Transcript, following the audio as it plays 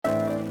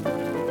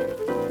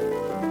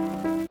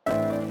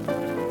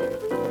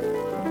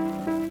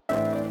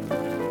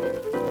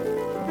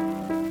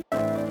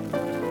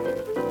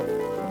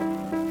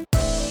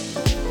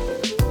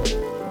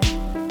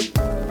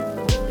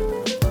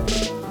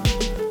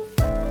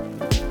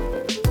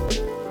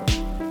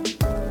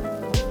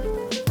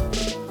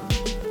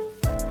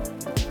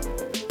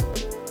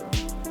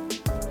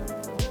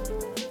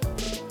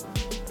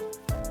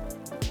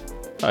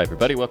Hi,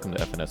 everybody. Welcome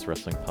to FNS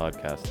Wrestling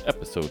Podcast,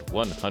 episode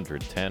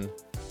 110.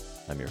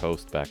 I'm your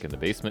host, back in the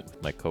basement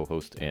with my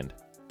co-host and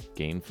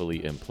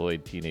gainfully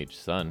employed teenage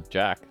son,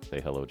 Jack. Say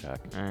hello,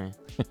 Jack. Hi.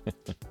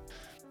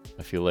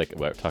 I feel like,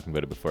 we were talking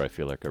about it before, I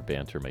feel like our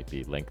banter might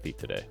be lengthy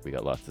today. We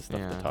got lots of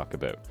stuff to talk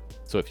about.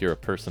 So if you're a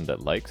person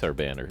that likes our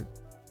banter,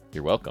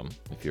 you're welcome.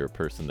 If you're a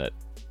person that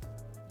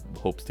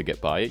hopes to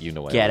get by it, you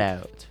know I Get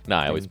out.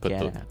 Nah, I always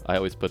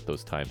put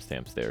those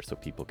timestamps there so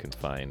people can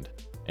find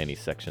any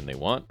section they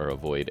want or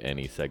avoid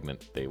any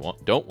segment they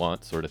don't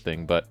want, sort of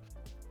thing. But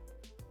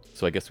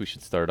so I guess we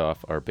should start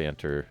off our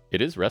banter.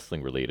 It is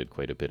wrestling related,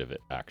 quite a bit of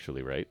it,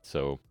 actually, right?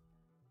 So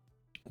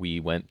we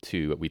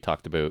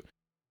talked about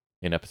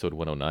in episode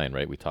 109,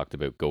 right? We talked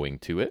about going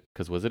to it,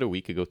 because was it a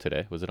week ago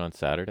today? Was it on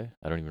Saturday?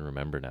 I don't even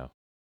remember now.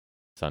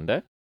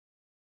 Sunday.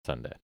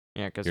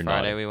 Yeah, because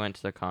Friday we went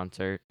to the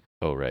concert.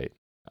 Oh, right.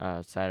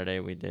 Saturday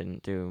we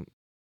didn't do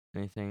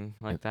anything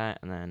like that,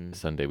 and then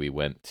Sunday we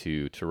went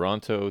to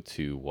Toronto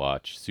to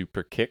watch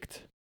Super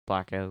Kicked.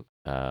 Blackout.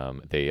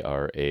 They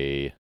are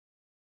a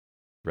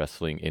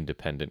wrestling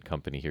independent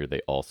company here.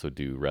 They also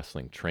do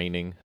wrestling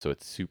training. So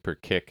it's Super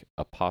Kick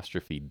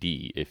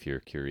 'D if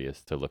you're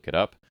curious to look it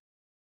up.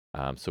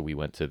 So we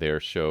went to their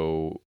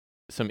show.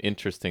 Some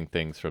interesting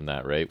things from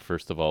that, right?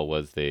 First of all,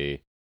 was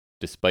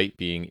despite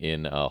being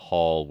in a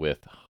hall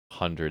with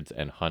hundreds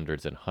and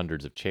hundreds and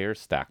hundreds of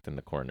chairs stacked in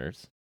the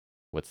corners,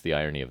 what's the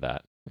irony of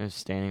that? It was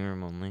standing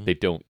room only. They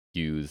don't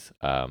use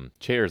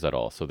chairs at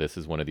all. So this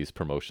is one of these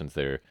promotions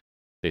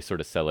they sort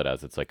of sell it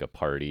as it's like a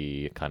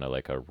party, kind of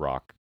like a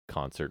rock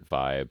concert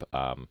vibe.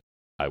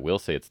 I will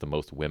say it's the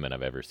most women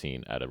I've ever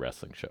seen at a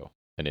wrestling show,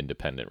 an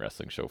independent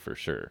wrestling show for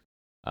sure.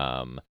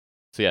 So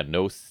yeah,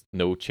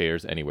 no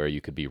chairs anywhere.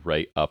 You could be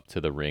right up to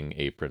the ring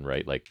apron,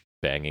 right? Like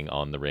banging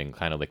on the ring,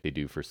 kind of like they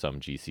do for some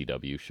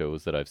GCW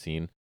shows that I've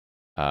seen.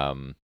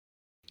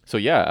 So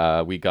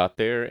yeah, we got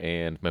there,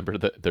 and remember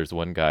that there's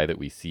one guy that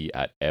we see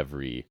at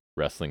every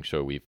wrestling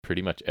show we've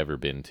pretty much ever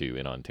been to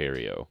in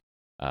Ontario.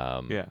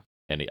 Yeah.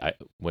 And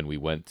when we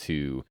went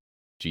to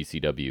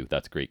GCW,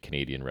 that's Great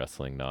Canadian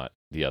Wrestling, not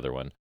the other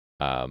one.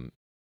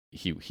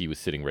 He was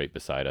sitting right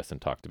beside us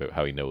and talked about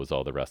how he knows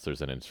all the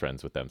wrestlers and is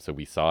friends with them. So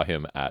we saw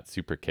him at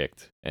Super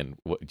Kicked. And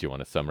what do you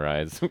want to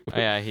summarize? Oh,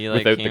 yeah, he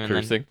like without came the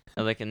cursing.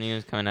 And he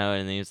was coming out,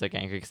 and he was like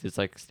angry because it's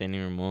like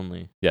standing room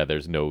only. Yeah,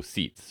 there's no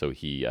seats. So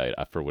he,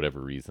 for whatever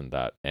reason,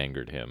 that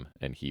angered him,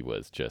 and he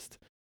was just.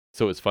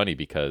 So it's funny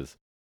because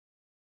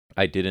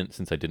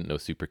since I didn't know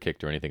Super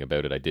Kicked or anything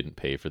about it, I didn't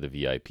pay for the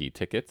VIP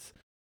tickets.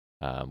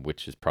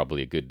 Which is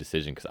probably a good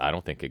decision because I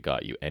don't think it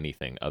got you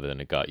anything other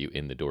than it got you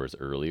in the doors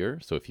earlier.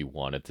 So if you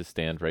wanted to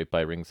stand right by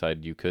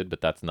ringside, you could,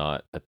 but that's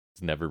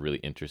never really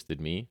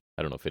interested me.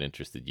 I don't know if it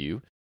interested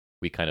you.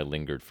 We kind of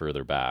lingered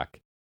further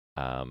back,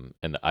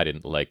 and I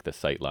didn't like the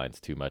sight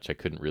lines too much. I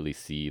couldn't really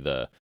see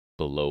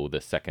below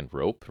the second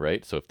rope,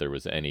 right? So if there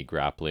was any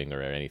grappling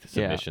or any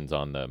submissions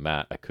on the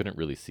mat, I couldn't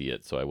really see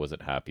it. So I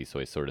wasn't happy. So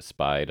I sort of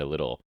spied a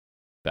little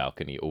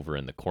balcony over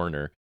in the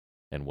corner.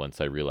 And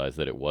once I realized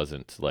that it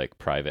wasn't like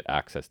private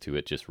access to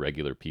it, just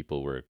regular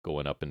people were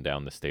going up and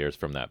down the stairs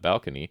from that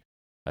balcony,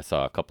 I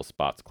saw a couple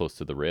spots close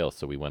to the rail.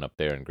 So we went up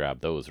there and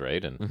grabbed those,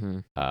 right?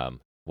 And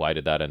why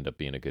did that end up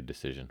being a good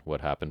decision? What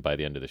happened by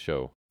the end of the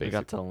show? Basically?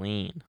 We got to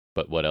lean.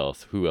 But what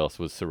else? Who else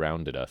was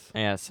surrounded us?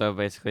 Yeah, so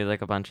basically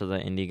like a bunch of the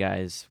indie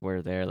guys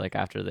were there like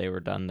after they were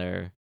done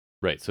their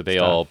Right, so they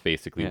all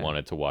basically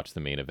wanted to watch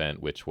the main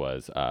event, which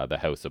was the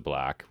House of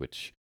Black,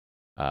 which...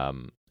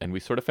 and we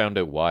sort of found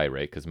out why,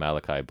 right? Because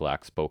Malachi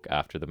Black spoke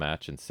after the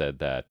match and said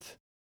that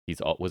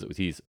he's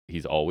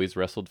always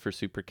wrestled for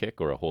Super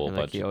Kick or a whole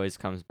bunch. He always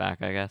comes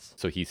back, I guess.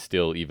 So he's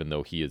still, even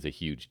though he is a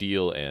huge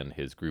deal and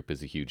his group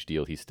is a huge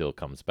deal, he still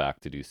comes back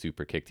to do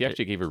Super Kick. He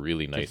actually gave a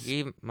really nice.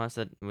 Did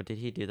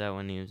he do that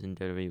when he was in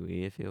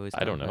WWE? If he always.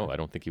 I don't know. I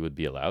don't think he would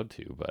be allowed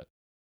to, but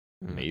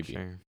maybe.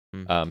 Sure.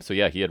 So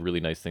yeah, he had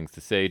really nice things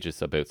to say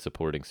just about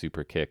supporting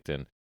Super Kicked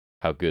and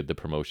how good the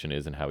promotion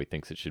is and how he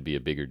thinks it should be a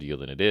bigger deal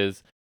than it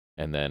is.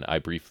 And then I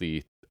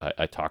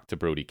talked to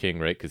Brody King,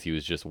 right? Because he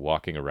was just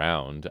walking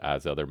around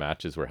as other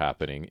matches were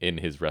happening in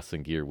his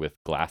wrestling gear with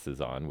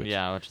glasses on. Which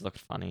looked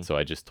funny. So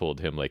I just told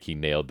him, like,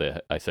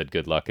 I said,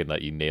 good luck and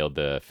that you nailed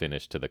the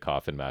finish to the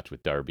coffin match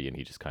with Darby, and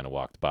he just kind of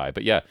walked by.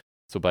 But yeah,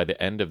 so by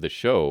the end of the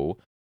show,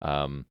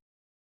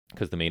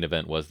 because the main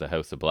event was the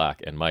House of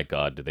Black, and my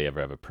God, did they ever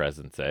have a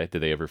presence, eh? Did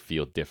they ever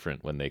feel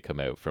different when they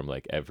come out from,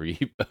 like, every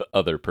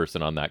other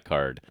person on that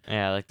card?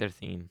 Yeah, I like their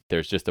theme.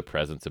 There's just a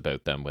presence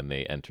about them when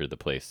they enter the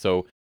place.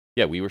 So,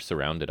 yeah, we were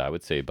surrounded, I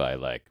would say, by,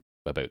 like,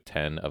 about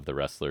 10 of the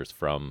wrestlers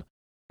from...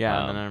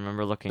 Yeah, and then I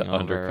remember looking the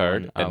over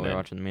undercard, and we were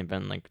watching the main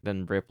event, like,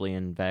 then Ripley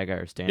and Vega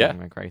are standing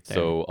like right there.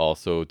 So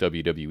also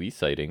WWE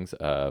sightings.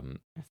 I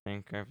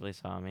think Ripley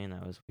saw me, and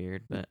that was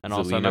weird. And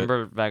also I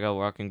remember Vega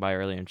walking by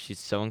earlier, and she's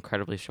so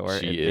incredibly short.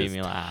 She it is made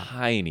me laugh.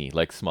 Tiny,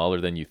 like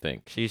smaller than you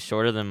think. She's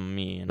shorter than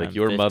me. And like I'm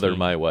your 15. mother,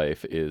 my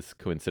wife, is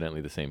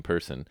coincidentally the same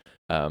person.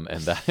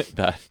 And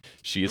that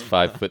she is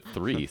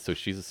 5'3", so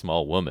she's a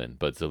small woman.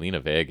 But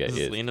Zelina Vega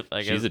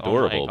she's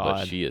adorable,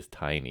 but she is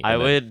tiny. I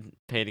would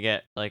pay to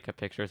get like a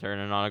picture with her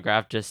and an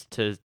autograph just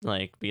to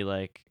like be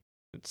like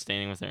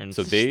standing with her. And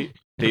so they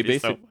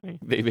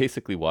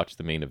basically watched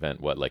the main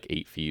event like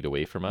 8 feet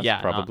away from us,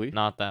 probably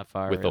not that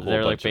far, with a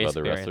whole bunch of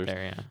other wrestlers. Right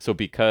there, yeah. So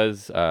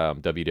because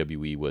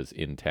WWE was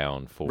in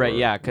town for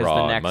because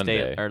Raw the next Monday,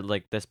 day, or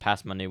like this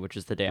past Monday, which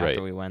is the day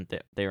after we went,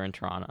 they were in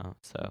Toronto.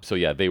 So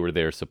yeah, they were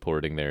there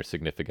supporting their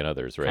significant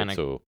others, right? Kinda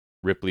so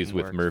Ripley's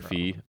with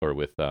Murphy, or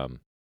with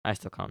I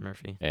still call him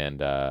Murphy, and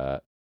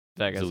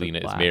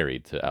Zelina is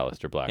married to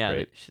Aleister Black,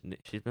 right?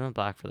 She's been with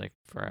Black for like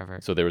forever.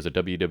 So there was a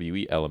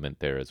WWE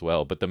element there as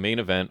well, but the main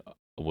event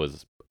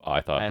was, I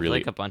thought, really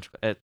like a bunch.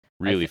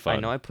 Really fun. I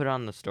know I put it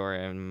on the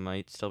story. It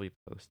might still be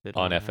posted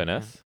on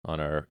FNS on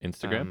our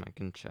Instagram. I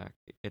can check.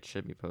 It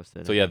should be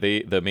posted. So yeah,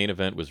 the main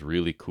event was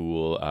really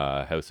cool.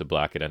 House of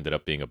Black. It ended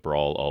up being a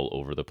brawl all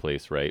over the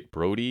place, right?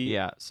 Brody.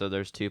 Yeah. So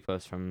there's 2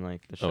 posts from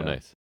like the show. Oh,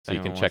 nice. So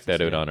you can check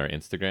that out on our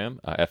Instagram,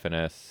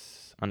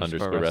 FNS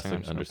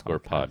 _wrestling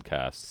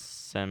 _podcast.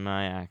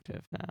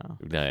 Semi-active now.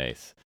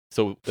 Nice.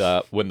 So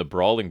when the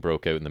brawling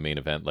broke out in the main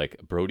event, like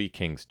Brody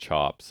King's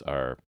chops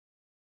are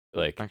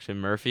like, actually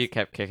Murphy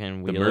kept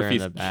kicking Wheeler in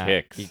the back.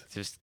 Kicks. He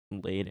just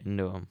laid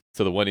into him.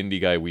 So the one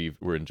indie guy we've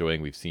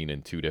seen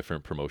in 2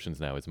 different promotions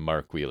now is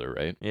Mark Wheeler,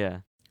 right? Yeah.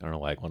 I don't know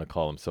why I want to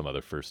call him some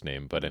other first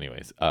name, but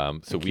anyways,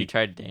 so we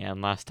tried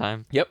Dan last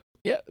time. Yep.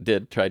 Yeah,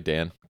 tried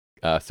Dan.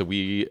 So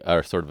we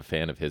are sort of a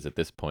fan of his at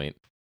this point.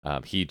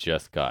 He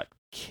just got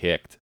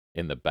kicked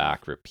in the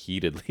back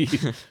repeatedly,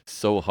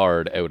 so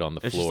hard out on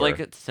the floor. It's just like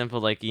a simple,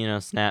 like,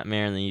 snap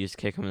mare, and then you just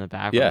kick him in the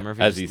back. Yeah,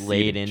 Murphy as just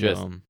laid into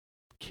him.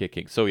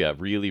 Kicking. So yeah,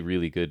 really,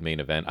 really good main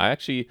event. I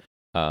actually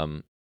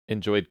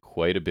enjoyed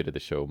quite a bit of the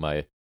show.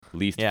 My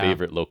least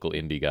favorite local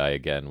indie guy,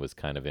 again, was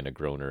kind of in a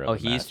groaner of a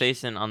he's match.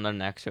 Facing on the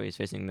next show. He's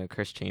facing the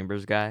Chris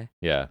Chambers guy.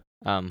 Yeah.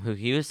 Who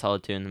he was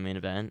solid to in the main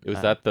event.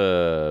 Was that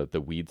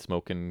the weed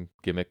smoking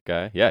gimmick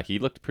guy? Yeah, he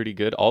looked pretty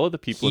good. All of the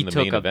people in the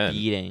main event,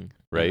 beating,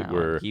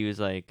 right? He was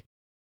like.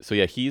 So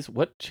yeah,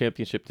 what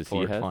championship does he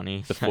have?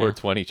 420. The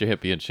 420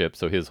 championship.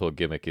 So his whole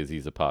gimmick is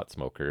he's a pot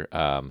smoker.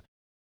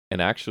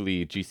 And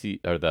actually,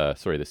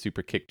 the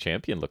Super Kick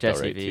champion looked all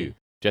right too.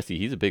 Jesse,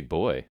 he's a big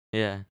boy.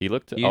 Yeah. He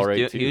looked all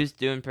right too. He was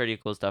doing pretty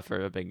cool stuff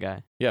for a big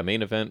guy. Yeah,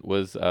 main event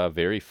was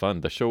very fun.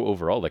 The show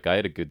overall, like, I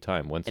had a good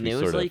time. It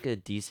was like a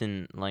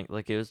decent,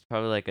 like it was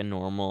probably like a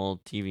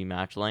normal TV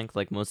match length.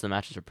 Like most of the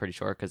matches are pretty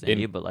short because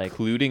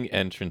including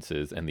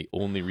entrances. And the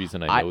only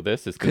reason I know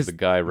this is because the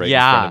guy right in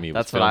front of me was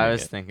that's what I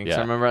was thinking. Yeah. So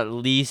I remember at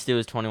least it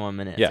was 21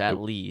 minutes. Yeah,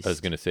 at least. I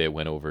was gonna say it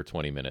went over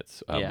 20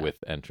 minutes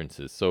with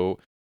entrances. So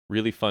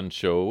really fun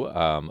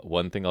show.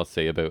 One thing I'll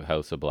say about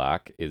House of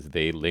Black is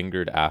they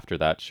lingered after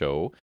that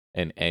show,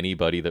 and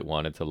anybody that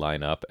wanted to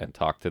line up and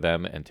talk to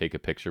them and take a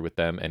picture with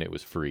them, and it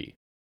was free,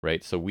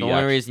 right? So the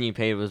only reason you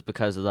paid was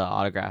because of the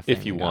autograph.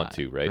 If you want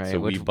to, right? So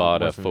we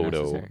bought a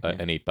photo,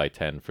 an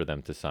 8x10 for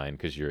them to sign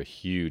because you're a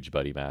huge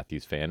Buddy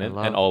Matthews fan, and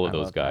all of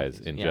those guys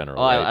in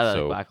general. Right? I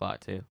like Black a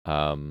lot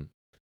too.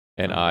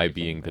 And I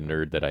being the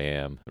nerd that I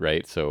am,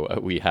 right? So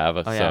we have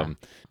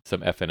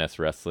some FNS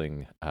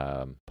wrestling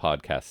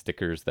podcast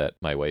stickers that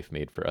my wife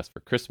made for us for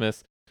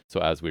Christmas. So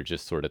as we're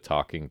just sort of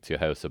talking to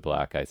House of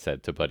Black, I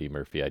said to Buddy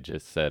Murphy, I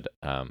just said,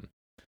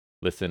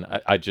 listen,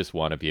 I just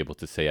want to be able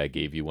to say I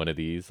gave you one of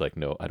these. Like,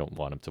 no, I don't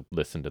want him to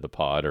listen to the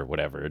pod or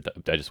whatever.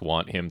 I just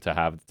want him to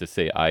have to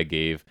say I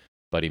gave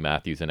Buddy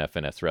Matthews an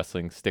FNS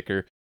wrestling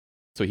sticker.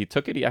 So he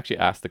took it. He actually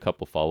asked a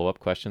couple follow-up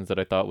questions that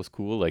I thought was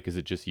cool. Like, is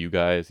it just you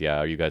guys? Yeah.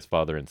 Are you guys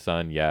father and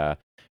son? Yeah.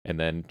 And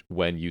then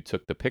when you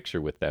took the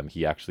picture with them,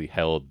 he actually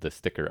held the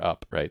sticker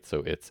up, right? So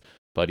it's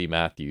Buddy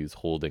Matthews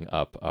holding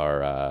up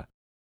our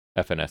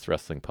FNS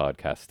Wrestling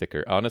Podcast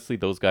sticker. Honestly,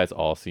 those guys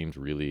all seemed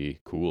really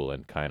cool,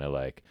 and kind of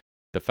like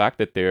the fact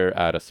that they're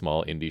at a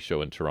small indie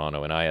show in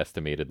Toronto, and I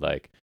estimated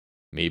like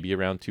maybe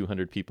around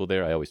 200 people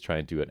there. I always try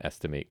and do an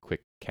estimate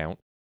quick count.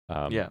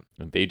 And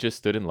they just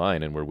stood in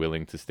line and were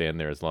willing to stand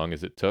there as long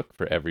as it took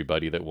for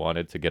everybody that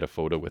wanted to get a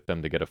photo with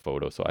them to get a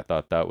photo. So I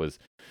thought that was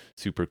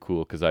super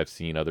cool because I've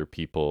seen other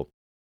people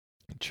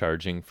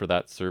charging for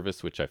that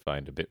service, which I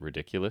find a bit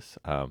ridiculous.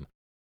 So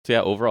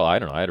yeah, overall, I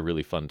don't know. I had a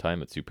really fun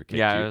time at Super Kick.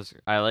 Yeah,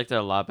 I liked it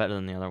a lot better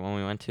than the other one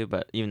we went to,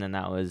 but even then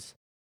that was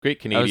Great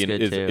Canadian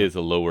is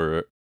a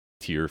lower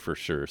tier for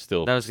sure.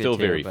 Still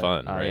very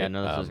fun, right? Yeah,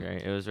 no, this was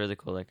great. It was really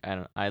cool. Like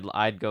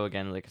I'd go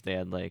again, like if they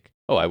had like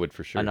I would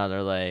for sure.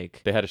 Another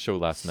like they had a show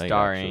last night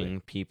starring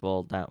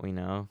people that we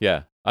know.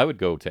 Yeah, I would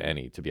go to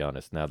any, to be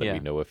honest. Now that we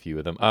know a few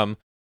of them.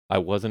 I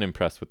wasn't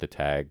impressed with the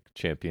tag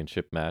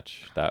championship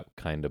match. That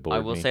kind of bored me. I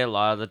will say a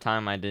lot of the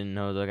time I didn't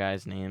know the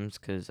guys' names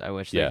because I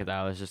wish that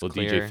was just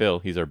clear. DJ Phil,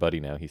 he's our buddy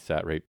now. He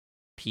sat right.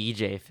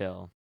 PJ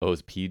Phil. Oh, it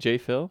was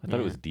PJ Phil? I thought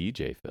it was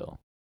DJ Phil.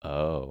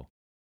 Oh.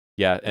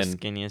 Yeah, the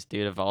skinniest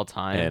dude of all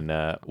time.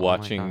 And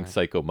watching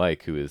Psycho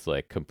Mike, who is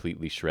like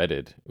completely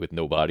shredded with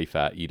no body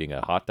fat, eating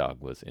a hot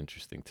dog was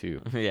interesting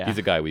too. Yeah, he's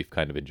a guy we've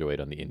kind of enjoyed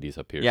on the indies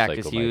up here. Yeah,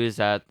 because he was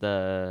at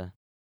the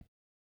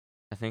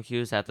I think he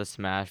was at the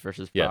Smash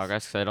versus Yes.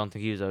 Progress because I don't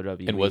think he was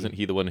OWE. And wasn't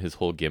he the one? His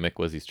whole gimmick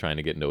was he's trying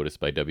to get noticed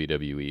by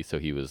WWE, so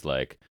he was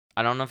like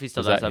I don't know if he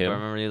still Was does that that, but I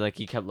him? remember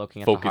he kept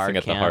looking at focusing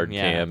the hard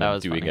cam that and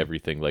was doing funny.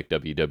 everything like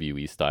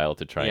WWE style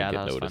to try Yeah, and that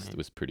get was noticed. funny. It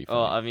was pretty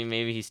Well, funny. I mean,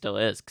 maybe he still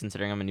is,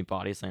 considering how many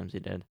body slams he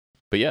did.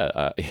 But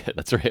yeah,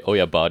 that's right. Oh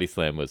yeah, body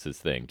slam was his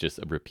thing. Just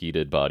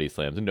repeated body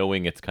slams,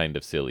 knowing it's kind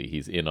of silly.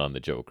 He's in on the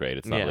joke, right?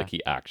 It's not Yeah. like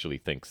he actually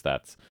thinks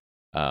that's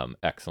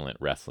excellent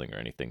wrestling or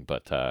anything.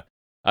 But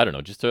I don't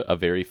know, just a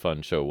very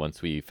fun show.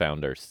 Once we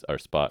found our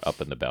spot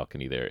up in the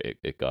balcony there,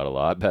 it got a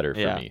lot better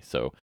for me.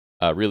 So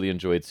really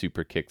enjoyed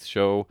Super Kick's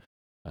show.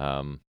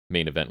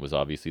 Main event was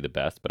obviously the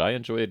best, but I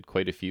enjoyed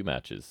quite a few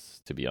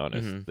matches, to be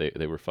honest. Mhm.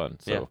 They were fun.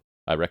 So Yeah.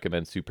 I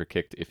recommend Super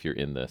Kicked if you're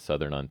in the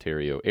Southern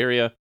Ontario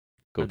area.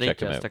 Go Are they check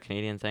them just out. a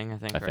Canadian thing, I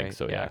think, I right? think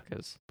so, yeah.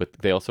 Cause... But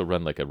they also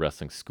run like a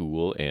wrestling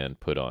school and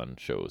put on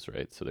shows,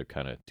 right? So they're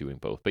kind of doing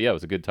both. But yeah, it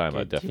was a good time.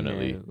 I'd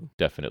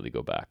definitely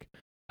go back.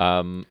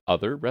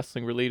 Other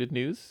wrestling related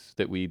news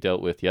that we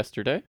dealt with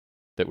yesterday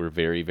that we're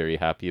very, very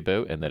happy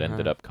about and that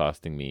ended up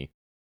costing me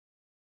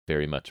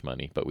very much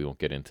money, but we won't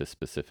get into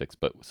specifics.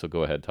 But so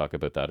go ahead, talk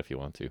about that if you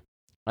want to.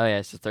 Oh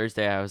yeah, so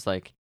Thursday I was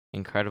like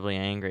incredibly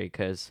angry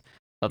because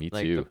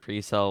the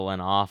pre-sale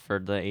went off for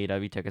the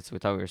AEW tickets. We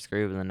thought we were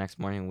screwed, and the next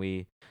morning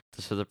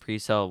the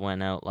pre-sale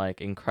went out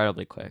like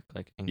incredibly quick,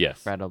 like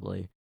incredibly.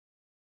 Yes.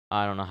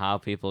 I don't know how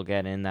people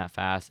get in that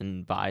fast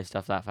and buy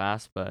stuff that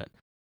fast, but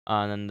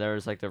and then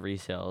there's like the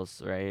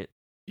resales, right?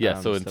 Yeah,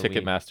 so in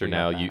Ticketmaster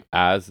now,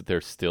 as they're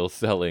still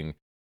selling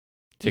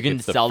tickets, you can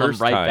sell them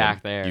right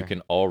back there. You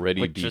can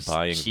already be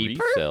buying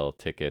resale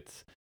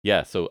tickets.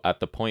 Yeah, so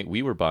at the point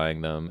we were buying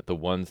them, the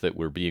ones that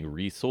were being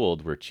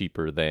resold were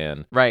cheaper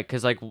than... Right,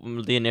 because like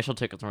the initial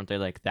tickets, weren't they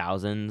like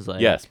thousands? Like...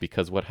 Yes,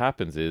 because what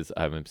happens is,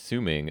 I'm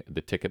assuming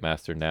the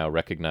Ticketmaster now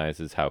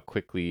recognizes how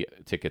quickly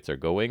tickets are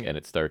going, and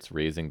it starts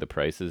raising the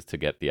prices to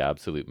get the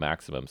absolute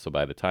maximum. So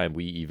by the time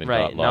we even got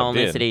logged in... Right, not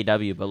only is it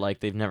AEW, but like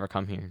they've never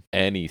come here.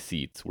 Any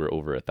seats were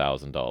over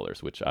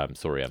 $1,000, which I'm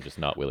sorry, I'm just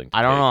not willing to pay.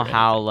 I don't know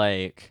how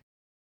like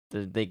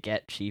they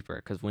get cheaper,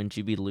 because wouldn't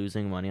you be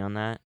losing money on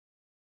that?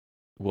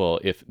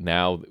 Well, if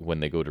now when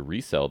they go to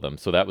resell them,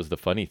 so that was the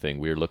funny thing.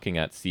 We were looking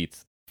at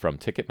seats from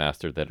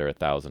Ticketmaster that are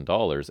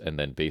 $1,000, and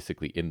then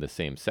basically in the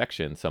same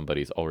section,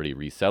 somebody's already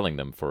reselling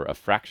them for a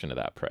fraction of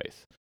that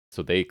price.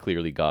 So they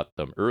clearly got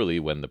them early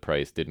when the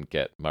price didn't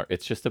get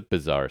it's just a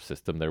bizarre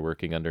system they're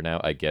working under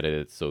now. I get it.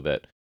 It's so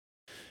that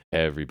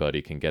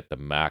everybody can get the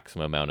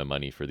maximum amount of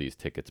money for these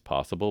tickets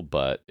possible,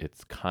 but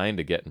it's kind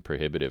of getting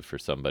prohibitive for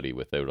somebody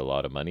without a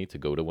lot of money to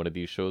go to one of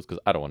these shows, because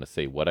I don't want to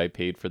say what I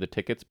paid for the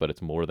tickets, but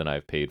it's more than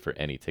I've paid for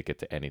any ticket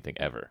to anything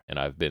ever. And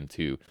I've been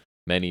to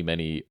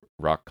many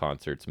rock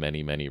concerts,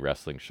 many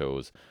wrestling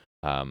shows.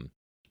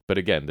 But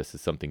again, this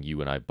is something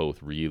you and I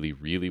both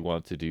really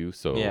want to do.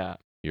 So yeah.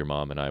 Your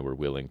mom and I were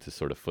willing to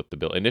sort of foot the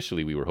bill.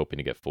 Initially, we were hoping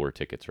to get 4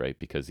 tickets, right?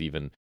 Because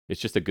even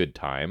it's just a good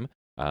time.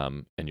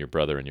 And your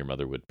brother and your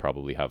mother would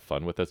probably have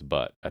fun with us,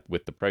 but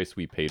with the price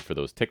we paid for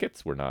those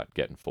tickets, we're not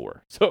getting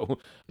 4. So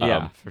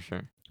yeah, for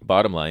sure.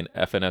 Bottom line,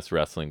 FNS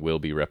Wrestling will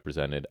be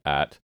represented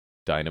at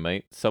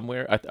Dynamite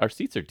somewhere. Our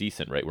seats are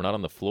decent, right? We're not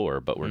on the floor,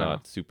 but we're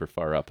not super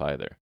far up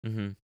either.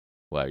 Mm-hmm.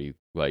 Why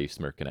are you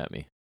smirking at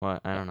me?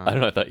 What? I don't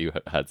know. I thought you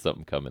had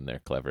something coming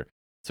there, clever.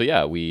 So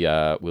yeah, we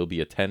will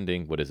be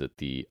attending. What is it?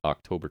 The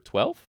October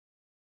 12th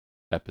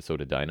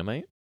episode of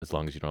Dynamite. As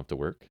long as you don't have to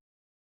work.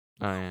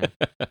 Oh yeah.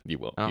 You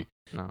won't.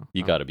 No.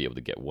 You got to be able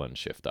to get one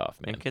shift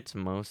off, man. I think it's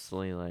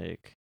mostly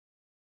like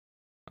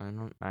I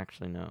don't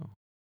actually know.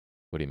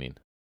 What do you mean?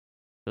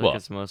 I feel like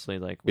it's mostly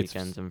like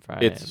weekends and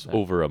Fridays. It's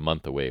over a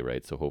month away,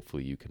 right? So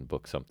hopefully you can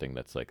book something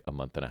that's like a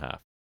month and a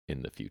half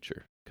in the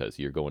future, because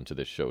you're going to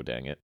this show,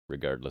 dang it,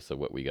 regardless of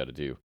what we got to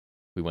do.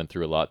 We went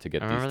through a lot to get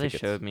these tickets. I remember they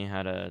showed me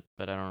how to,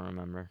 but I don't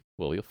remember.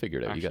 Well, you'll figure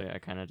it out. Actually, I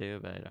kind of do,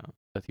 but I don't.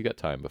 You got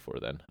time before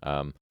then.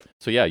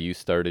 So yeah, you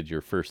started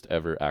your first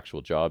ever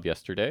actual job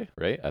yesterday,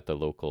 right? At the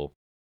local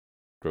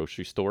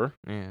grocery store.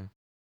 Yeah.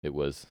 It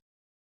was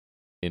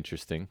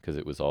interesting because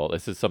it was all.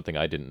 This is something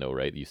I didn't know,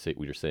 right?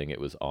 We were saying it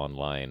was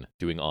online,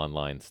 doing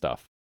online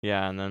stuff.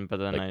 Yeah, and then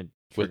I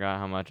forgot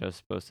how much I was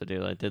supposed to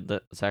do. I did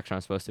the section I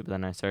was supposed to, but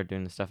then I started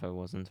doing the stuff I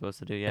wasn't supposed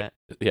to do yet.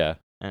 Yeah.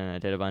 And I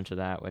did a bunch of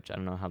that, which I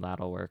don't know how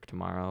that'll work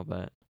tomorrow,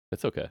 but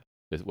it's okay.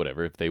 It's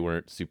whatever. If they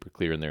weren't super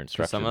clear in their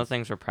instructions. Some of the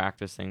things were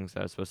practice things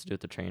I was supposed to do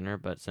with the trainer,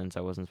 but since I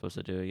wasn't supposed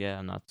to do it yet,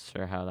 I'm not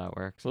sure how that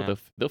works. Well,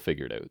 they'll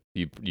figure it out.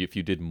 If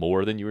you did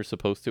more than you were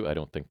supposed to, I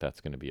don't think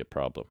that's going to be a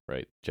problem,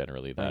 right?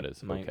 Generally, that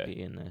is might okay.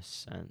 Be in this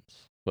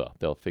sense. Well,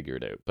 they'll figure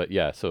it out. But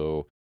yeah,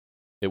 so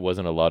it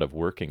wasn't a lot of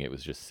working. It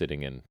was just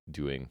sitting and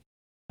doing.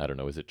 I don't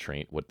know, is it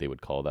what they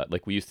would call that?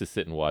 Like we used to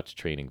sit and watch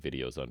training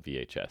videos on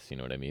VHS, you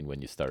know what I mean?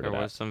 When you started out.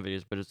 There was some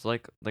videos, but it's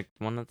like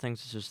one of the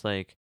things is just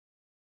like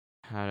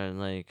how to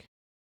like,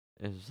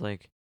 it was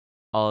like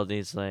all of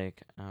these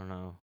like, I don't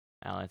know,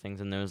 ally things,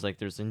 and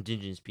there's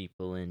indigenous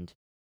people and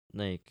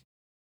like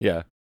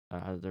yeah,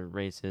 other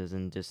races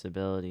and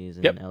disabilities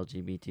and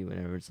LGBT,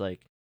 whatever. It's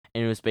like,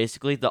 and it was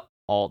basically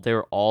they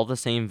were all the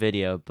same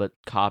video, but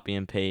copy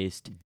and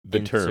paste the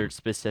insert term,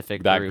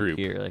 specific that group group,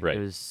 here. Like right?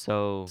 it was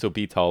so So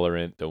be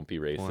tolerant, don't be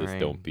racist, boring.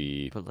 don't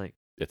be, But like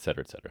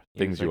etc., etc. it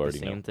Things was you like already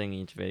the know. same thing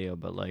each video,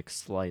 but like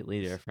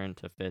slightly different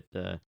to fit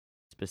the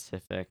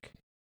specific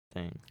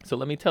thing. So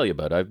let me tell you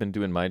about it. I've been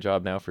doing my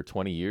job now for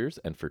 20 years,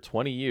 and for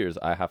 20 years,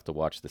 I have to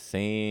watch the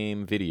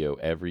same video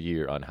every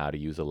year on how to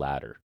use a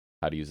ladder,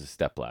 how to use a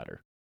step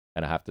ladder.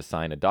 And I have to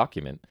sign a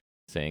document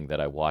saying that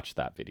I watched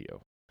that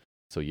video.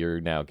 So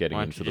you're now getting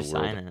Why into don't the you just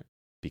world sign it?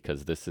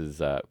 because this is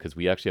because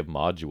we actually have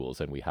modules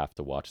and we have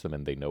to watch them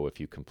and they know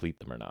if you complete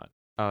them or not.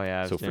 Oh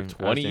yeah, So for I was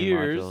 20 doing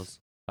years, modules.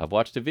 I've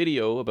watched a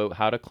video about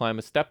how to climb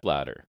a step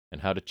ladder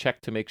and how to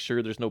check to make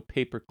sure there's no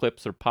paper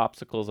clips or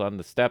popsicles on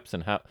the steps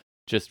and how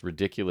just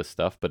ridiculous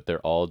stuff, but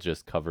they're all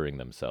just covering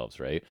themselves,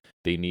 right?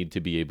 They need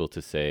to be able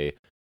to say,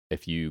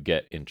 if you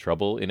get in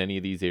trouble in any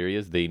of these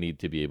areas, they need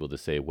to be able to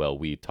say, well,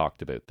 we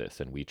talked about this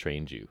and we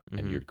trained you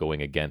and you're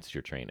going against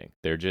your training.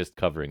 They're just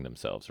covering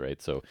themselves,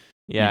 right? So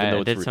Yeah, even though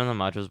I it's did some of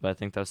the modules, but I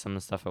think that was some of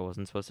the stuff I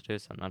wasn't supposed to do,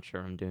 so I'm not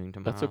sure I'm doing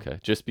tomorrow. that's okay.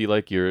 Just be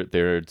like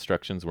their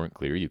instructions weren't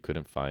clear. You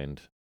couldn't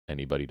find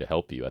anybody to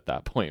help you at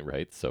that point,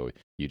 right? So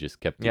you just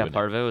kept doing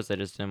part of it was I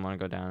just didn't want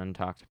to go down and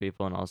talk to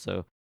people and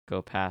also go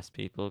past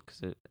people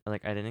because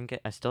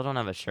I still don't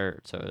have a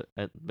shirt, so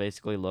it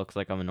basically looks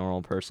like I'm a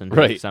normal person who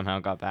Right. somehow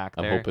got back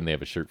there. I'm hoping they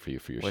have a shirt for you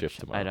for your which shift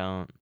tomorrow. I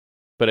don't.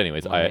 But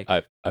anyways, like.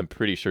 I'm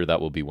pretty sure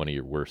that will be one of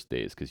your worst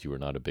days because you were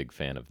not a big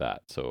fan of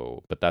that.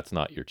 So, but that's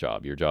not your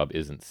job. Your job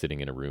isn't sitting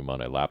in a room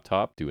on a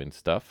laptop doing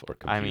stuff or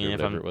computer, I mean, if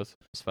whatever I'm it was.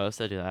 supposed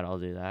to do that, I'll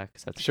do that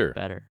because that's Sure.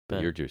 better.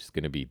 But you're just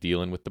going to be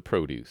dealing with the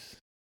produce.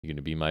 You're going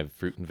to be my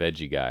fruit and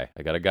veggie guy.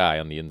 I got a guy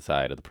on the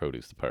inside of the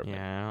produce department.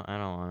 Yeah, I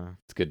don't want to.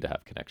 It's good to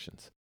have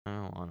connections. I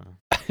don't want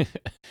to.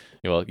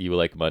 Well, you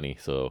like money,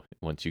 so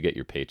once you get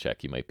your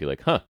paycheck, you might be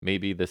like, huh,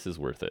 maybe this is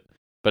worth it.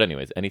 But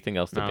anyways, anything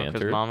else to banter?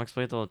 Because Mom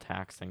explained the whole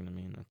tax thing to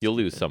me. You'll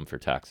lose some for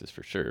taxes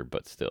for sure,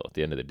 but still, at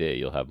the end of the day,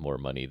 you'll have more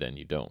money than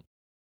you do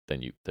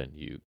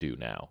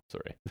now.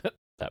 Sorry,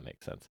 that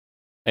makes sense.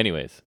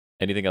 Anyways,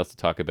 anything else to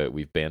talk about?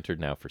 We've bantered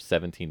now for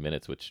 17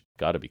 minutes, which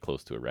got to be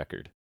close to a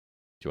record.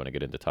 Do you want to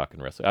get into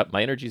talking wrestling?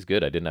 My energy's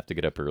good. I didn't have to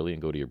get up early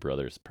and go to your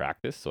brother's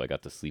practice, so I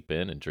got to sleep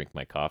in and drink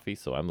my coffee.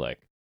 So I'm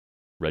like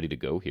ready to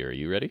go here. Are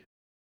you ready?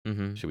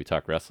 Mm-hmm. Should we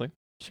talk wrestling?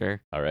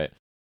 Sure. All right.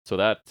 So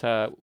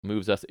that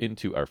moves us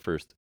into our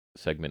first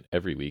segment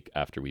every week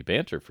after we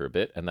banter for a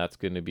bit, and that's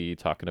going to be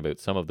talking about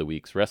some of the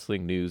week's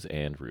wrestling news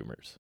and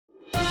rumors.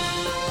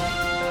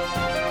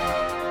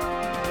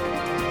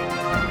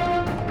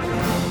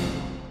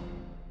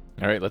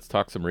 All right, let's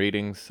talk some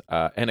ratings.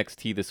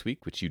 NXT this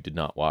week, which you did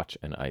not watch,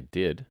 and I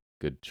did.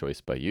 Good choice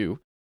by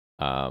you.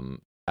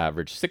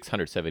 Averaged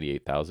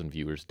 678,000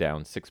 viewers,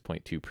 down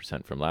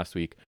 6.2% from last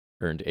week.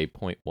 Earned a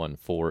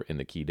 0.14 in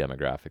the key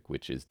demographic,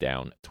 which is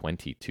down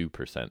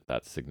 22%.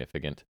 That's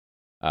significant.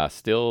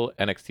 Still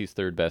NXT's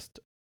third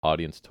best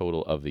audience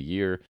total of the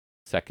year.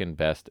 Second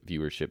best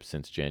viewership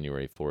since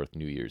January 4th,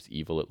 New Year's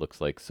Evil, it looks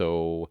like.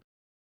 So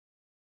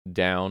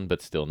down,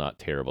 but still not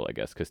terrible, I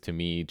guess. Because to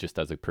me, just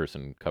as a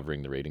person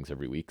covering the ratings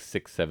every week,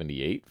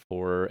 678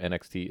 for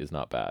NXT is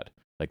not bad.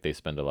 Like they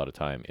spend a lot of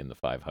time in the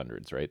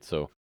 500s, right?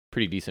 So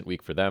pretty decent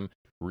week for them.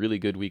 Really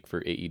good week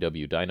for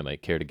AEW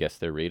Dynamite. Care to guess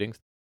their ratings?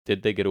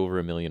 Did they get over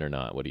 1 million or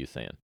not? What are you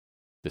saying?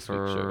 This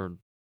week's show.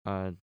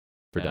 For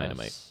yes.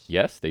 Dynamite.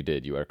 Yes, they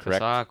did. You are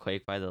correct. I saw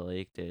Quake by the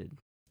Lake did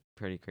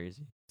pretty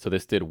crazy. So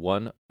this did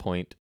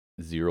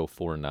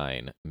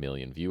 1.049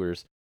 million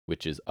viewers,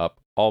 which is up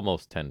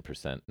almost 10%,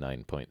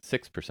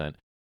 9.6%.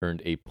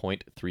 Earned a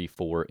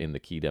 0.34 in the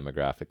key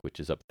demographic, which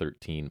is up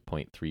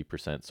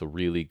 13.3%. So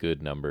really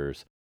good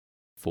numbers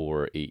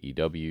for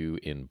AEW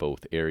in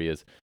both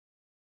areas.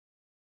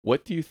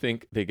 What do you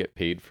think they get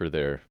paid for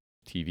their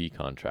TV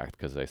contract?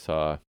 Because I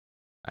saw,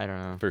 I don't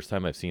know. First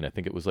time I've seen, I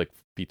think it was like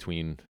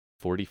between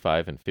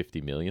 45 and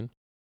 50 million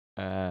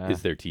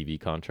is their TV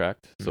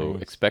contract. So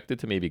nice. Expected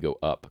to maybe go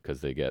up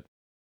because they get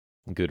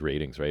good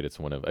ratings, right? It's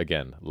one of,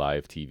 again,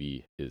 live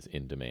TV is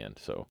in demand.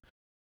 So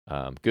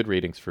good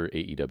ratings for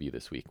AEW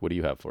this week. What do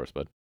you have for us,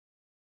 bud?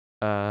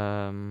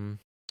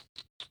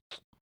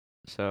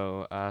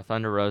 So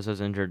Thunder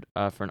Rosa's injured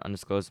for an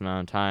undisclosed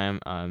amount of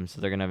time. So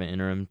they're gonna have an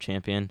interim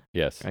champion.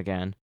 Yes.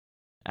 Again,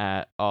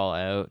 at All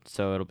Out.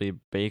 So it'll be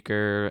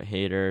Baker,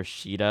 Hayter,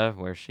 Shida,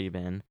 where's she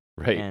been?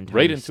 Right. And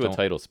right into a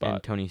title spot.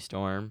 And Toni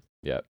Storm.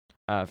 Yeah.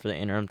 For the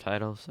interim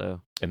title.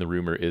 So. And the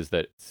rumor is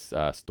that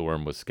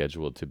Storm was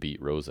scheduled to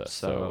beat Rosa.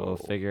 So we'll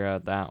figure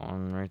out that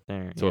one right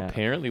there. So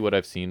apparently, what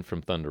I've seen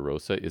from Thunder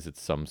Rosa is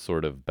it's some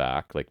sort of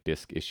back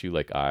disc issue,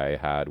 like I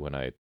had when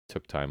I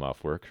took time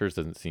off work. Hers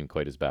doesn't seem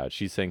quite as bad.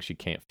 She's saying she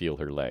can't feel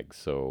her legs.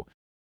 So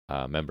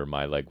remember,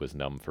 my leg was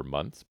numb for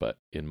months, but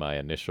in my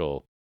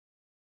initial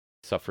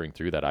suffering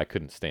through that, I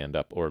couldn't stand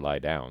up or lie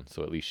down.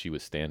 So at least she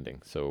was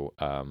standing. So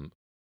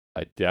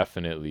I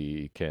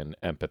definitely can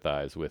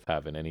empathize with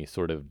having any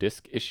sort of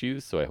disc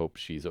issues. So I hope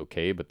she's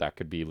okay, but that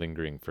could be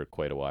lingering for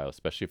quite a while,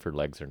 especially if her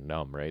legs are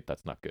numb, right?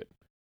 That's not good.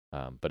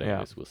 But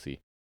anyways, We'll see.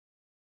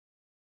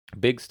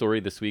 Big story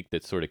this week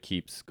that sort of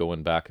keeps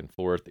going back and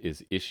forth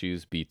is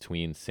issues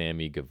between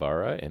Sammy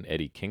Guevara and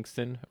Eddie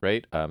Kingston,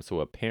 right? So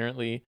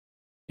apparently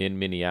in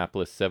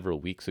Minneapolis several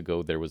weeks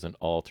ago, there was an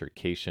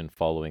altercation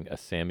following a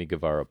Sammy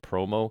Guevara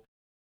promo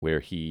where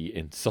he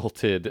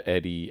insulted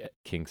Eddie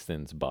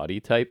Kingston's body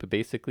type,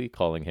 basically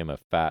calling him a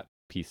fat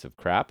piece of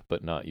crap,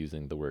 but not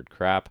using the word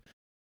crap.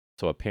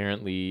 So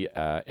apparently,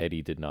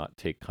 Eddie did not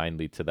take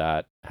kindly to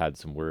that, had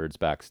some words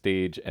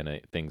backstage,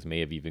 and things may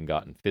have even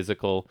gotten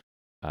physical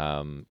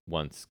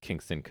once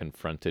Kingston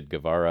confronted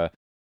Guevara.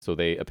 So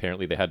they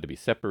had to be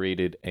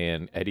separated,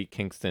 and Eddie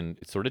Kingston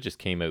sort of just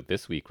came out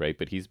this week, right?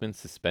 But he's been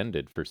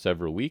suspended for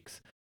several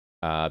weeks.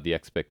 The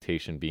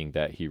expectation being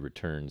that he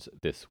returns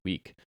this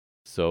week.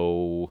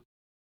 So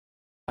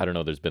I don't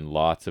know. There's been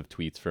lots of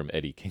tweets from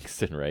Eddie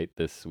Kingston, right,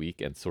 this week,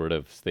 and sort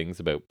of things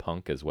about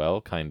Punk as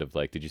well. Kind of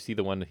like, did you see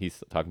the one that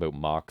he's talking about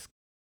Mox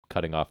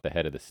cutting off the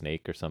head of the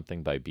snake or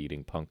something by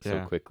beating Punk so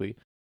quickly?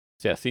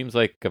 So yeah, seems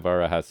like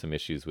Guevara has some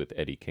issues with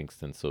Eddie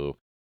Kingston. So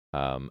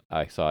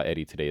I saw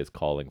Eddie today is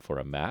calling for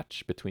a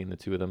match between the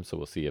two of them. So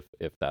we'll see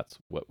if that's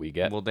what we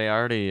get. Well, they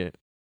already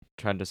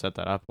tried to set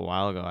that up a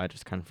while ago. I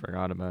just kind of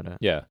forgot about it.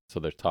 Yeah. So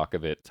there's talk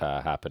of it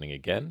happening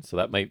again. So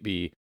that might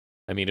be,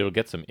 I mean, it'll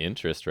get some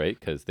interest, right?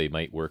 Because they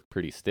might work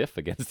pretty stiff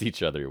against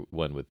each other,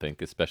 one would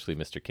think, especially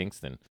Mr.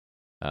 Kingston.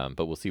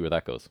 But we'll see where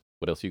that goes.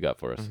 What else you got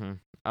for us?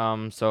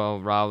 So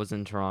Raw was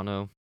in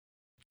Toronto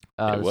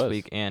this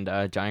week, and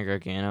Johnny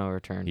Gargano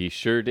returned. He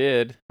sure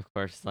did. Of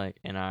course, like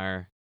in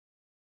our...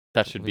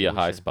 That should be a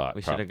high spot.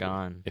 We should have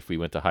gone. If we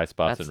went to high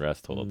spots and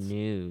rest holds.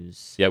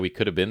 News. Yeah, we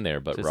could have been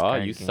there, but just Raw,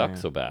 you suck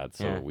so bad,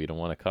 so we don't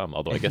want to come.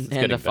 Although I guess it's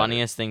getting better. And the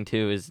funniest thing,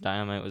 too, is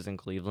Dynamite was in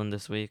Cleveland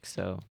this week,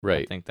 so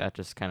I think that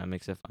just kind of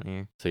makes it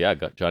funnier. So yeah,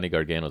 Johnny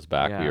Gargano's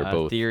back. We are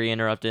both... Theory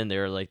interrupted. They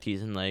were like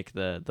teasing like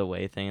the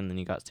way thing, and then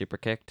he got super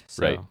kicked.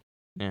 So, right.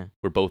 Yeah.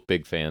 We're both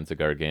big fans of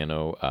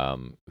Gargano.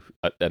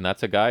 And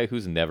that's a guy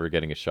who's never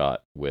getting a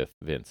shot with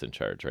Vince in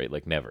charge, right?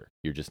 Like never.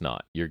 You're just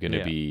not. You're going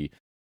to be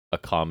a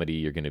comedy.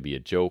 You're going to be a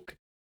joke.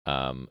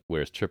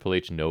 Whereas Triple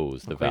H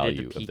knows the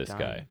value of this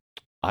guy.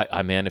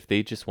 I man, if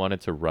they just wanted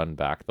to run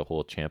back the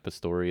whole Ciampa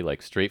story,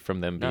 like straight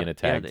from them being a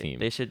tag team,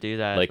 they should do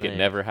that. Like it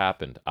never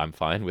happened. I'm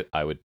fine with.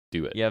 I would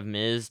do it. You have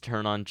Miz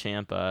turn on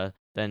Ciampa,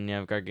 then you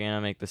have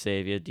Gargano make the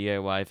save. You have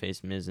DIY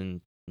face Miz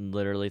and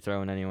literally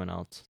throw in anyone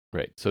else.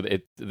 Right. So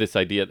this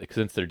idea,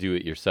 since they're do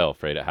it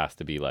yourself, right? It has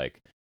to be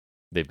like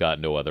they've got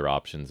no other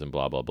options and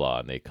blah blah blah,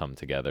 and they come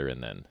together,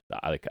 and then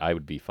I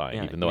would be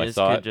fine, even though Miz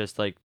I saw could just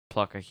like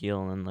pluck a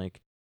heel and like.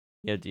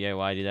 Yeah,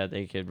 DIY do that.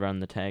 They could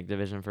run the tag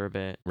division for a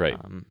bit, right?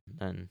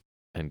 And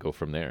go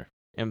from there.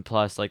 And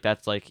plus, like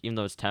that's like even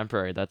though it's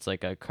temporary, that's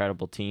like a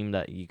credible team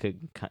that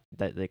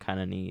that they kind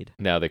of need.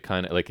 Now they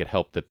kind of like it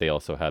helped that they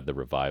also had the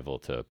Revival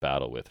to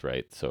battle with,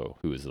 right? So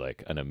who is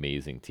like an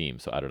amazing team.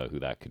 So I don't know who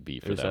that could be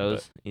for them,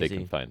 but they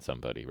can find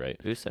somebody, right?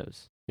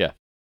 Usos. Yeah,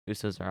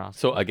 Usos are awesome.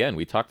 So again,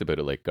 we talked about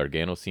it. Like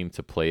Gargano seemed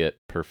to play it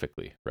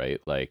perfectly, right?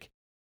 Like.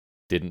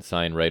 Didn't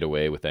sign right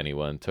away with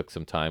anyone, took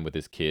some time with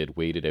his kid,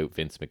 waited out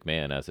Vince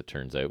McMahon, as it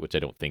turns out, which I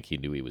don't think he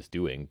knew he was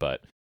doing,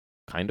 but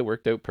kind of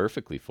worked out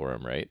perfectly for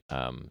him, right?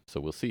 So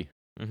we'll see.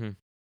 Mm-hmm.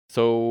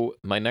 So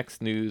my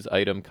next news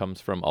item comes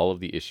from all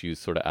of the issues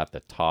sort of at the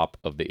top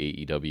of the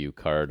AEW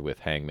card with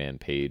Hangman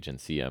Page and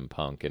CM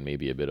Punk and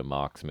maybe a bit of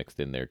Mox mixed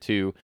in there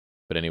too.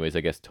 But anyways, I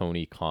guess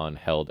Tony Khan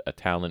held a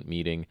talent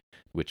meeting,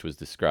 which was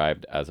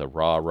described as a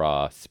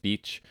rah-rah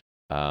speech,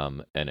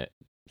 and it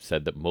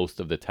said that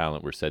most of the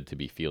talent were said to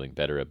be feeling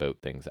better about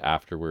things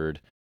afterward.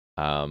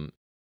 And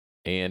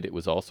it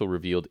was also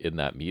revealed in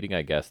that meeting,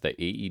 I guess, that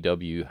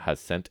AEW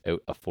has sent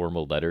out a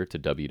formal letter to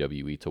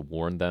WWE to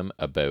warn them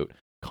about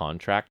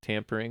contract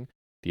tampering.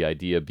 The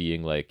idea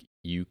being like,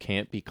 you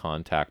can't be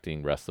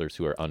contacting wrestlers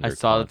who are under I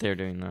saw that they're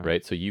doing that.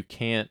 Right? So you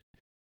can't,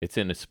 it's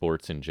in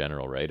sports in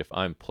general, right? If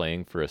I'm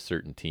playing for a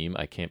certain team,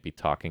 I can't be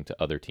talking to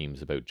other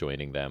teams about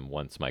joining them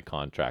once my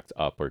contract's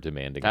up or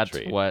demanding a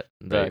trade. That's what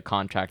the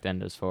contract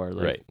end is for,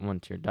 like,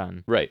 once you're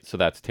done. Right, so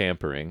that's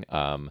tampering.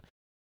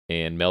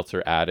 And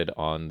Meltzer added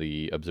on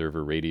the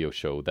Observer radio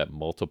show that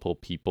multiple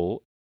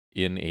people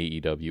in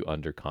AEW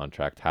under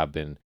contract have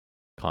been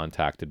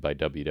contacted by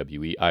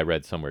WWE. I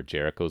read somewhere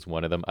Jericho's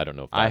one of them. I don't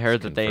know if that's I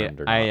heard that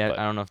confirmed or not,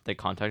 I don't know if they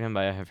contacted him,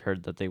 but I have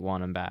heard that they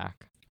want him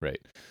back.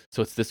 Right.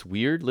 So it's this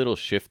weird little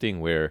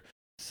shifting where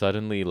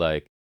suddenly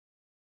like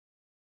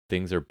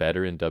things are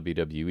better in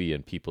WWE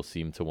and people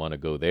seem to want to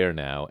go there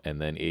now.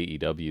 And then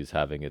AEW is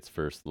having its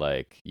first,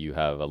 like, you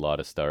have a lot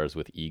of stars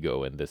with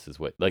ego and this is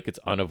what, like, it's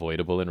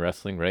unavoidable in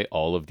wrestling, right?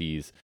 All of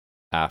these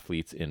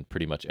athletes in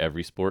pretty much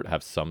every sport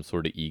have some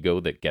sort of ego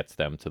that gets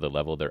them to the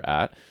level they're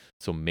at.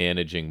 So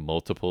managing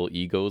multiple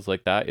egos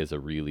like that is a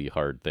really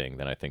hard thing.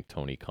 Then I think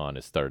Tony Khan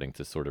is starting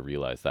to sort of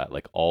realize that,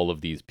 like, all of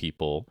these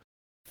people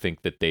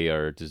think that they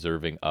are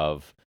deserving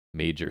of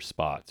major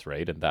spots,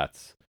 right? And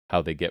that's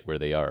how they get where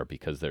they are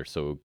because they're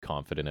so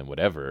confident in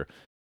whatever,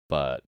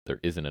 but there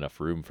isn't enough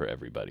room for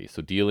everybody.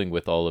 So dealing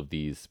with all of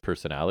these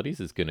personalities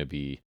is going to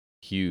be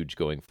huge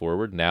going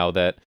forward now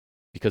that,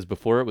 because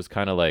before it was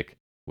kind of like,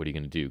 what are you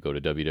going to do? Go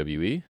to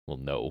WWE? Well,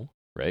 no.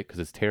 right? Because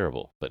it's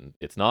terrible, but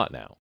it's not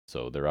now.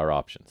 So there are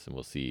options, and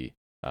we'll see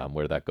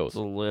where that goes. It's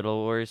a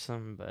little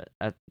worrisome, but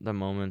at the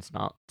moment it's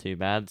not too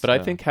bad. But I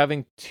think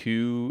having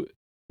two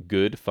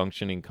good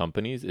functioning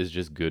companies is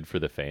just good for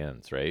the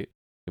fans, right?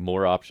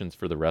 More options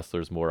for the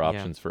wrestlers, more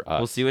options for us.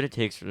 We'll see what it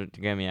takes to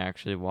get me to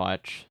actually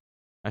watch.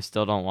 I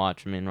still don't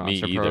watch main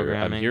roster Me either.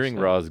 programming. I'm hearing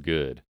Raw's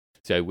good.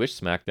 See, I wish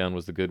SmackDown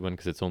was the good one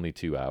because it's only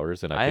 2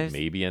 hours and I could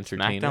maybe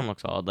entertain SmackDown it.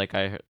 looks odd. Like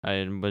I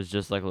was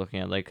just like looking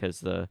at like because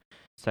the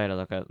site I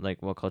look at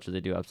like what culture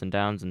they do ups and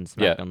downs, and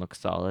SmackDown looks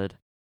solid.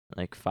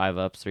 Like 5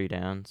 ups, 3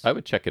 downs. I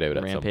would check it out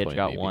at some point. Rampage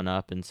got maybe. 1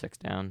 up and 6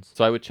 downs.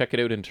 So I would check it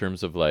out in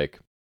terms of like,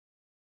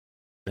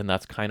 and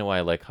that's kind of why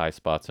I like high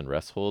spots and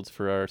rest holds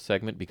for our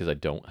segment, because I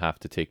don't have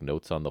to take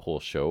notes on the whole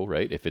show,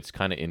 right? If it's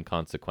kind of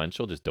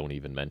inconsequential, just don't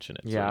even mention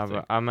it. Yeah,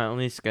 but I'm at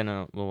least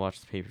we'll watch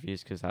the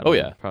pay-per-views because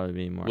that'll probably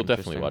be more. We'll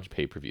definitely watch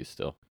pay-per-views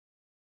still.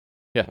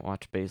 Yeah.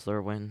 Watch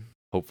Baszler win.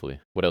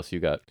 Hopefully. What else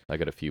you got? I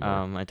got a few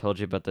more. I told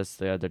you about this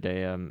the other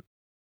day.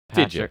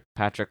 Did you?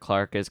 Patrick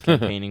Clark is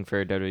campaigning for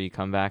a WWE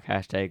comeback.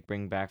 #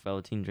 bring back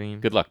Velveteen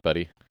Dream. Good luck,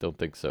 buddy. Don't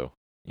think so.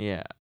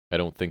 Yeah. I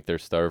don't think they're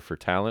starved for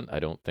talent. I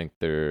don't think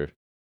they're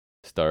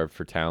starved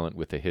for talent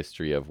with a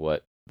history of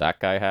what that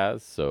guy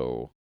has.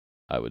 So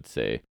I would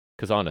say,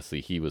 because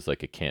honestly, he was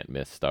like a can't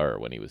miss star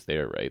when he was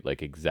there, right?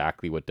 Like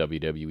exactly what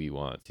WWE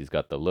wants. He's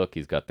got the look.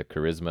 He's got the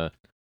charisma.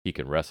 He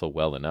can wrestle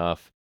well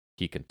enough.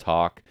 He can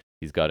talk.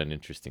 He's got an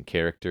interesting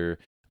character.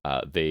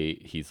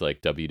 He's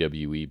like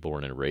WWE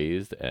born and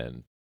raised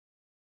and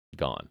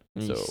gone.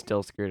 And so he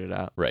still screwed it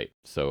up. Right.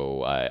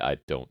 So I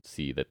don't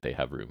see that they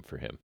have room for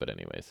him. But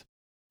anyways.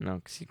 No,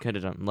 because he could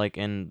have done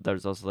and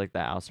there's also like the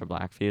Aleister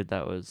Black feud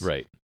that was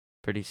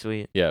pretty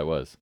sweet. Yeah, it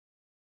was.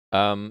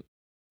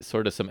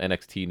 Sort of some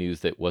NXT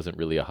news that wasn't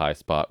really a high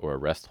spot or a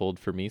rest hold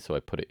for me, so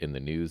I put it in the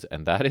news,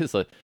 and that is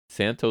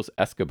Santos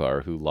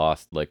Escobar, who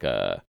lost like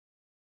a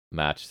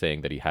match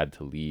saying that he had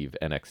to leave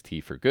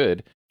NXT for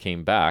good,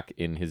 came back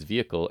in his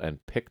vehicle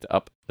and picked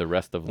up the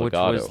rest of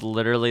Legado. Which was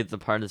literally the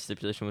part of the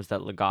stipulation was that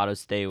Legado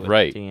stay with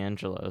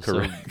D'Angelo.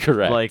 Correct. So,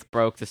 like,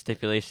 broke the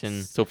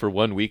stipulation. So for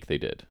 1 week they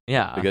did.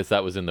 Yeah. Because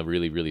that was in the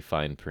really, really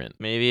fine print.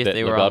 Maybe if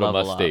they were Legado on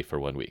level must stay for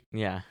 1 week.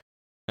 Yeah.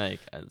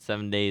 Like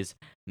 7 days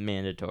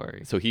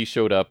mandatory. So he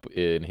showed up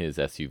in his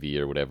SUV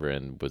or whatever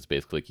and was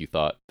basically like, you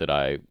thought that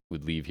I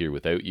would leave here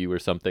without you or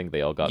something.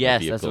 They all got in the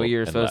vehicle. Yes, that's what you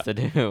were supposed to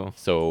do.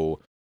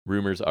 So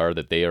rumors are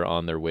that they are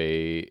on their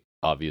way,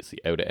 obviously,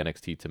 out of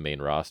NXT to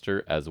main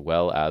roster, as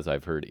well as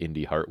I've heard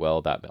Indy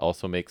Hartwell. That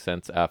also makes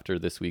sense after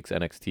this week's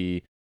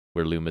NXT,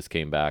 where Loomis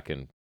came back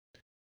and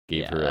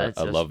gave her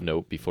a love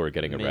note before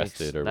getting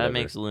arrested or whatever. That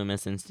makes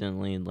Loomis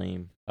instantly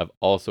lame. I've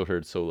also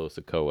heard Solo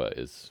Sikoa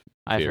is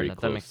very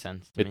close. That makes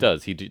sense to me. It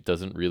does. He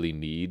doesn't really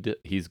need...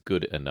 He's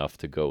good enough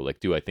to go. Like,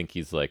 do I think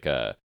he's like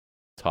a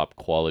top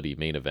quality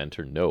main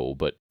eventer? No,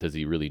 but does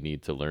he really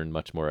need to learn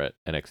much more at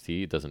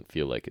NXT? It doesn't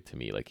feel like it to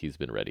me. Like he's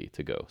been ready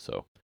to go.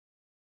 So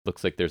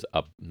looks like there's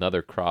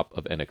another crop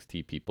of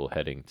NXT people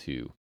heading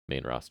to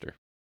main roster.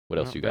 What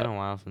else you got? It's been a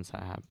while since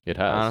that happened. It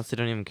has. I honestly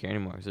don't even care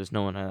anymore because there's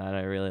no one that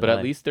I really But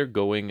at least they're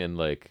going and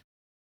like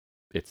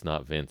it's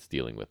not Vince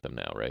dealing with them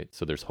now, right?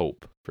 So there's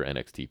hope for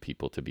NXT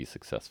people to be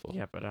successful.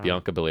 Yeah, but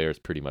Bianca Belair is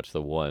pretty much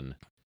the one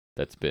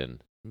that's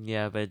been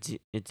but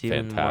it's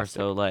even more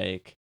so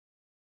like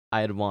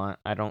it's not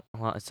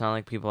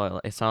like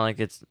it's not like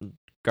it's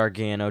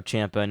Gargano,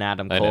 Ciampa, and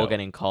Adam Cole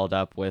getting called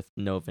up with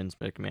no Vince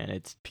McMahon.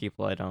 It's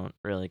people I don't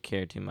really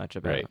care too much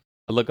about. Right.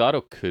 A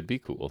Legado could be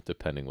cool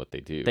depending what they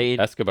do.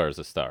 Escobar is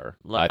a star.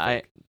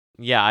 I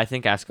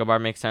think Escobar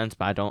makes sense,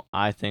 but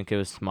I think it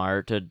was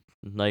smart to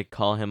like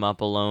call him up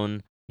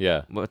alone.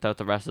 Yeah. Without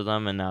the rest of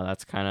them, and now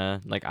that's kind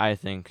of like I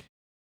think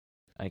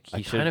like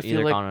he should have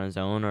either gone on his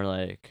own or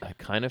like. I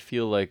kind of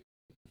feel like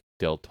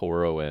Del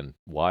Toro and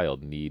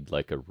Wild need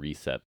like a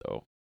reset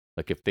though.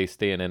 Like if they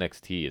stay in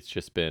NXT, it's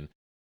just been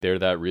they're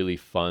that really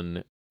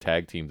fun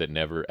tag team that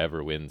never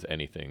ever wins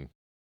anything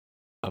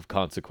of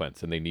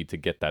consequence, and they need to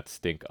get that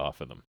stink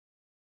off of them.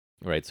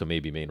 Right, so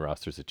maybe main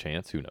roster's a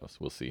chance. Who knows?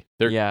 We'll see.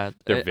 They're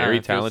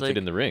very talented like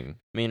in the ring.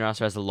 Main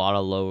roster has a lot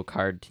of low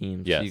card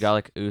teams. Yes. So you got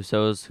like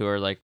Usos who are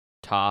like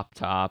top.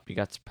 You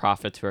got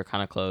Profits who are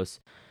kind of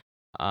close.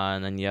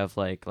 And then you have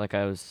like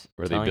I was.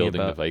 Are they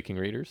building the Viking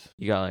Raiders?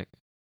 You got like.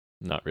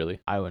 Not really.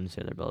 I wouldn't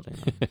say they're building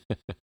them.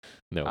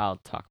 No. I'll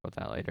talk about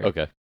that later.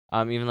 Okay.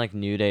 Even like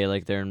New Day,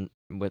 like they're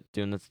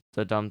doing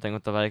the dumb thing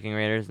with the Viking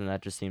Raiders, and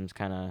that just seems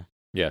kind of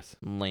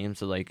lame.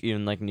 So like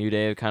even like New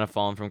Day have kind of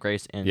fallen from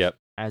grace, and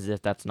as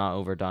if that's not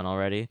overdone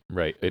already.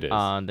 Right, it is.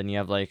 Then you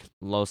have like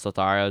Los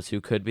Lotharios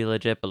who could be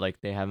legit, but like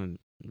they haven't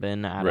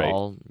been at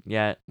all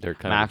yet. They're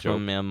kind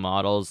Maximum of a joke.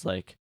 Models,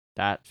 like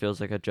that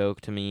feels like a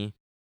joke to me.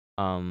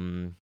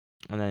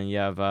 And then you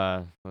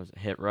have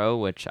Hit Row,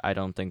 which I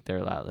don't think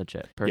they're that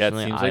legit.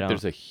 Personally, it seems like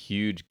there's a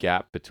huge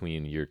gap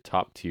between your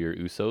top tier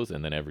Usos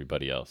and then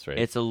everybody else, right?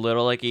 It's a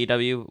little like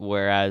AEW,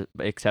 whereas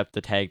except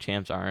the tag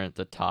champs aren't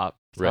the top.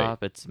 Right.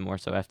 It's more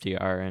so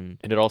FTR and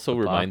it also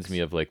reminds me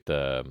of like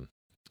the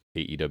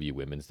AEW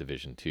women's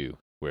division too,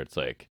 where it's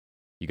like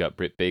you got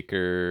Britt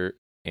Baker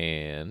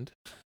and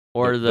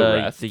Or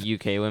the rest. the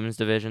UK women's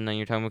division that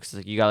you're talking about, because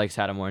like, you got like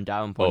Satomura and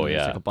Davenport. Oh and yeah,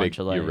 there's like a bunch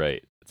of like. You're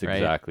right. It's right?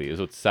 exactly.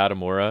 So it's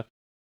Satomura,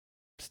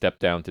 step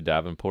down to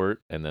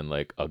Davenport, and then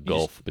like a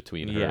gulf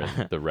between her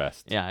and the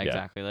rest. Yeah,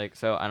 exactly. Like,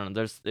 so I don't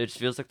know. It just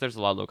feels like there's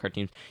a lot of low card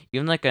teams.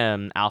 Even like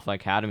Alpha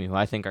Academy, who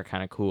I think are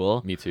kind of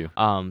cool. Me too.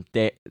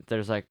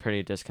 There's like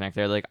pretty disconnect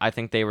there. Like, I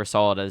think they were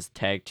solid as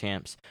tag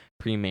champs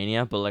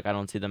pre-Mania, but like I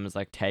don't see them as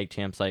like tag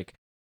champs like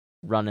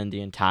running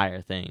the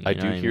entire thing. I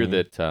do hear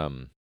that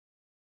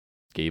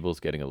Gable's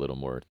getting a little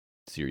more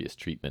serious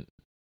treatment.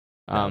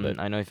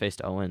 I know he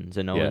faced Owens,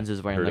 and Owens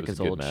is wearing like his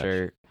old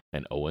shirt.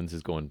 And Owens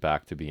is going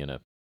back to being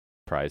a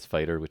prize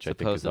fighter, which I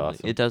think is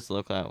awesome. It does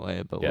look that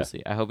way, but we'll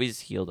see. I hope he's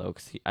healed though,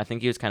 because I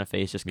think he was kind of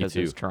face just because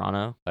it's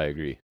Toronto. I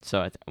agree.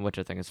 So which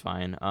I think is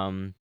fine.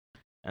 And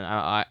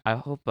I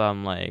hope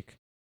like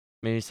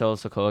maybe Solo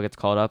Sikoa gets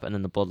called up, and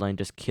then the Bloodline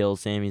just kills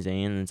Sami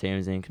Zayn, and then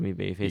Sami Zayn can be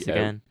babyface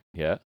again.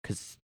 Yeah.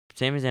 Because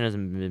Sami Zayn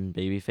hasn't been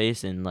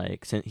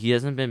babyface he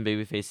hasn't been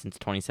babyface since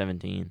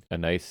 2017. A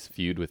nice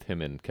feud with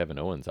him and Kevin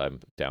Owens.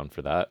 I'm down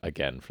for that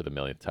again for the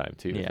millionth time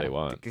too, if they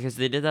want. Because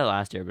they did that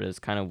last year, but it's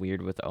kind of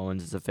weird with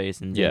Owens as a face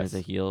and Zayn as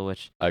a heel,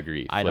 which I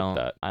agree. I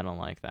don't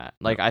like that.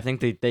 Like, I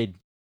think they've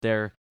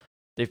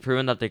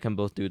proven that they can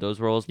both do those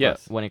roles.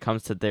 But when it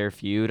comes to their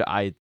feud,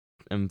 I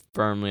am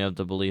firmly of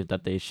the belief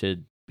that they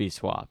should be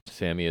swapped.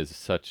 Sami is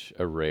such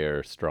a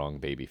rare, strong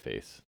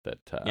babyface that.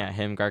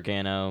 Him,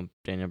 Gargano,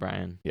 Daniel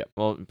Bryan. Yep.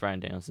 Well,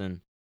 Bryan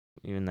Danielson.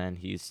 Even then,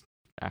 he's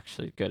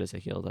actually good as a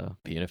heel, though.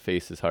 Being a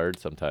face is hard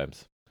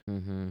sometimes.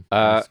 Mm-hmm.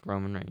 Ask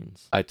Roman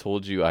Reigns. I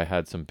told you I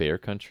had some Bear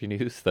Country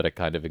news that I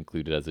kind of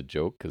included as a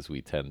joke because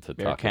we tend to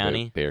talk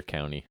about Bear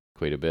County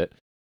quite a bit.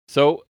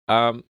 So,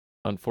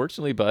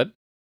 unfortunately, bud,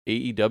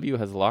 AEW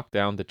has locked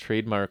down the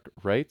trademark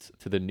rights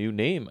to the new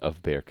name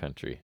of Bear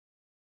Country.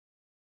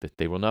 That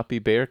they will not be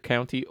Bear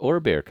County or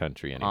Bear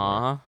Country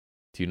anymore.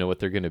 Do you know what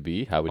they're going to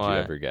be? How would you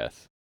ever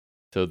guess?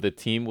 So the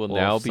team will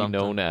now be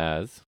known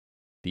as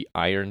the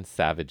Iron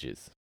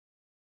Savages.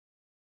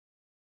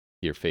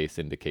 Your face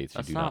indicates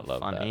you do not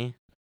love that.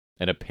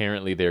 And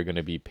apparently they're going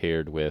to be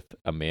paired with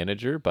a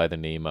manager by the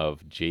name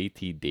of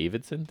JT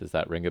Davidson. Does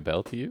that ring a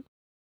bell to you?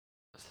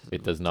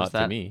 It does not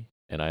to me,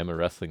 and I am a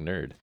wrestling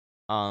nerd.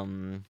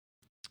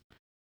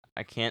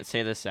 I can't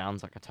say this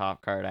sounds like a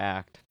top card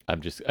act.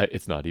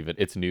 It's not even,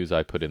 it's news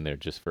I put in there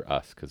just for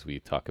us because we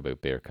talk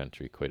about Bear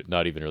Country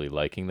not even really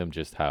liking them,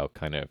 just how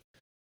kind of.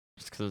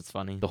 Just because it's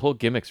funny. The whole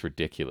gimmick's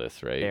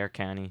ridiculous, right? Bear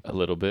County. A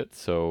little bit.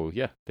 So,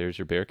 yeah, there's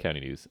your Bear County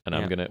news.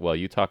 And while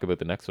you talk about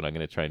the next one, I'm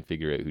going to try and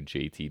figure out who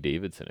JT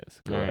Davidson is.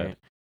 Go ahead. Right.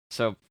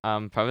 So,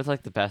 probably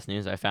like the best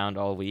news I found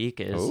all week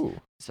is.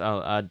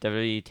 So,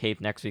 WWE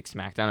taped next week's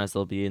SmackDown as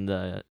they'll be in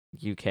the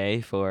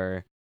UK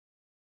for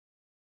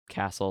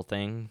Castle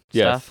thing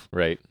stuff.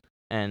 Right.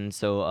 And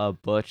so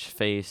Butch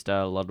faced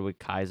Ludwig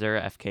Kaiser,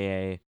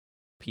 FKA,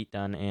 Pete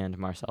Dunne, and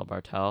Marcel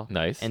Bartel.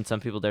 Nice. And some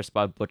people there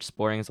spotted Butch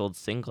sporting his old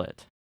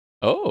singlet.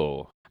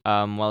 Oh.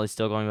 While he's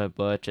still going by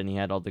Butch and he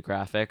had all the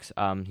graphics,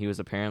 he was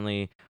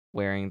apparently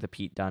wearing the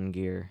Pete Dunne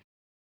gear.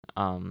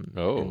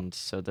 And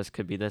so this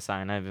could be the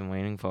sign I've been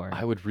waiting for.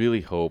 I would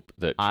really hope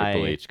that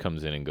Triple H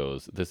comes in and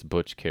goes, this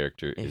Butch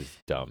character is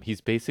dumb.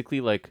 He's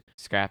basically like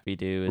Scrappy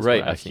Doo.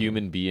 Right, a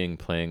human being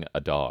playing a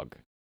dog.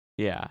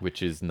 Yeah.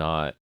 Which is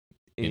not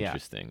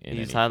interesting.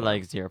 He's had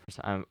like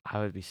 0%. I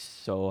would be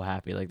so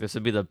happy. Like, this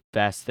would be the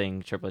best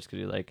thing Triple H could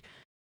do. Like,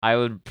 I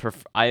would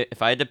prefer.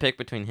 If I had to pick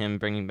between him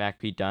bringing back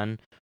Pete Dunne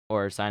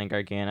or signing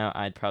Gargano,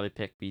 I'd probably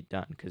pick Pete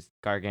Dunne because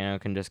Gargano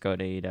can just go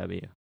to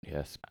AEW.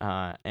 Yes.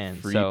 And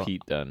free so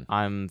Pete Dunne.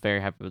 I'm very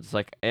happy with this.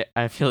 Like,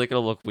 I feel like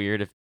it'll look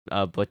weird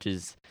if Butch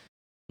is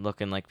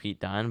looking like Pete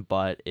Dunne,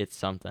 but it's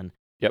something.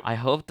 Yep. I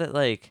hope that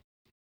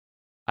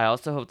I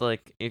also hope that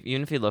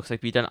even if he looks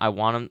like Pete Dunne, I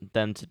want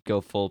them to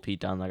go full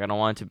Pete Dunne. Like, I don't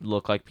want it to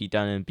look like Pete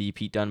Dunne and be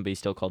Pete Dunne, but he's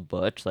still called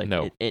Butch. Like,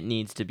 no. it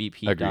needs to be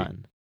Pete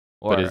Dunne.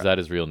 But is that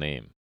his real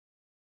name?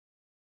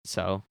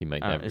 So he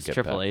might never it's get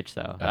Triple that. H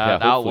though.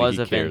 That was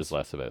a Vince.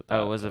 Less about that.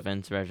 That was a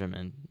Vince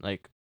regimen,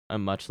 like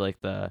much like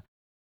the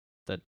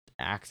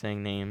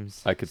axing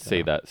names. I could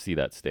see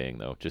that staying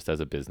though, just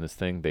as a business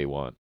thing. They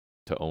want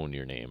to own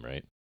your name,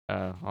 right?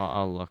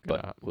 I'll look it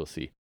up. We'll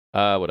see.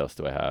 What else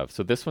do I have?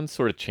 So this one's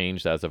sort of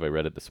changed as of I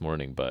read it this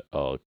morning, but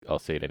I'll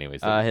say it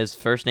anyways. His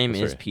first name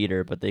is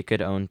Peter, but they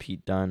could own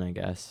Pete Dunne, I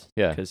guess.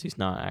 Yeah, because he's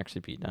not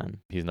actually Pete Dunne.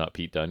 He's not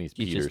Pete Dunne. He's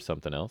Peter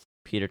something else.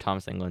 Peter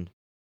Thomas England.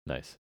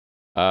 Nice.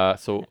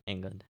 So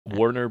England.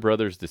 Warner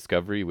Brothers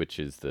Discovery, which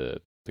is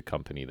the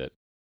company that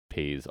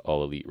pays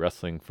All Elite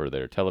Wrestling for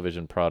their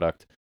television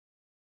product.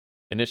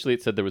 Initially,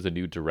 it said there was a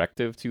new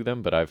directive to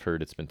them, but I've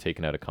heard it's been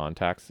taken out of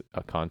context.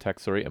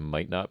 It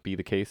might not be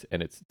the case.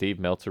 And it's Dave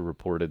Meltzer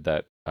reported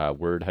that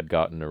word had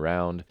gotten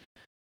around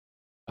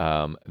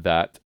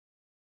that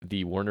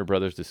the Warner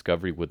Brothers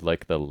Discovery would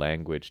like the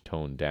language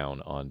toned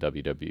down on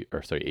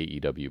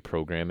AEW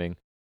programming.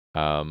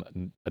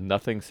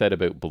 Nothing said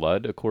about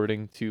blood,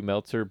 according to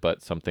Meltzer,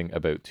 but something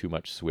about too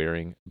much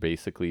swearing,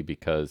 basically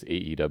because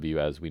AEW,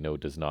 as we know,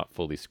 does not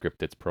fully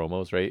script its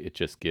promos, right? It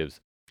just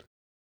gives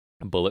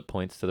bullet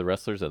points to the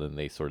wrestlers and then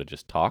they sort of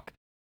just talk.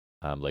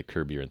 like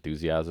Curb Your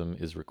Enthusiasm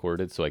is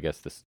recorded. So I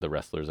guess the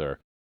wrestlers are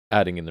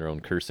adding in their own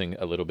cursing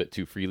a little bit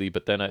too freely.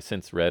 But then I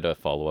since read a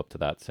follow up to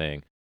that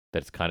saying that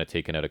it's kind of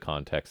taken out of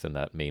context and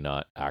that may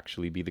not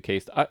actually be the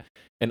case.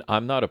 And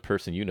I'm not a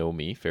person, you know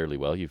me fairly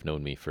well. You've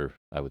known me for,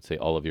 I would say,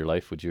 all of your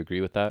life. Would you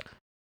agree with that?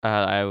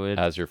 I would.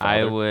 As your father?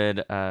 I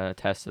would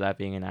attest to that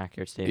being an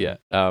accurate statement.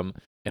 Yeah.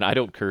 And I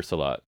don't curse a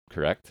lot,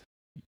 correct?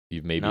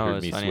 You've maybe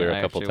heard me swear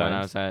a couple times. When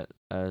I was at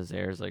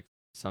Zares, like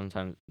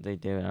sometimes they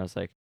do, and I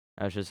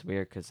was just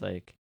weird because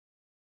like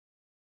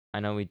I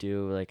know we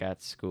do like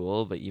at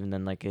school, but even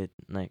then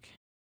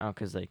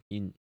because like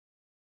you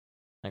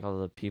like all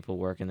the people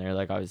working there,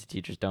 like obviously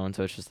teachers don't,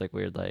 so it's just like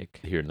weird, like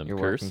hearing them you're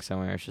curse. Working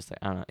somewhere, it's just like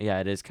I don't know. Yeah,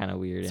 it is kind of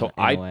weird. So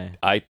in a way.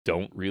 I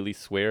don't really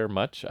swear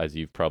much, as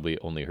you've probably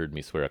only heard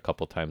me swear a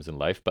couple times in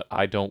life, but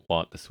I don't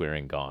want the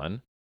swearing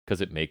gone because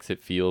it makes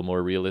it feel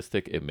more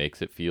realistic. It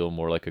makes it feel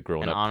more like a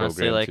grown-up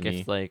honestly, program like to me.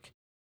 it's like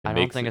I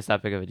don't think it's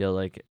that big of a deal,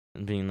 like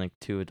being like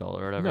too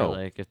adult or whatever. No.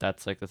 Like if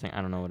that's like the thing,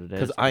 I don't know what it is.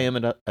 Because I am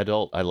an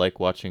adult. I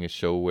like watching a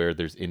show where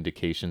there's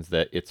indications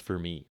that it's for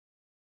me,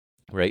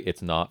 right?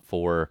 It's not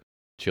for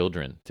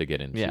children to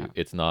get into. Yeah.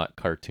 It's not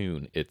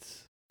cartoon.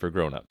 It's for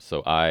grown-ups.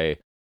 So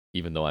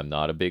even though I'm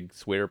not a big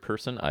swear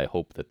person, I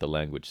hope that the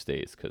language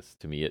stays because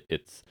to me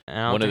it's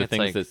one of the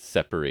things that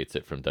separates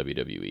it from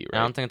WWE, right?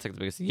 I don't think it's like the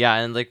biggest. Yeah,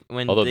 and like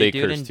when although they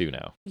do curse too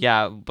now.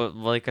 Yeah, but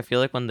like I feel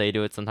like when they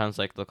do it, sometimes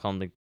like they'll call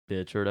them like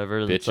bitch or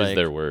whatever. Bitch is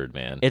their word,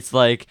 man. It's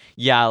like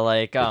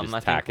like I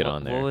think it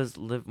on there. What was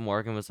Liv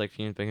Morgan was like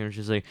Phoenix Bacon?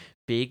 She's like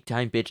big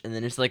time bitch, and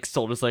then it's like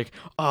sold as like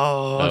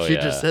she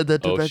just said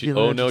that to Becky Lynch.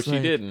 Oh no, she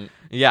didn't.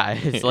 Yeah,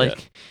 it's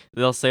like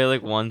they'll say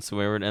like one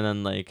swear word, and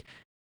then like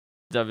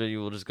WWE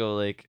will just go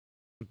like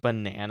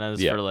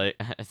bananas for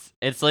like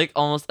it's like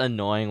almost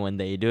annoying when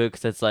they do it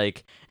because it's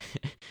like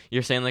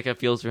you're saying like it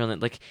feels real,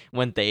 and like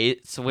when they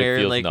swear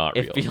it feels like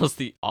it feels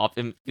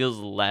it feels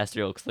less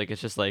real because like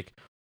it's just like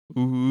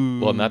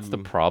ooh. Well, and that's the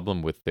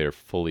problem with their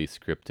fully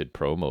scripted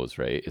promos,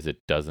 right? Is it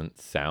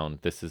doesn't sound.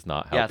 This is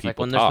not how it's people like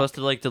when talk. They're supposed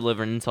to like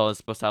deliver an insult, it's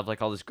supposed to have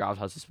like all this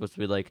gravitas. It's supposed to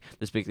be like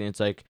this big thing. It's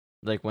like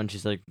when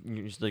she's like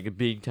a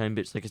big time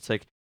bitch. Like it's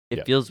like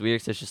it feels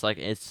weird. Cause it's just like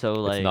it's so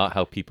like it's not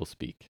how people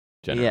speak.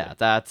 Generally. Yeah,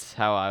 that's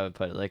how I would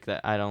put it. Like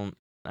that, I don't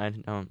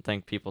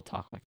think people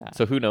talk like that.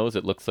 So who knows?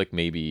 It looks like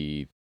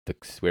maybe the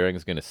swearing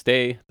is going to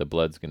stay, the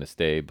blood's going to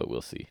stay, but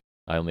we'll see.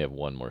 I only have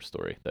one more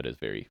story that is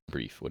very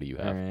brief. What do you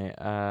have? All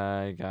right,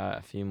 I got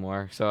a few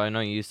more. So I know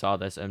you saw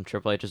this.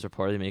 Triple H is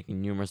reportedly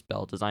making numerous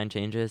belt design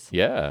changes.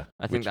 Yeah,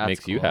 I think that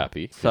makes cool. you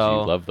happy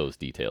because you love those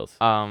details.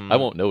 I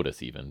won't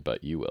notice even,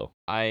 but you will.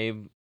 I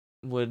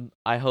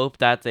hope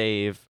that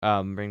they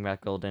bring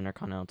back the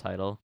Intercontinental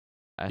title.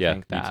 I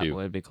think that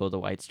would be cool. The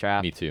white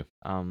strap. Me too.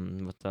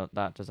 With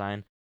that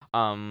design.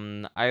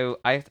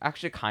 I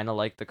actually kind of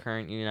like the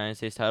current United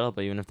States title,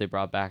 but even if they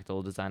brought back the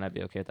old design, I'd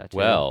be okay with that too.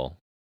 Well,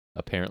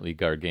 apparently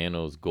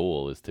Gargano's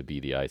goal is to be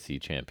the IC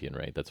champion,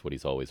 right? That's what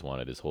he's always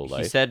wanted his whole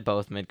life. He said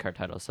both mid-card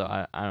titles,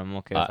 so I'm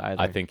okay with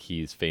either. I think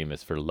he's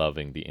famous for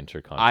loving the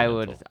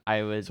Intercontinental.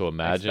 I would. So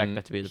imagine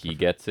that to be he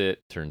gets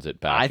it, turns it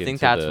back. I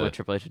think that's what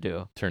Triple H would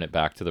do. Turn it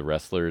back to the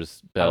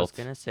wrestlers' belt. I was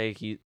gonna say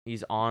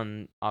he's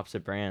on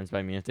opposite brands, but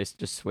I mean if they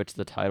just switch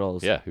the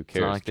titles. Yeah, who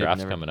cares? Like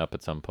draft's coming up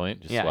at some point.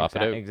 Just swap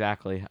it out.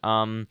 Exactly.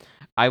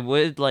 I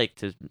would like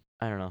to.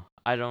 I don't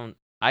know.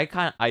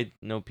 I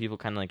know people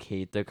kind of like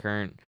hate the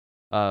current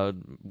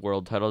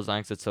world title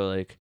design because it's so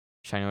like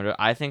shiny.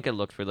 I think it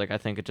looks weird. Like I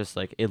think it just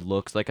like it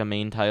looks like a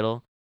main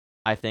title.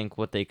 I think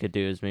what they could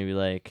do is maybe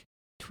like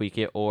tweak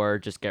it or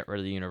just get rid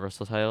of the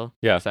Universal title.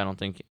 Yeah. Because I don't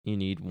think you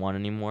need one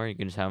anymore. You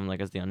can just have him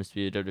like as the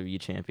Undisputed WWE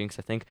Champion. Because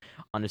I think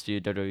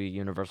Undisputed WWE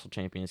Universal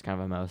Champion is kind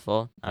of a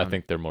mouthful. I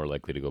think they're more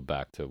likely to go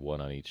back to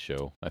one on each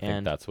show. I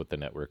think that's what the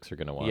networks are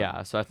going to want.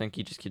 Yeah, so I think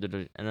you just keep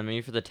it. And then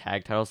maybe for the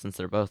tag titles, since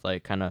they're both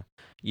like kind of,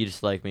 you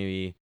just like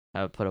maybe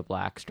put a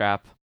black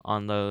strap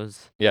on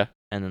those. Yeah.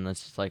 And then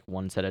that's just like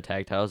one set of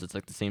tag titles. It's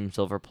like the same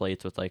silver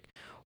plates with like,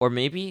 or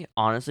maybe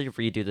honestly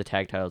redo the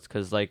tag titles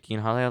because like you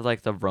know how they have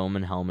like the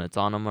Roman helmets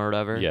on them or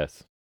whatever.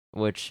 Yes.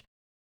 Which,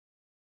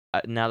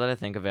 now that I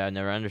think of it, I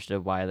never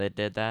understood why they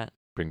did that.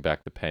 Bring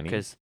back the penny.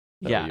 Because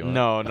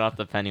no, not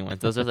the penny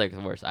ones. Those are like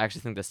the worst. I actually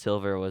think the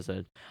silver was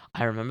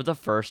I remember the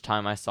first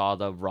time I saw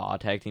the Raw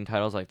tag team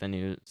titles, like the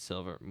new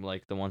silver,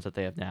 like the ones that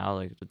they have now,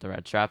 like with the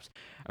red straps.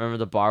 I remember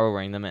the Bar were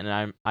wearing them,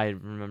 and I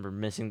remember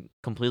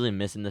completely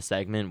missing the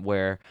segment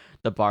where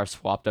the Bar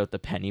swapped out the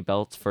penny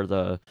belts for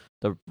the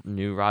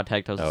new Raw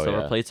tag titles with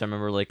silver plates. I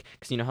remember like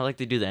because you know how like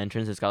they do the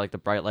entrance, it's got like the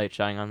bright light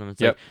shining on them. It's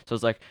like, so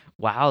it's like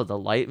wow, the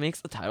light makes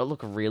the title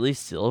look really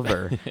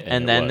silver,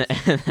 and then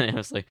it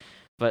was like.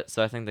 But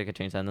so I think they could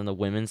change that. And then the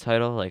women's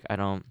title, like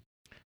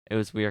it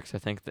was weird because I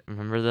think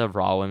remember the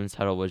Raw women's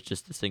title was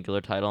just a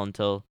singular title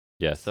until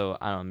So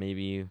I don't know,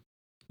 maybe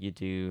you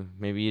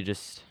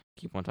just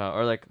keep one title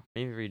or like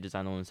maybe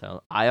redesign the women's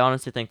title. I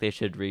honestly think they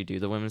should redo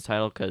the women's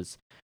title because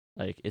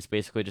like it's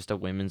basically just a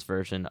women's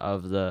version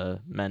of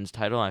the men's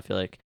title. I feel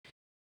like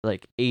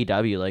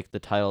AEW, like the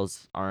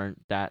titles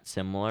aren't that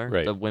similar,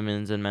 right. The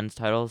women's and men's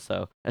titles.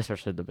 So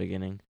especially at the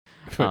beginning,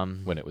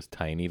 when it was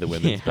tiny, the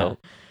women's belt.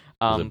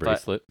 Was it a But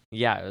bracelet?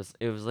 yeah,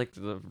 it was like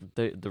the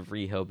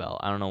Riho belt.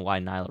 I don't know why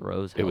Nyla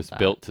Rose It held was that.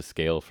 built to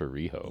scale for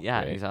Riho, Yeah,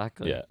 right?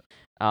 exactly. Yeah.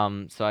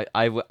 So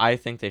I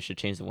think they should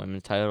change the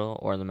women's title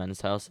or the men's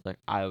title. So like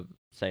I would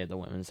say the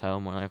women's title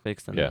more likely,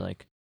 because then Yeah. they're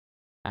like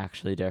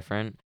actually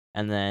different.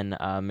 And then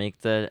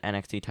make the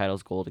NXT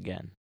titles gold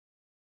again.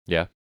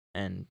 Yeah.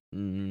 And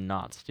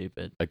not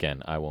stupid.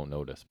 Again, I won't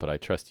notice, but I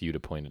trust you to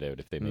point it out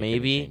if they make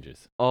Maybe. any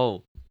changes.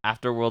 Oh,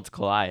 after Worlds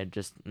Collide,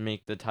 just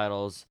make the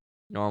titles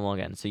normal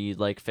again. So you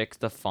like fix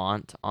the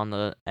font on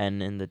the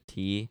N and the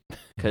T,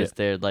 because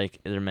they're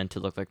meant to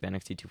look like the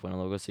NXT 2.0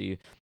 logo. So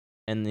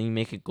and then you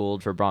make it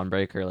gold for Braun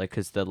Breaker, like,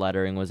 because the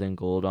lettering was in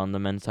gold on the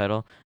men's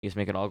title. You just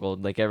make it all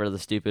gold, like get rid of the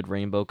stupid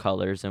rainbow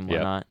colors and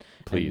whatnot,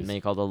 please. and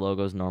make all the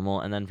logos normal.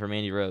 And then for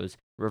Mandy Rose,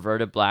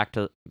 revert it back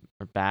to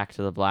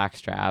the black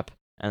strap,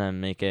 and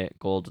then make it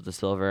gold with the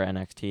silver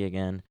NXT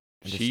again.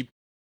 She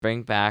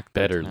bring back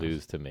better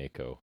lose to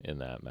Mako in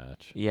that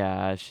match.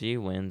 Yeah, she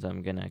wins.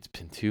 It's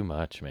been too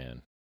much,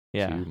 man.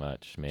 Yeah, too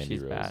much. Mandy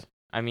she's Rose. bad.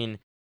 I mean,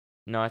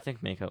 no, I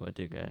think Mako would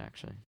do good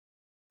actually.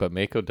 But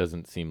Mako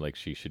doesn't seem like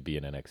she should be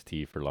in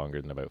NXT for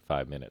longer than about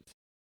 5 minutes.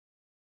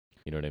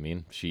 You know what I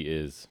mean? She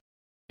is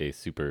a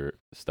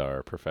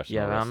superstar professional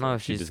wrestler. I don't know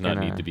if she does not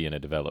need to be in a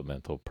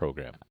developmental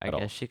program I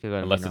guess she could go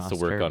to unless main it's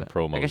roster, to work on I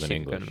promos guess in she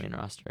English. could go to main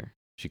roster.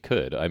 She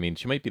could. I mean,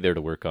 she might be there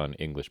to work on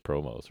English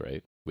promos,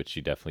 right? Which she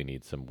definitely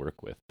needs some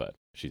work with, but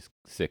she's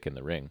sick in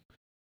the ring.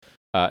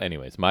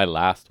 Anyways, my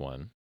last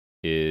one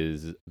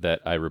is that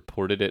I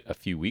reported it a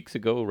few weeks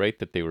ago, right?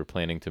 That they were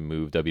planning to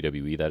move,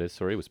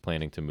 WWE was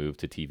planning to move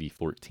to TV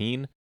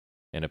 14.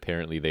 And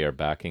apparently they are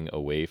backing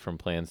away from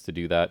plans to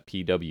do that.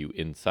 PW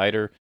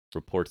Insider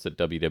reports that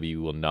WWE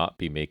will not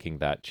be making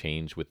that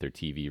change with their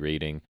TV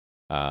rating.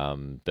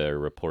 The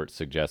report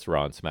suggests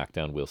Raw and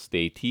SmackDown will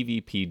stay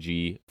TV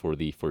PG for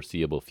the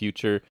foreseeable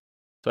future.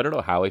 So I don't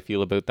know how I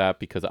feel about that,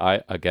 because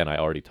I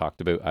already talked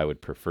about I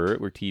would prefer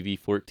it were TV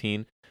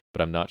 14,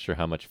 but I'm not sure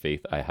how much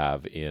faith I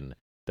have in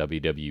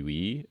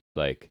WWE.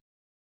 Like,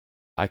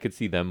 I could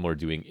see them more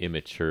doing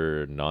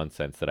immature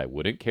nonsense that I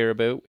wouldn't care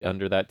about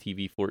under that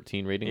TV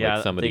 14 rating. Yeah,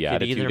 like some of they the could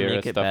Attitude either Era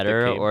make it stuff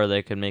better that came. or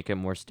they could make it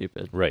more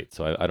stupid. Right,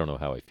 so I don't know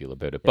how I feel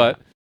about it, Yeah.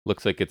 but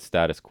looks like it's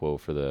status quo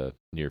for the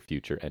near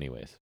future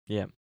anyways.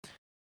 Yeah.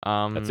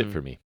 That's it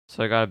for me.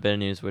 So I got a bit of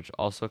news, which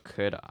also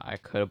I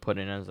could have put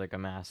in as like a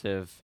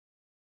massive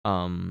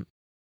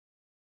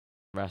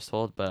rest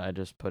hold, but I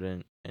just put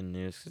in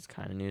news 'cause it's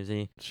kind of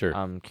newsy. Sure.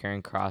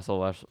 Karrion Kross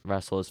will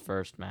wrestle his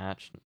first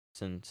match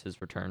since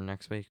his return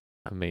next week.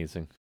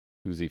 Amazing.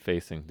 Who's he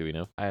facing? Do we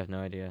know? I have no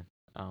idea.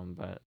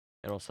 But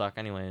it'll suck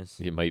anyways.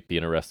 It might be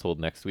in a rest hold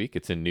next week.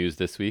 It's in news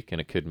this week,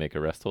 and it could make a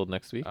rest hold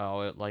next week.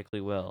 Oh, it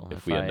likely will.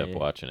 If we end up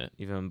watching it.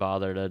 Even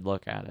bother to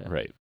look at it.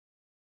 Right.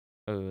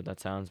 Oh, that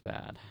sounds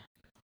bad.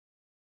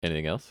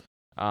 Anything else?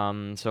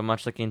 So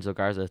much like Angel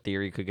Garza,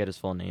 Theory could get his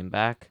full name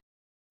back.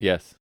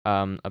 Yes.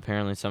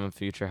 Apparently some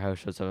future house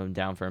shows have him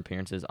down for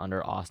appearances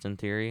under Austin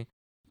Theory.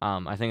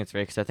 I think it's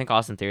great because I think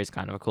Austin Theory is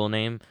kind of a cool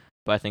name,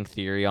 but I think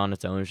Theory on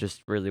its own is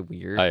just really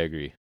weird. I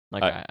agree.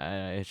 Like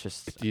it's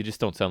just you just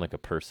don't sound like a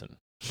person.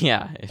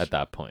 Yeah. At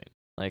that point.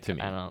 Like to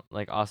me. I don't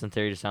like Austin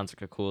Theory just sounds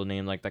like a cool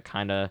name, like that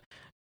kind of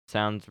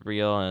sounds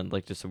real and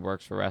like just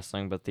works for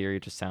wrestling, but Theory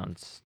just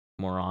sounds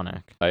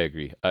moronic. I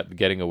agree.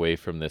 Getting away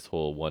from this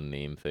whole one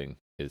name thing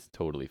is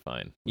totally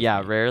fine.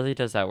 Yeah, rarely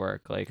does that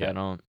work. Like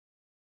Yeah.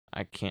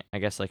 I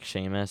guess like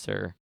Sheamus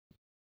or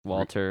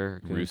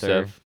Walter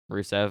Rusev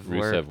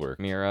worked.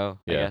 Miro,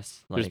 Yeah. I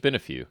guess. There's been a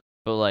few.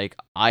 But like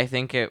I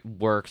think it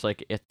works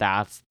like if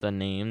that's the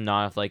name,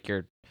 not if like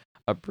you're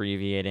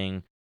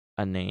abbreviating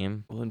a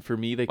name. Well, and for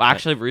me,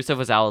 actually Rusev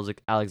was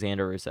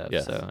Alexander Rusev,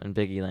 Yes. so and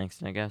Biggie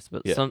Langston, I guess.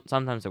 But Yeah.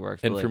 sometimes it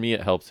works. And but, for me,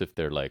 it helps if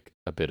they're like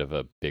a bit of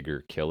a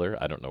bigger killer.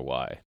 I don't know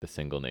why the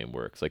single name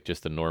works. Like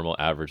just a normal,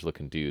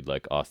 average-looking dude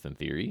like Austin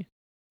Theory.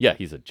 Yeah,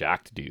 he's a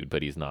jacked dude,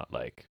 but he's not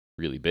like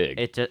really big.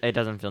 it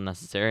doesn't feel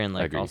necessary, and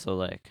like agree. also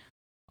like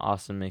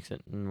Austin makes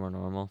it more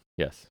normal.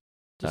 Yes.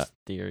 Just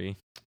Theory.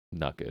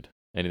 Not good.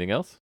 Anything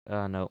else?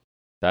 No.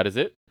 That is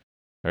it.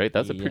 All right,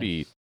 that's a pretty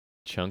Yes.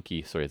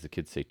 chunky, sorry, as the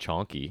kids say,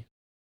 chonky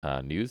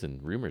news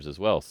and rumors as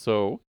well.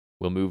 So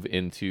we'll move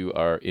into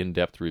our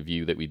in-depth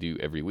review that we do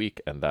every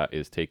week, and that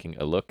is taking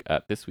a look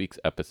at this week's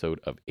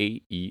episode of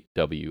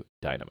AEW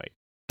Dynamite.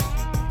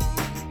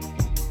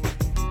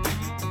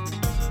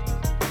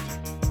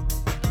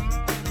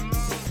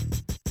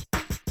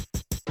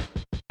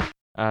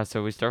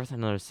 So we start with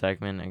another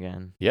segment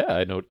again.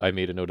 Yeah, I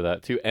made a note of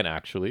that too. And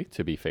actually,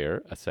 to be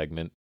fair, a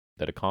segment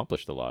that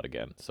accomplished a lot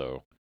again.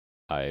 So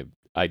I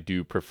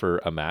do prefer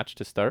a match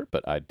to start,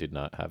 but I did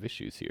not have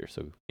issues here.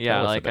 So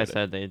yeah, like I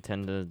said, they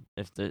tend to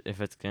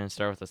if it's gonna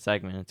start with a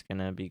segment, it's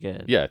gonna be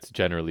good. Yeah, it's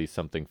generally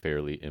something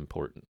fairly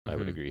important. I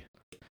would agree.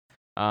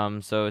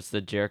 So it's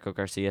the Jericho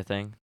Garcia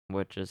thing,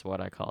 which is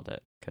what I called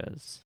it,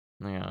 because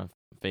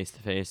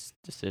face-to-face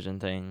decision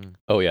thing.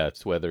 Oh yeah,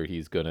 it's whether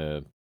he's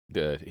gonna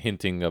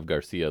hinting of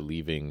Garcia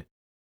leaving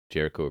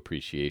Jericho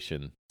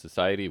Appreciation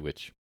Society,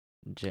 which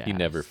he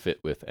never fit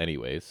with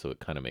anyways, so it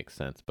kind of makes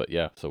sense. But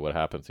yeah, so what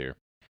happens here?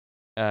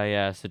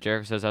 Yeah. So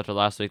Jericho says after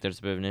last week, there's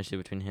a bit of an issue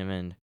between him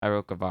and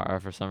Iro Guevara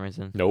for some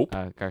reason. Nope.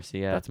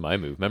 Garcia. That's my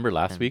move. Remember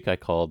last And week I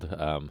called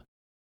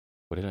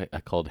what did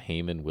I called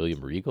Heyman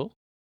William Regal?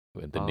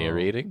 The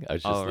narrating. I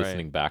was just right.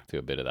 listening back to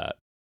a bit of that.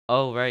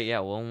 Oh right, yeah.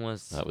 What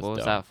was dumb.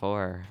 that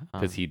for?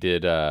 Because he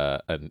did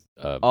a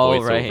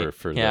voiceover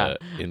for the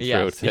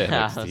intro to NXT.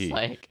 I was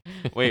like,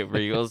 wait,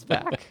 Regal's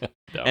back?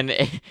 And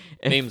if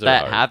Names that are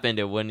hard. happened,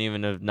 it wouldn't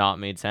even have not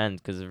made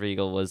sense because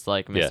Regal was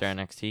like Mr.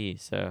 NXT.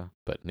 So,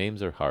 but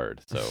names are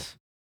hard. So,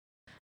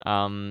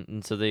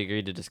 and so they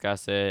agreed to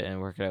discuss it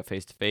and work it out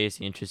face to face.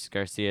 He introduces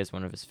Garcia as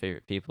one of his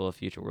favorite people, a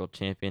future world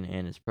champion,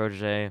 and his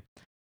protege.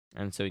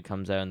 And so he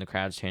comes out and the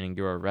crowd's chanting,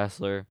 "You're a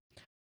wrestler."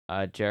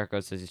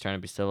 Jericho says he's trying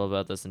to be civil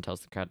about this and tells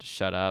the crowd to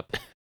shut up.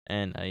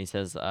 And he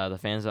says the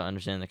fans don't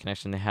understand the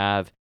connection they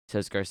have. He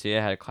says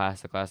Garcia had a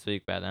classic last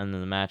week, but at the end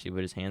of the match, he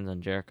put his hands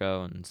on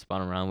Jericho and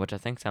spun around, which I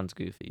think sounds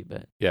goofy,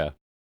 but yeah.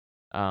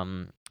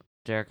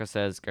 Jericho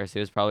says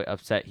Garcia was probably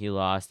upset he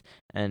lost,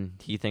 and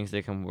he thinks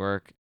they can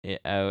work it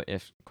out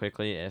if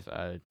Garcia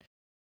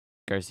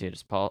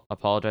just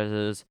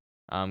apologizes.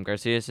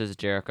 Garcia says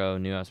Jericho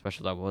knew how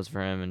special that was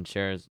for him and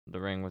shares the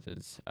ring with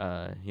his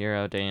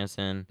hero,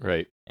 Danielson.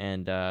 Right.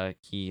 And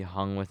he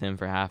hung with him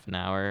for half an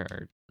hour,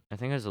 or I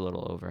think it was a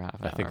little over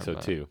half an hour. I think so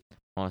too.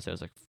 I want to say it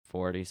was like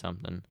 40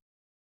 something.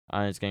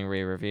 It's getting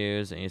rave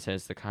reviews, and he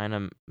says the kind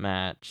of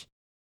match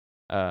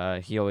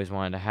he always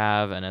wanted to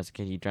have, and as a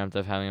kid he dreamt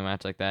of having a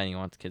match like that, and he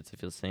wants kids to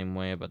feel the same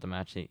way about the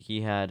match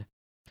he had.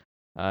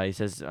 He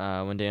says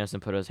when Danielson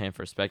put his hand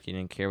for respect, he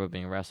didn't care about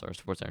being a wrestler or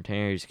sports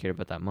entertainer. He just cared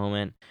about that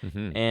moment.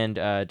 Mm-hmm.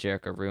 And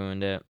Jericho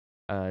ruined it.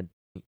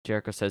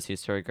 Jericho says he's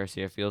sorry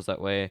Garcia feels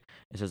that way.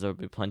 He says there will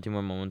be plenty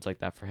more moments like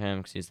that for him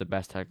because he's the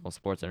best technical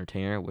sports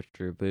entertainer, which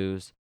drew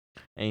boos.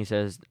 And he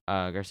says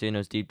Garcia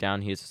knows deep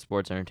down he is a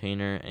sports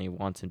entertainer, and he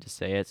wants him to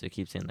say it, so he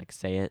keeps saying, like,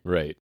 say it.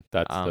 Right.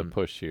 That's the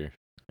push here.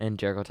 And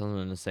Jericho tells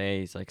him to say it.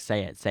 He's like,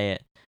 say it, say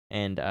it.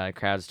 And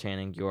crowd's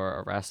chanting, "You're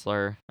a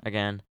wrestler,"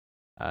 again.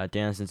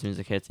 Danielson's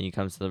music hits, and he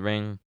comes to the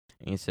ring.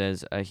 And he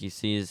says he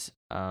sees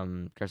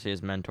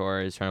Garcia's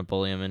mentor is trying to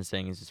bully him and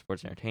saying he's a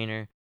sports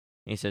entertainer.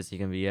 He says he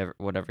can be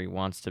whatever he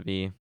wants to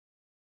be.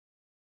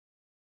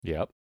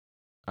 Yep.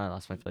 I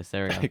lost my place.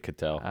 There we go. I could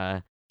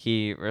tell.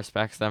 He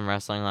respects them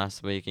wrestling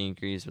last week and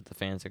agrees with the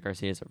fans that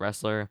Garcia is a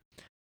wrestler.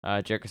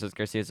 Jericho says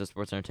Garcia is a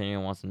sports entertainer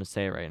and wants him to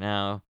say it right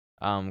now.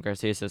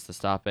 Garcia says to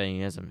stop it. And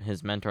he has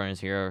his mentor and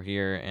his hero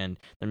here, and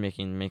they're make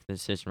the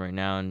decision right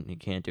now, and he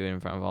can't do it in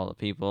front of all the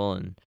people,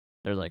 and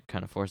they're like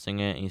kind of forcing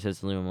it. And he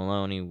says to leave him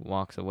alone. He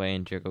walks away,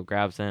 and Jericho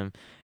grabs him.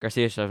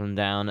 Garcia shoves him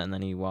down, and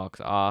then he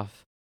walks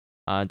off.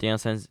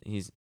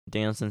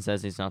 Danielson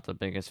says he's not the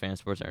biggest fan of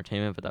sports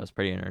entertainment, but that was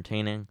pretty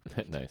entertaining.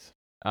 Nice.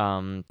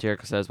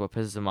 Jericho says what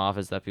pisses him off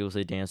is that people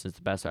say Danielson's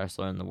the best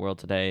wrestler in the world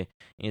today.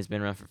 He's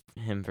been around for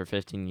him for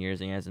 15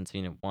 years, and he hasn't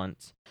seen it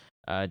once.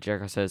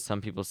 Jericho says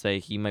some people say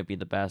he might be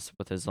the best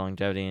with his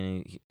longevity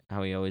and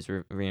how he always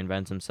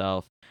reinvents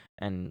himself,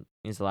 and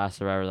he's the last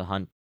survivor of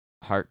the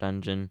Hart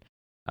Dungeon,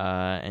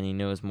 and he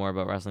knows more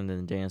about wrestling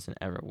than Danielson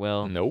ever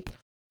will. Nope.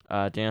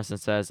 Danielson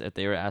says if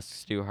they were asked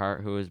Stu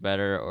Hart who is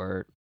better,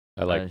 or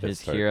I like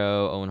his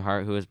hero Owen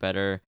Hart who is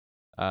better,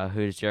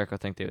 who does Jericho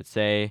think they would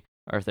say?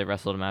 Or if they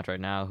wrestled a match right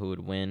now, who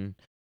would win?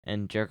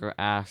 And Jericho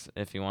asks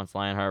if he wants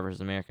Lionheart versus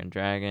American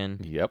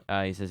Dragon. Yep.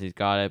 He says he's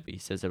got it, but he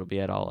says it'll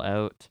be at All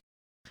Out.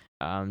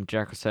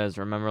 Jericho says,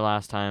 remember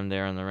last time they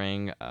were in the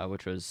ring,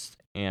 which was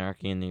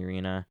Anarchy in the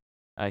Arena?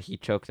 He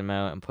choked him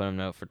out and put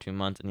him out for 2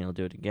 months, and he'll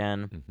do it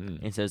again.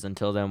 Mm-hmm. He says,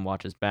 until then,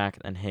 watch his back.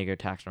 Then Hager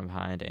attacks from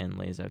behind and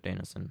lays out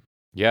Danielson.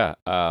 Yeah.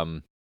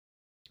 I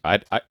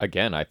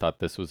thought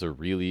this was a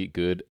really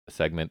good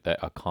segment that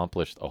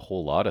accomplished a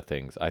whole lot of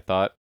things. I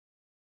thought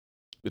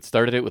it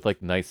started it with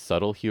like nice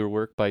subtle heel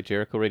work by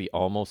Jericho. Right, he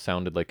almost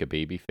sounded like a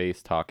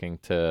babyface talking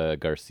to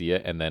Garcia,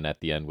 and then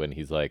at the end when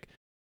he's like,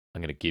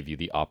 "I'm gonna give you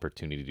the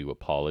opportunity to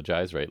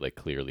apologize," right? Like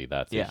clearly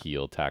that's a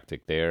heel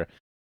tactic there.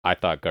 I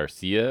thought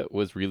Garcia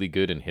was really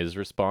good in his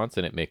response,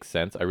 and it makes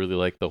sense. I really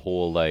like the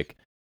whole like,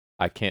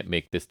 I can't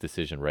make this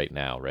decision right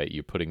now, right?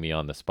 You're putting me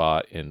on the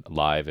spot in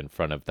live in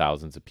front of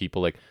thousands of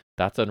people. Like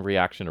that's a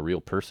reaction a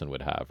real person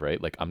would have,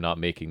 right? Like I'm not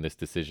making this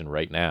decision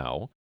right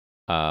now.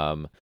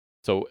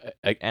 So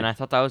I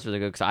thought that was really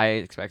good because I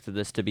expected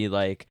this to be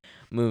like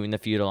moving the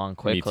feud along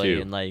quickly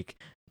and like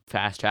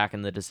fast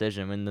tracking the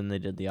decision, and then they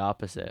did the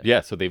opposite. Yeah,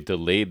 so they've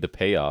delayed the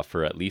payoff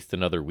for at least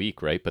another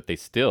week, right? But they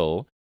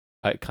still,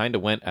 it kind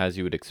of went as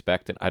you would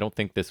expect, and I don't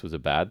think this was a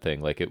bad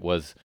thing. Like it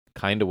was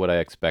kind of what I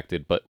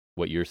expected, but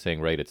what you're saying,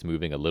 right? It's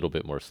moving a little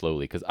bit more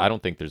slowly because I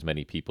don't think there's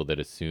many people that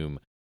assume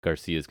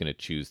Garcia is going to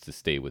choose to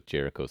stay with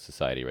Jericho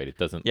Society, right? It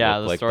doesn't. Yeah,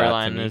 look the like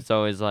storyline is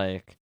always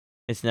like.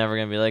 It's never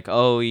going to be like,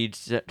 oh, he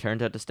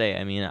turned out to stay.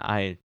 I mean,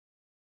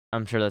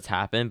 I'm sure that's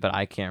happened, but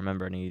I can't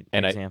remember any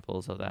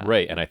examples of that.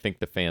 Right, and I think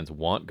the fans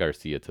want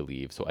Garcia to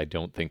leave, so I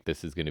don't think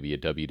this is going to be a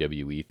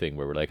WWE thing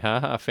where we're like,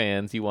 haha,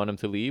 fans, you want him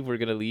to leave? We're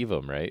going to leave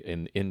him, right?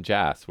 In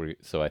Jazz.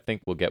 So I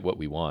think we'll get what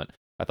we want.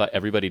 I thought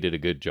everybody did a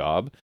good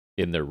job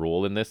in their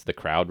role in this. The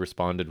crowd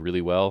responded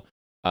really well.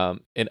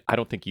 And I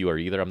don't think you are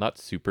either. I'm not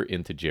super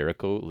into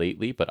Jericho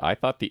lately, but I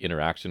thought the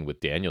interaction with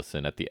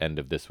Danielson at the end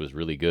of this was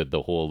really good.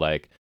 The whole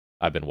like,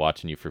 I've been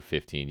watching you for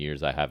 15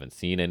 years. I haven't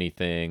seen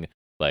anything.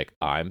 Like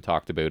I'm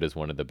talked about as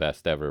one of the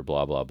best ever.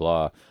 Blah blah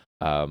blah.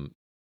 Um,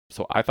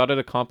 so I thought it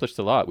accomplished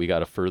a lot. We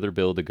got a further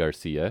build to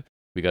Garcia.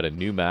 We got a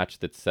new match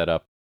that's set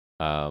up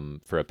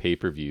for a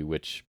pay-per-view,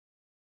 which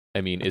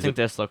I mean, I think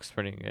this looks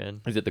pretty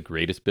good. Is it the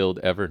greatest build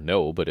ever?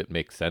 No, but it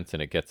makes sense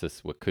and it gets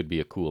us what could be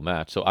a cool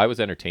match. So I was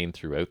entertained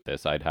throughout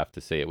this. I'd have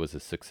to say it was a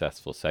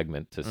successful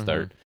segment to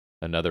start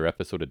another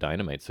episode of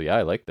Dynamite. So yeah,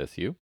 I like this.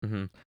 You?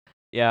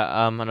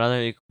 Yeah.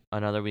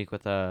 Another week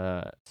with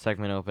a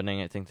segment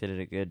opening. I think they did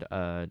a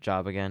good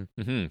job again.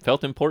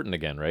 Felt important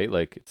again, right?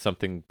 Like it's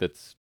something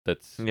that's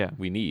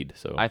we need.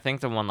 So I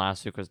think the one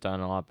last week was done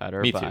a lot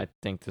better. Me but too. I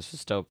think this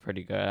is still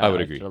pretty good. I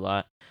would agree a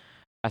lot.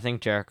 I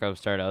think Jericho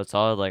started out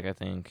solid. Like I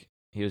think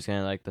he was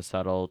gonna like the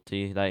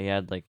subtlety that he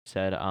had, like you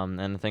said. And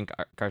I think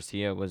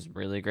Garcia was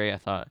really great. I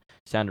thought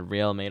sounded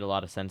real, made a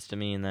lot of sense to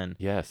me. And then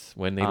yes,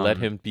 when they let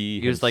him be,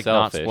 he was like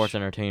not sports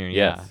entertainer.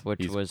 Yes,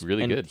 which was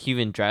really good. He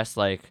even dressed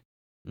like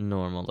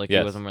normal. Like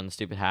he wasn't wearing the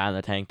stupid hat and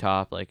the tank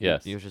top. Like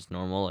he was just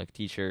normal, like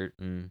t-shirt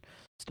and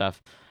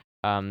stuff.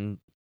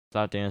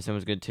 Thought Danielson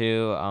was good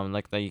too.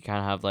 Like that you kind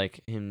of have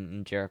like him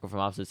and Jericho from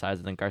opposite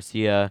sides, and then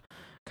Garcia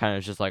kind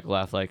of just like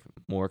left like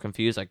more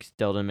confused. Like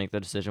still didn't make the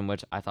decision,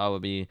 which I thought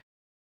would be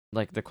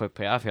like the quick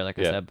payoff here, like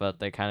I said. But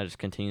they kind of just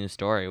continue the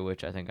story,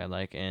 which I think I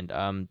like. And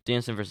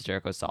Danielson versus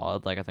Jericho is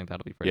solid. Like I think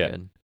that'll be pretty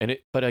good. And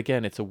but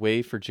again, it's a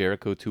way for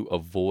Jericho to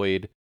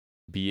avoid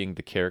being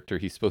the character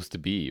he's supposed to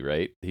be,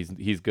 right?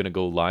 He's gonna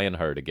go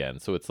Lionheart again.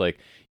 So it's like,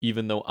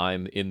 even though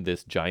I'm in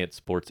this giant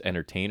sports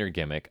entertainer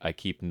gimmick, I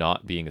keep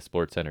not being a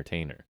sports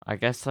entertainer. I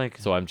guess like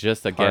so I'm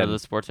just part of the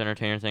sports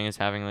entertainer thing is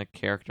having like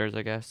characters.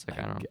 I guess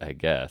like I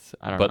guess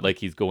I don't know. Like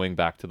he's going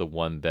back to the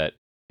one that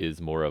is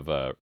more of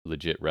a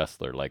legit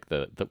wrestler, like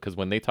the because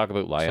when they talk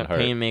about Lionheart,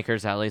 so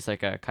Painmaker's at least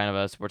like a kind of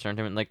a sports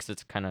entertainment, like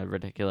it's kind of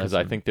ridiculous. Because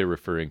I think they're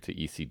referring to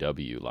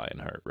ECW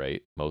Lionheart,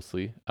 right?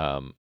 Mostly.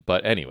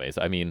 But anyways,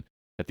 I mean,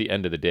 at the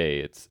end of the day,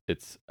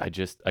 it's I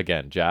just,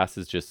 again, Jazz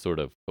is just sort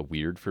of a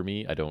weird for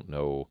me. I don't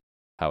know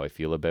how I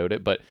feel about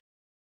it, but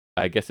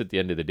I guess at the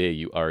end of the day,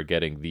 you are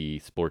getting the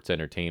sports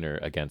entertainer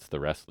against the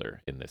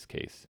wrestler in this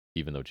case,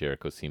 even though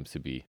Jericho seems to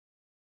be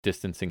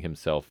distancing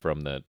himself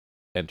from the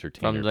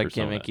entertainer from the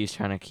persona. Gimmick he's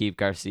trying to keep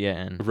Garcia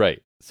in.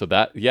 Right. So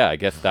that, I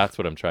guess that's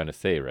what I'm trying to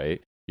say,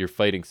 right? You're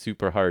fighting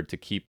super hard to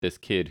keep this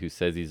kid who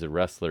says he's a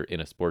wrestler in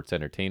a sports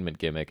entertainment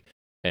gimmick,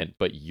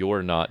 but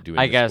you're not doing.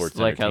 I guess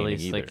like at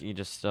least either. Like he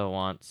just still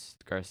wants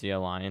Garcia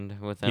aligned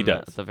with him. He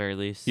does. At the very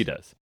least. He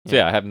does. So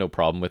yeah, I have no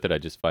problem with it. I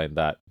just find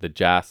that the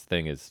Jazz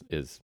thing is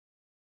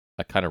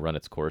I kind of run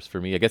its course for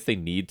me. I guess they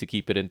need to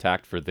keep it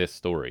intact for this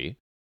story,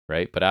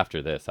 right? But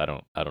after this, I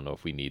don't know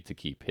if we need to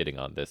keep hitting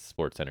on this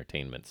sports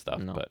entertainment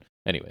stuff. No. But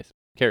anyways,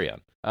 carry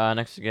on.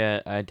 Next we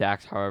get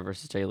Dax Harwood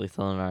versus Jay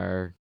Lethal in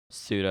our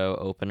pseudo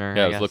opener.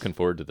 Yeah, I was looking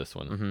forward to this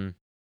one.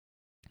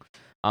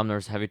 There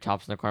was heavy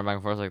chops in the corner back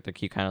and forth, like they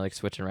keep kind of like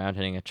switching around,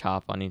 hitting a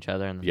chop on each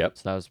other, and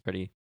so that was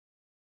pretty.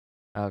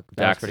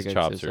 Dax's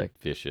chops are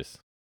vicious.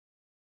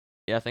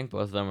 Yeah, I think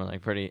both of them were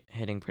like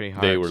hitting pretty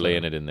hard. They were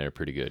laying it in there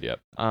pretty good.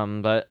 Yep.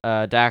 But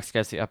Dax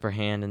gets the upper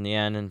hand in the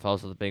end and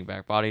falls with a big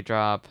back body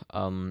drop.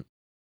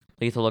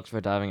 Lethal looks for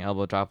a diving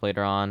elbow drop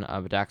later on,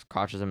 but Dax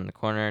crotches him in the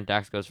corner.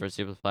 Dax goes for a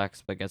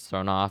superplex, but gets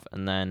thrown off,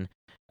 and then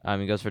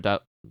he goes for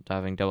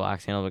diving double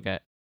axe handle,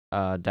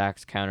 but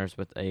Dax counters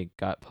with a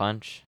gut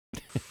punch.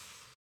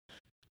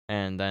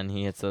 And then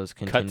he hits those.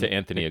 Cut to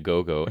Anthony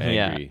Ogogo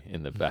angry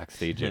in the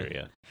backstage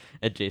area,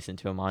 adjacent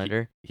to a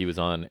monitor. He was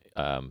on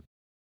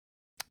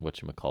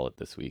whatchamacallit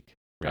this week,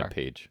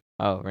 Rampage.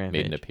 Oh, Rampage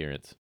made an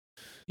appearance.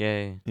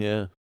 Yay!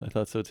 Yeah, I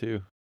thought so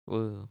too.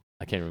 Woo!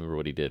 I can't remember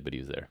what he did, but he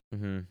was there.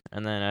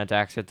 And then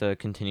Dax hit the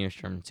continuous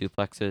German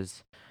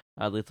suplexes.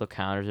 Lethal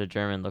counters a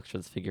German, looks for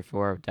the figure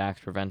four. Dax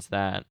prevents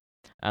that,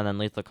 and then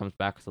Lethal comes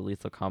back with a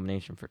lethal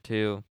combination for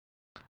 2.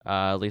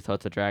 Lethal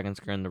hits a dragon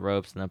screw in the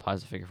ropes and then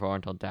applies a figure 4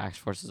 until Dax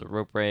forces a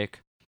rope break.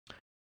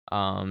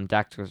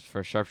 Dax goes for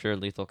a sharpshooter.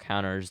 Lethal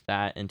counters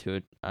that into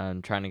it,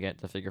 trying to get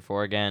the figure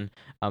 4 again.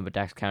 But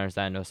Dax counters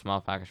that into a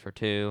small package for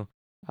 2.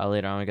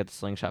 Later on, we get the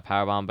slingshot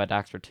powerbomb by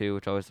Dax for 2,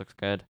 which always looks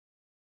good.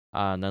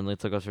 And then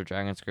Lethal goes for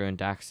dragon screw and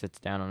Dax sits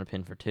down on a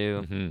pin for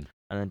 2. And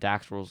then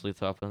Dax rolls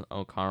Lethal up an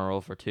O'Connor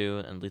roll for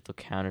 2, and Lethal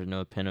counters into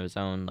a pin of his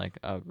own, like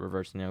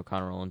reversing the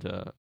O'Connor roll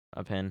into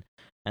a pin.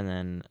 And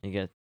then you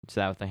get to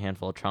that with a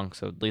handful of trunks,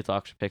 so Lethal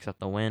actually picks up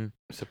the win.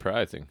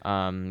 Surprising.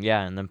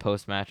 Yeah, and then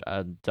post-match,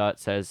 Dutt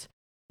says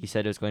he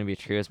said it was going to be a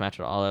trios match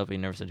at All Out, but he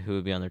never said who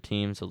would be on their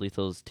team, so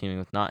Lethal's teaming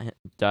with not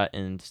Dutt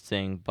and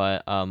Sting,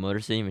 but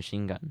Motor City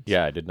Machine Guns.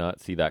 Yeah, I did not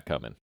see that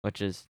coming.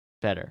 Which is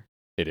better.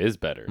 It is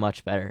better.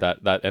 Much better.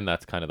 And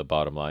that's kind of the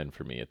bottom line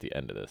for me at the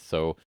end of this.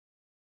 So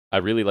I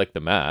really liked the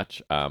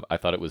match. I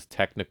thought it was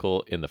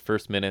technical in the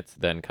first minutes,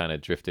 then kind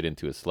of drifted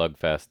into a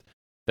slugfest,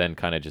 then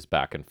kind of just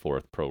back and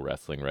forth pro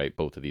wrestling, right?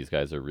 Both of these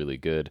guys are really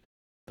good.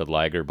 The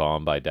Liger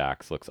bomb by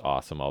Dax looks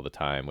awesome all the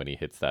time when he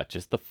hits that.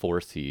 Just the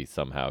force he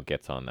somehow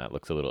gets on that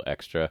looks a little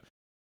extra.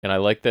 And I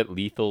like that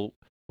Lethal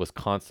was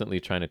constantly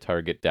trying to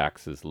target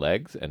Dax's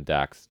legs, and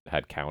Dax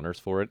had counters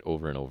for it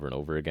over and over and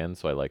over again.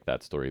 So I like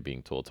that story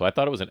being told. So I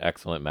thought it was an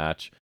excellent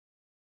match.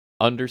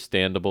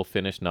 Understandable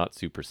finish, not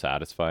super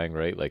satisfying,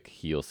 right? Like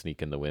heel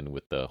sneak in the win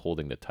with the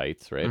holding the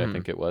tights, right? I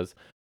think it was.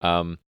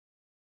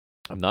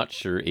 I'm not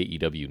sure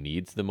AEW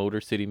needs the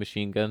Motor City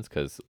Machine Guns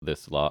because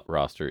this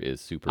roster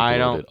is super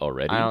bloated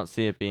already. I don't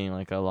see it being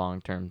like a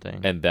long-term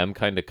thing. And them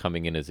kind of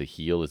coming in as a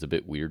heel is a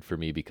bit weird for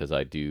me because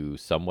I do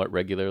somewhat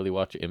regularly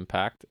watch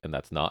Impact, and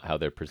that's not how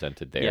they're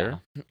presented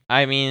there. Yeah.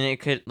 I mean,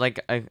 it could,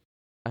 like, I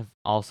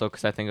also,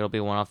 because I think it'll be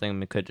a one-off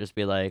thing, it could just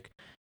be like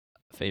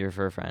favor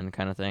for a friend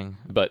kind of thing.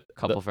 But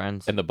couple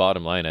friends. And the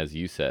bottom line, as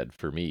you said,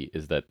 for me,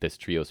 is that this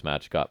trios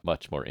match got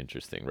much more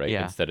interesting, right?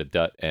 Yeah. Instead of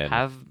Dutt and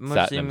have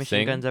Motor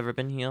Machine Guns ever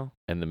been heel?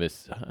 And the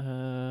Miss,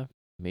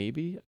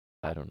 maybe,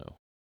 I don't know.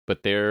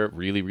 But they're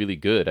really, really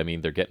good. I mean,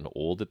 they're getting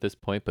old at this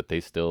point, but they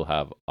still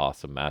have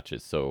awesome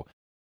matches. So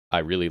I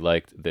really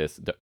liked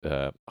this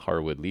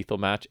Harwood Lethal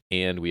match,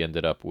 and we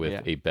ended up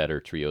with a better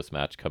trios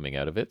match coming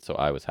out of it. So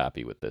I was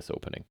happy with this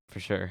opening. For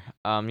sure.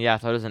 Yeah, I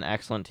thought it was an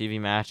excellent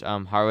TV match.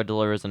 Harwood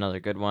delivers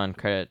another good one.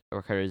 Credit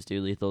where credit is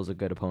due. Lethal is a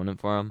good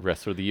opponent for him.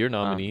 Wrestler of the Year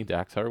nominee,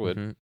 Dax Harwood.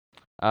 Mm-hmm.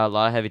 A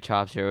lot of heavy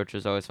chops here, which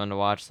was always fun to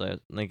watch. So,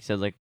 like you said,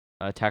 like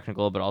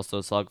technical, but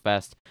also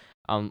slugfest.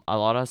 A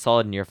lot of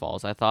solid near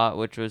falls, I thought,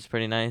 which was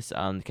pretty nice.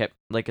 Kept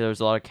like there was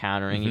a lot of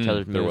countering each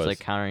other's moves, like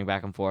countering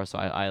back and forth. So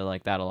I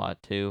like that a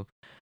lot too.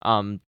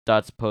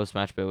 Dutt's post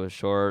match bit was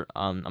short.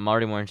 I'm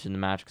already more interested in the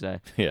match because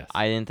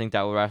I didn't think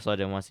that would wrestle. I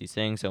didn't want to see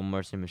Singh, so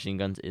Mercy Machine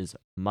Guns is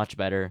much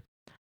better.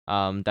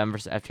 Them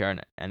versus FTR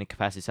in any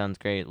capacity sounds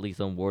great.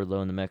 Lethal and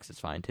Wardlow in the mix is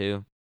fine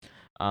too.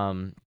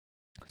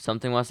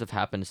 Something must have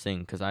happened to Singh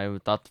because I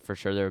thought for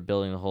sure they were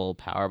building the whole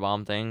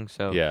powerbomb thing.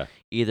 So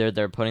either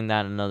they're putting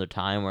that another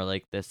time or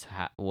like this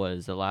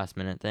was a last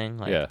minute thing,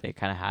 like they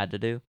kind of had to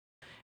do.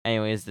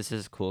 Anyways, this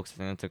is cool because I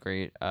think it's a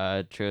great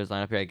trios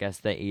lineup here. I guess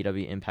the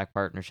AEW Impact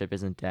partnership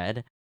isn't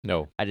dead.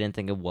 No, I didn't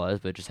think it was,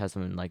 but it just has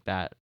something like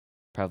that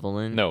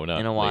prevalent. No, not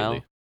in a while.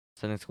 lately.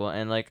 So I think it's cool.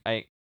 And like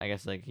I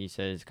guess like he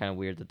said, it's kind of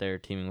weird that they're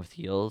teaming with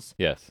heels.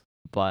 Yes.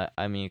 But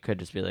I mean, it could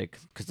just be like,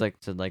 because like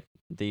so like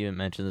they even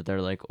mentioned that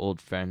they're like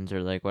old friends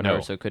or like whatever.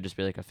 No. So it could just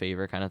be like a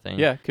favor kind of thing.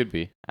 Yeah, it could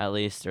be at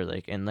least, or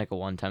like in like a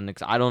one time.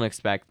 Because I don't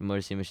expect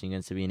Motor City Machine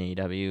Guns to be in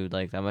AEW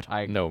like that much.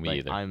 Me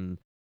either. I'm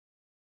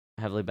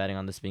heavily betting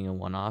on this being a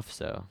one-off,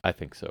 so I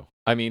think so.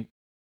 I mean,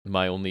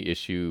 my only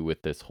issue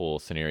with this whole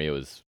scenario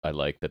is I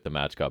like that the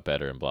match got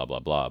better and blah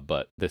blah blah,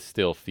 but this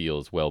still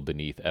feels well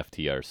beneath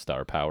FTR's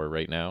star power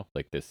right now.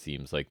 Like this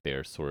seems like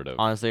they're sort of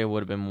honestly, it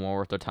would have been more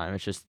worth their time.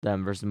 It's just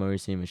them versus Motor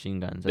City Machine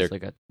Guns. It's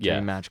like a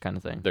dream match kind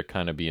of thing. They're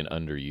kind of being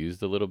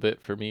underused a little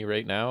bit for me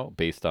right now,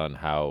 based on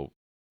how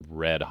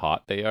red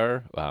hot they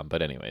are.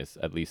 But anyways,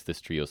 at least this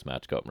trios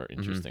match got more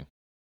interesting.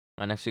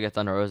 Next we get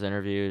Thunder Rosa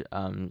interviewed.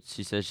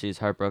 She says she's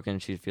heartbroken.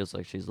 She feels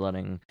like she's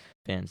letting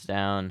fans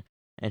down,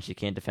 and she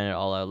can't defend it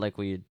all out like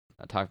we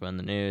talked about in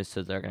the news.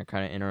 So they're gonna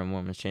crown an interim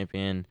women's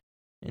champion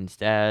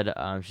instead.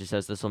 She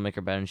says this will make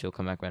her better, and she'll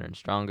come back better and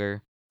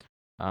stronger.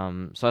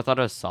 So I thought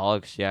it was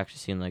solid. Cause she actually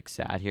seemed like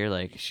sad here.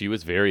 Like she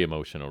was very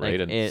emotional, right?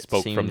 Like, and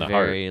spoke from the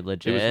heart. Very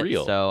legit. It was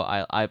real. So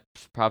I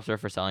props her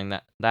for selling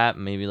that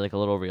maybe like a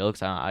little real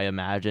because I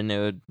imagine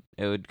it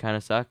would kind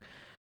of suck.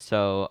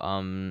 So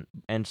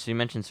and she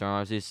mentioned Storm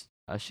obviously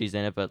she's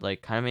in it, but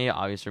like kind of made it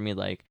obvious for me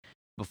like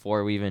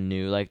before we even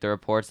knew like the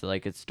reports that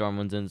like it's Storm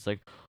wins and it's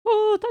like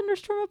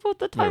Thunderstorm about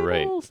the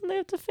titles and they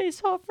have to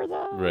face off for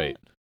that, right?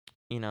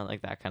 You know,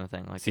 like that kind of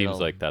thing. Like seems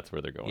like that's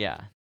where they're going. Yeah.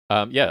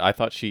 I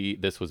thought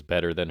this was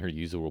better than her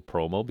usual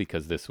promo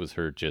because this was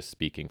her just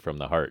speaking from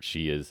the heart.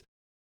 She is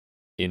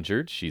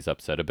injured. She's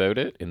upset about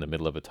it in the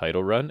middle of a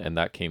title run, and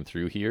that came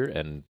through here,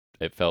 and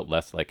it felt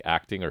less like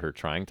acting or her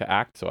trying to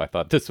act. So I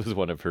thought this was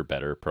one of her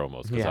better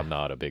promos because I'm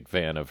not a big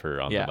fan of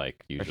her on the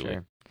mic usually.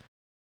 For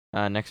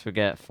sure. Next we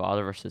get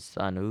father versus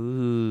son.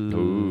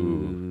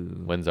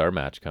 Ooh. When's our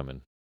match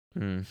coming?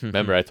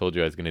 Remember I told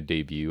you I was going to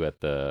debut at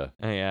the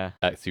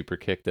at Super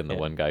Kicked, and the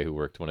one guy who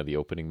worked one of the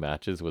opening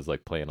matches was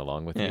like playing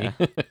along with me.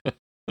 That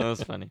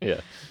was funny.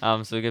 Yeah.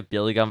 So we get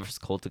Billy Gunn versus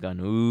Colt Gunn.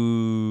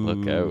 Ooh.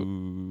 Look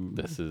out.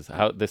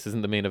 This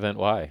isn't the main event.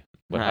 Why?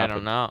 What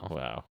happened? I don't know.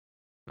 Wow.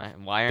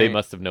 They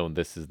must have known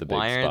this is the big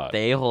spot. Why aren't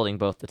they holding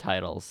both the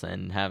titles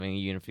and having a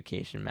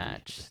unification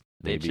match?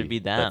 It should be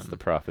them. That's the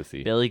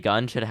prophecy. Billy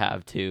Gunn should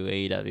have 2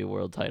 AEW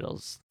world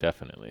titles.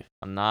 Definitely.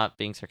 I'm not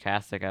being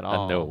sarcastic at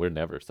all. No, we're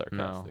never sarcastic.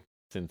 No.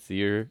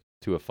 Sincere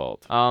to a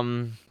fault.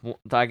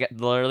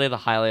 Literally the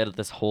highlight of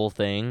this whole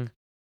thing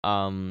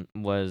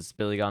was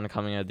Billy Gunn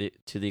coming out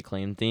to the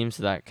Acclaim theme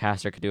so that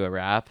Caster could do a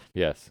rap.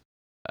 Yes.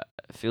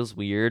 It feels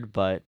weird,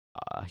 but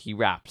he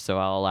rapped, so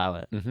I'll allow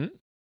it.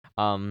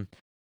 Mm-hmm.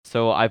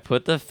 So I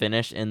put the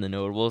finish in the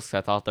notables because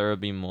I thought there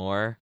would be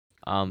more.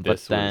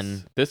 But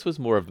then this was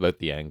more about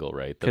the angle,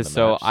 right? Because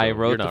I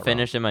wrote the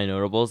finish in my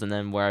notables, and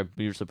then where I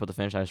usually put the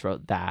finish, I just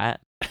wrote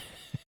that.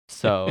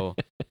 So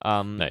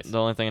nice. The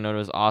only thing I noted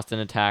was Austin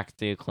attacked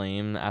the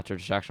Acclaim after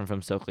distraction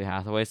from Stokely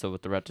Hathaway. So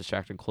with the rep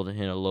distracted, Colt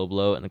hit a low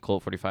blow and the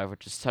Colt 45,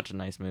 which is such a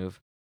nice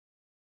move.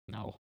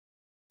 No.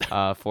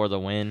 For the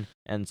win,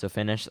 and so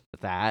finish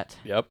that.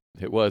 Yep,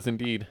 it was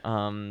indeed.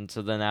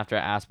 So then after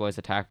Ass Boys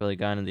attack Billy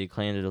Gunn and the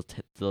Acclaimed,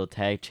 the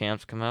tag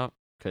champs come out.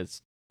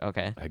 Cause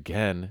okay.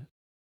 Again,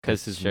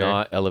 Cause this is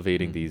not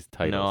elevating these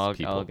titles.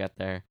 No, I'll get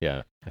there.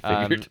 Yeah,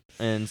 I figured.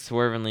 And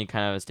Swerve and Lee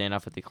kind of a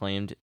standoff with the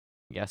Acclaimed.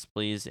 Yes,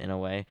 please, in a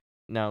way.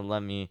 Now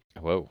let me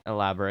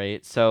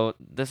elaborate. So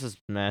this is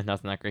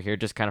nothing that great here.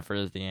 Just kind of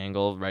furthers the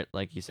angle, right?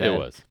 Like you said. It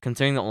was.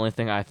 Considering the only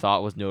thing I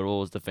thought was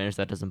notable was the finish.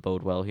 That doesn't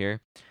bode well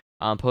here.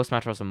 Post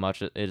match wasn't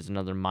much. It is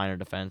another minor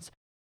defense.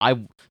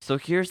 So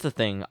here's the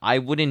thing. I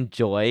would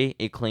enjoy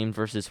Acclaimed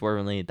versus Swerve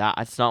and Lee.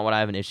 That's not what I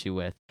have an issue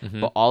with. Mm-hmm.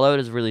 But All Out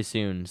is really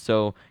soon.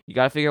 So you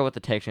got to figure out what the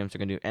tag champs are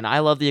going to do. And I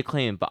love the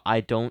Acclaimed, but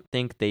I don't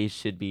think they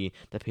should be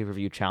the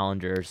pay-per-view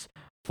challengers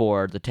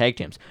for the tag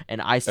champs.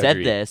 And I said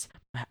this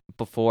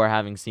before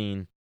having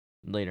seen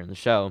later in the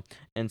show.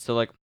 And so,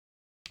 like,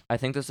 I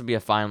think this would be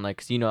a fine, like,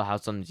 'cause you know how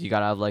sometimes you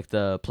got to have, like,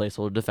 the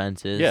placeholder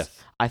defenses.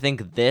 Yes. I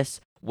think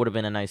this would have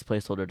been a nice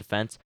placeholder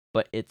defense.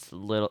 But it's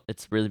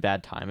really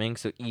bad timing.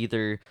 So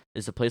either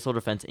it's a placeholder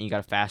defense and you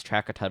got to fast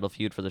track a title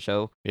feud for the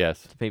show,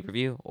 yes, to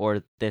pay-per-view,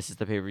 or this is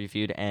the pay-per-view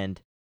feud, and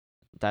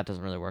that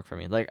doesn't really work for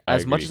me. Like,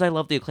 as much as I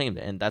love the Acclaimed,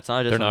 and that's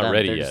not just they're not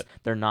ready yet.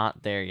 They're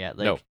not there yet.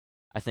 Like, no.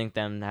 I think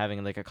them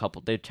having like a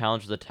couple, they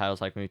challenged the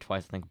titles like maybe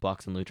twice. I think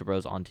Bucks and Lucha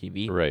Bros on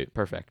TV, right?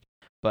 Perfect.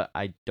 But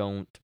I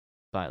don't,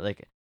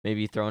 like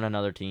maybe throw in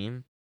another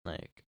team.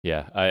 Like,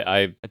 yeah,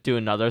 I do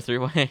another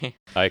 3-way.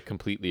 I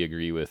completely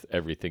agree with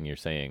everything you're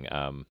saying.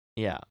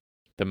 Yeah.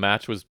 The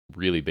match was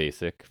really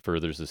basic.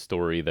 Furthers a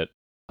story that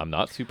I'm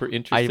not super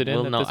interested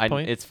in at this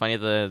point. It's funny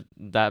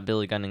that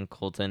Billy Gunn and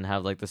Colton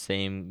have like the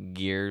same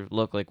gear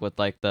look, like with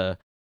like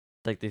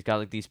they've got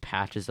like these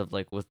patches of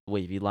like with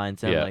wavy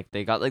lines and like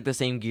they got like the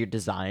same gear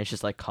design. It's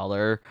just like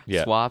color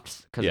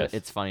swapped because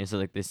it's funny. So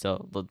like they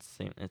still look the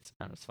same. It's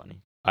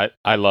funny.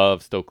 I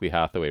love Stokely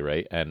Hathaway,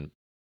 right? And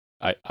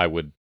I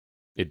would.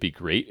 It'd be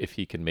great if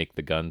he can make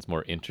the Guns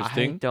more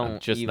interesting. I'm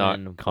just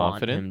not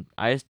confident.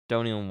 I just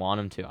don't even want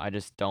him to. I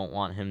just don't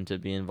want him to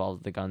be involved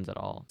with the Guns at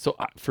all. So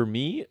for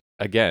me,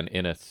 again,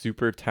 in a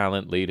super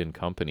talent-laden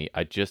company,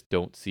 I just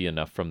don't see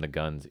enough from the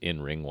Guns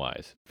in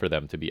ring-wise for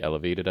them to be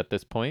elevated at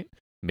this point.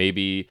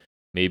 Maybe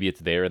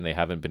it's there and they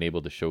haven't been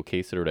able to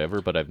showcase it or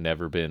whatever, but I've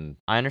never been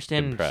I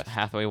understand impressed.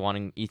 Hathaway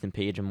wanting Ethan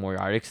Page and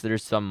Moriarty because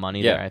there's some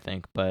money there, I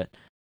think, but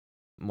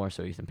more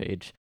so Ethan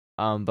Page.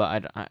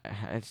 But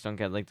I just don't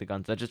get like the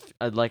Guns. That just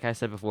like I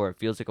said before, it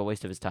feels like a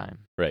waste of his time.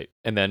 Right,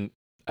 and then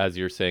as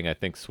you're saying, I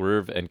think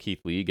Swerve and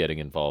Keith Lee getting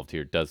involved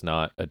here does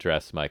not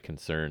address my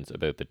concerns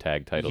about the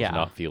tag titles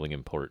not feeling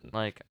important.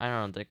 Like I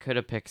don't know, they could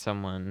have picked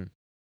someone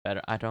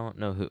better. I don't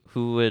know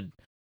who would.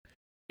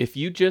 If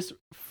you just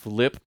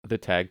flip the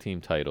tag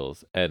team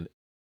titles and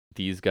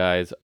these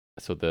guys,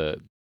 so they're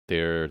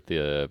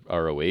the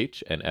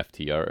ROH and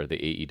FTR are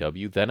the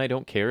AEW, then I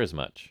don't care as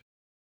much.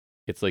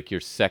 It's like your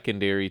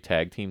secondary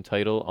tag team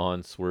title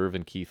on Swerve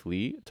and Keith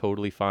Lee,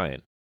 totally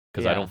fine.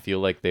 Because I don't feel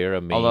like they're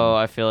a main. Although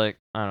I feel like,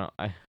 I don't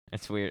know,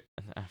 it's weird.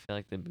 I feel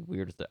like they'd be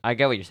weird with it. I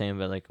get what you're saying,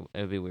 but like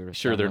it would be weird with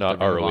sure, they're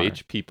not ROH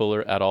people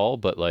at all,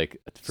 but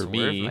like for Swerve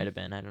me, might have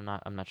been.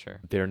 I'm not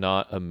sure. They're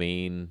not a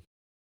main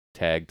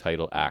tag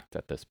title act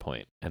at this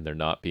point, and they're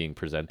not being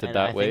presented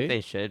that way. I think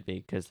they should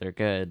be because they're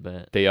good,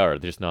 but they are.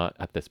 There's not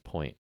at this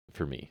point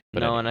for me.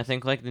 But no, and I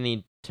think like they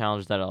need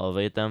challenges that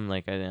elevate them.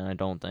 Like I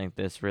don't think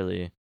this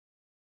really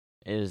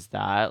is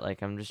that.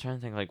 Like I'm just trying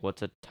to think like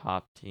what's a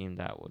top team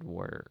that would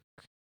work.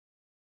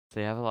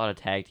 They have a lot of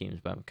tag teams,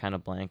 but I'm kind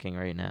of blanking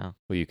right now.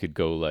 Well, you could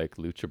go like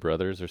Lucha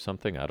Brothers or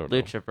something. I don't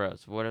know. Lucha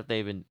Bros. What if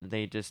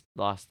they just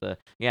lost the...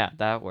 Yeah,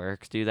 that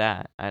works. Do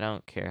that. I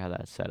don't care how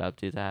that's set up.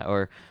 Do that.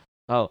 Or,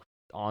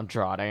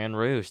 Andrade and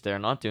Roos. They're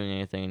not doing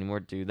anything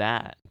anymore. Do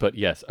that. But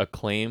yes,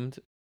 Acclaimed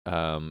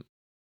and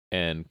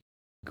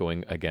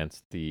going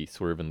against the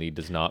Swerve and Lee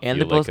does not and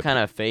feel they're both kind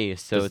of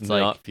face, so it's like... does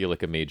not feel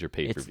like a major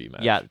pay-per-view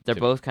match. Yeah, they're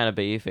both kind of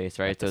baby face,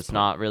 right? So it's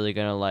not really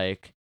going to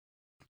like...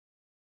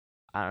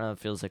 I don't know, it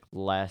feels like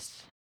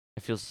less...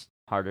 It feels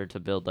harder to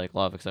build like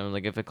love, because I mean,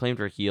 like if Acclaimed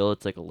were heel,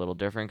 it's like a little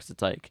different, because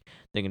it's like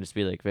they can just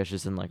be like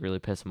vicious and like really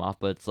piss them off,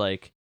 but it's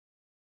like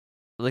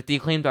the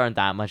Acclaimed aren't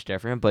that much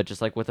different, but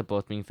just like with the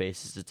both being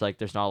faces, it's like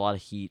there's not a lot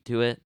of heat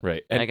to it,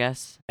 right? I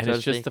guess. And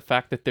it's just the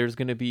fact that there's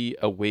going to be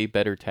a way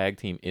better tag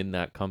team in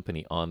that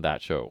company on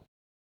that show,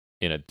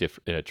 in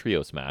a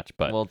trios match,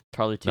 but well,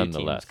 probably two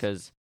teams,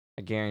 because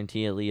I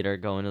guarantee Elite are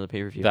going to the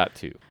pay-per-view. That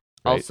too.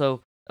 Right?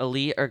 Also,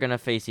 Elite are gonna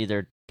face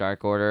either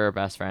Dark Order or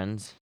Best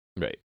Friends.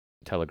 Right.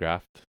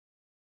 Telegraphed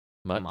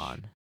much? Come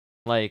on.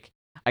 Like,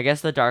 I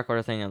guess the Dark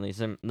Order thing, at least,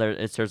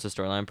 it serves a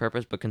storyline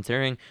purpose, but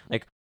considering,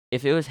 like,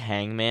 if it was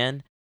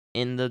Hangman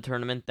in the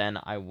tournament, then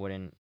I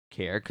wouldn't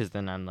care, because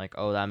then I'm like,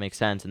 oh, that makes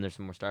sense, and there's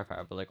some more star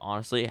power. But, like,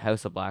 honestly,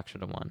 House of Black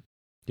should have won.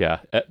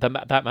 Yeah,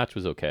 that match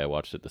was okay. I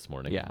watched it this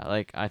morning. Yeah,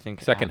 like, I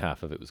think... Second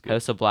half of it was good.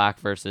 House of Black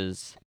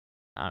versus...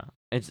 I don't know.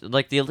 It's,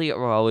 like, the Elite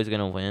were always going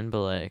to win,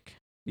 but, like,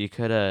 you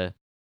could have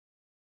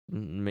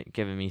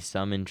given me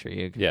some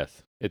intrigue.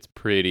 Yes, it's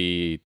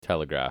pretty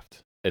telegraphed.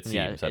 It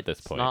seems at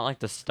this point. It's not like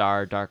the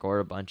Star Dark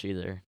Order bunch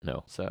either.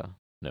 No. So.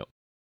 No.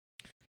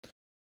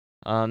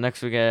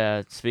 Next we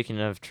get speaking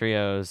of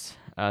trios,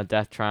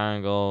 Death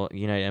Triangle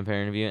United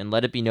Empire interview, and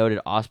let it be noted,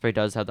 Ospreay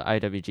does have the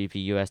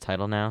IWGP US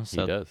title now,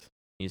 so He does.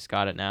 he's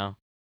got it now.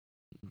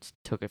 Just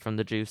took it from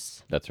the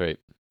Juice. That's right.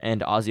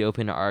 And Aussie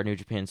Open are New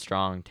Japan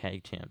Strong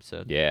tag champs.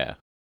 So yeah,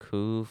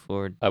 cool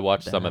for. I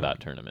watched them. some of that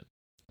tournament.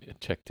 I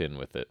checked in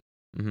with it.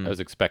 I was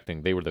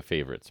expecting they were the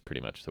favorites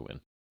pretty much to win.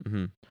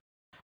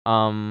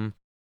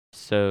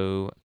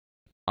 So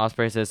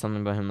Ospreay says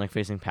something about him like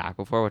facing Pac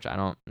before, which I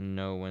don't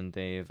know when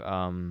they've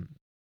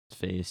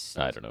faced.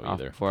 I don't know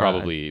either. Before.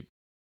 Probably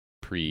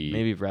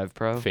maybe Rev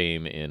Pro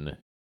Fame in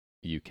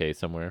UK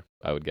somewhere,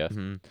 I would guess.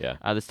 Yeah.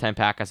 This time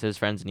Pac has his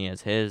friends and he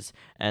has his,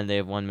 and they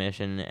have one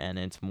mission, and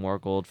it's more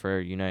gold for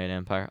United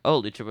Empire. Oh,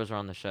 Lucha Bros are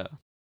on the show.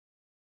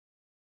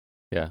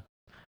 Yeah.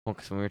 Well,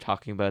 because when we were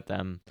talking about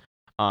them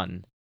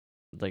on,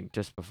 like,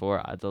 just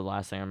before, the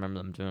last thing I remember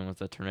them doing was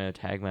the Tornado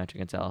tag match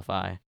against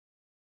LFI.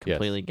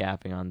 Completely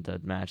gapping on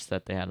the match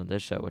that they had on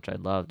this show, which I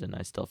loved, and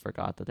I still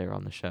forgot that they were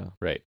on the show.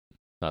 Right.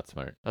 Not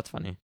smart. That's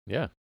funny.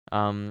 Yeah.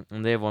 And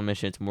they have one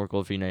mission. It's more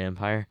gold for United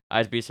Empire.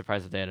 I'd be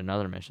surprised if they had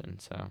another mission,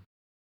 so...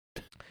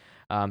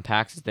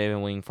 Pac says they've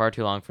been waiting far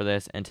too long for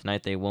this, and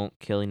tonight they won't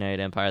kill United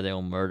Empire. They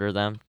will murder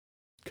them.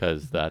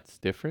 Because that's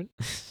different?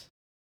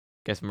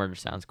 Guess murder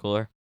sounds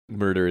cooler.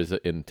 Murder is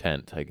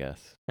intent, I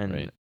guess. And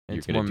right?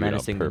 it's more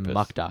menacing than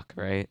Muck Duck,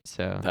 right?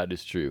 So that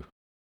is true.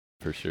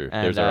 For sure.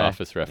 And, there's our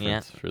Office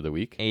reference for the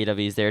week.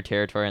 AEW is their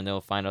territory, and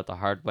they'll find out the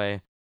hard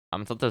way.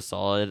 I thought they're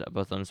solid.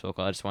 Both of them spoke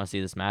well. I just want to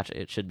see this match.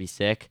 It should be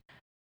sick.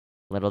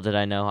 Little did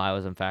I know, I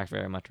was in fact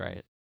very much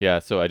right. Yeah,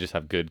 so I just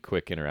have good,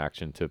 quick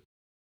interaction to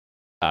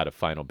add a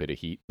final bit of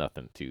heat.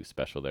 Nothing too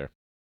special there.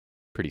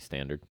 Pretty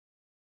standard,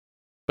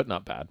 but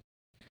not bad.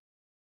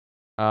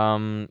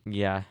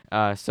 Yeah.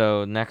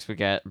 So next we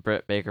get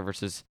Britt Baker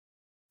versus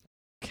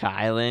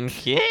Kylan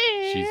King.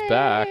 She's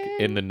back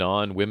in the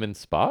non-women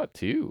spot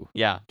too.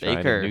 Yeah, trying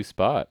Baker. a new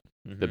spot.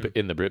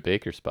 In the Britt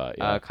Baker spot.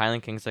 Yeah.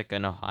 Kylan King's like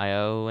an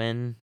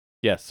Ohioan.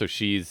 Yes, so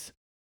she's.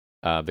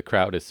 The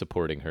crowd is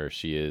supporting her.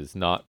 She is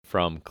not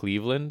from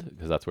Cleveland,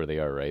 because that's where they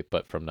are, right?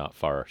 But from not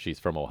far. She's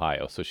from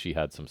Ohio, so she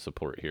had some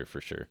support here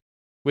for sure.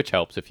 Which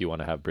helps if you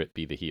want to have Britt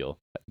be the heel.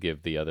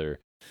 Give the other...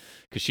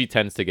 Because she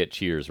tends to get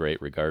cheers, right,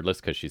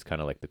 regardless, because she's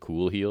kind of like the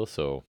cool heel,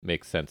 so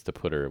makes sense to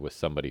put her with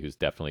somebody who's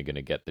definitely going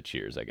to get the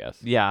cheers, I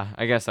guess. Yeah,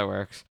 I guess that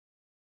works.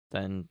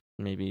 Then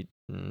maybe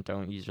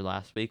don't use her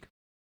last week,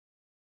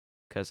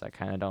 because I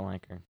kind of don't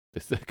like her.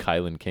 This is the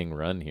Kylan King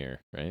run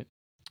here, right?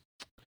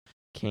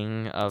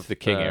 King of it's the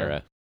King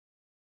era.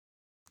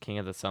 King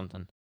of the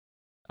something.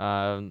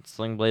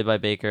 Sling blade by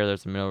Baker.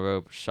 There's a middle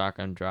rope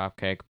shotgun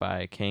dropkick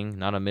by King.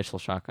 Not a Mitchell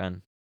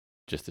shotgun.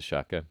 Just a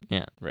shotgun?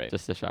 Yeah. Right.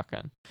 Just a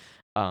shotgun.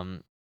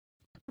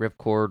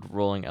 Ripcord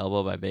rolling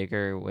elbow by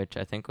Baker, which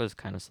I think was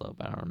kind of slow,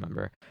 but I don't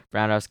remember.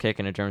 Roundhouse kick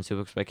and a German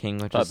suplex by King,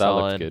 which is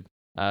solid. That looks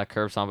good.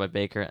 Curb stomp by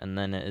Baker, and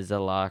then it is a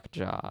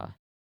lockjaw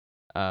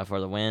for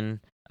the win.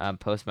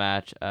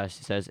 Post-match,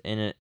 she says in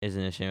it is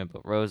an issue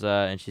about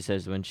Rosa, and she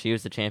says when she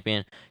was the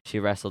champion, she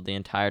wrestled the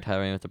entire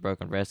title reign with a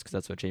broken wrist, because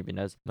that's what champion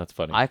does. That's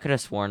funny. I could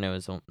have sworn it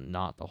was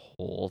not the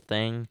whole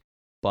thing,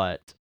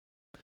 but...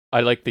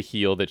 I like the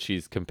heel that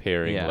she's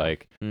comparing,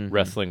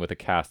 wrestling with a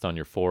cast on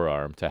your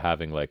forearm to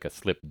having like a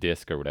slipped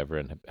disc or whatever,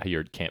 and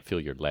you can't feel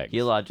your legs.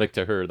 Heel logic. Like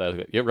to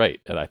her, you're right,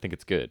 and I think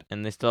it's good.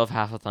 And they still have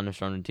half a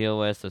Thunderstorm to deal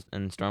with,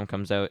 and Storm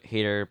comes out,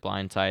 Hater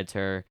blindsides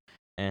her,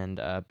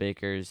 and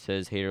Baker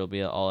says Hater will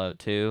be all out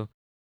too.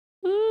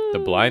 The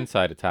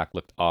blindside attack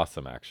looked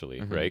awesome, actually,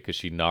 right? Because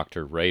she knocked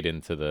her right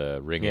into the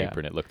ring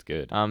apron. It looked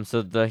good.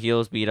 So the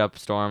heels beat up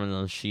Storm, and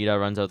then Shida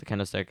runs out the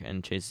kendo stick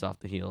and chases off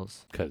the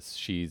heels. Because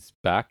she's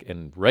back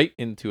and right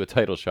into a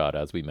title shot,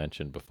 as we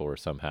mentioned before,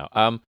 somehow.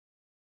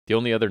 The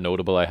only other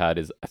notable I had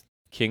is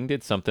King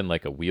did something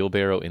like a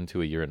wheelbarrow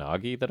into a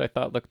Uranagi that I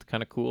thought looked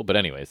kind of cool. But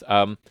anyways,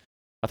 I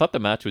thought the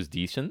match was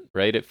decent,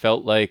 right? It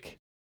felt like,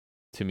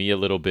 to me, a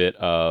little bit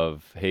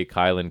of, hey,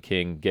 Kylan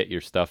King, get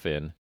your stuff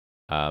in.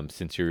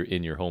 Since you're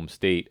in your home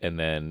state, and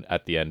then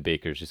at the end,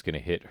 Baker's just going to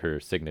hit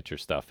her signature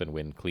stuff and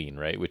win clean,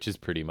 right? Which is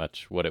pretty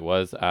much what it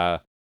was.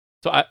 Was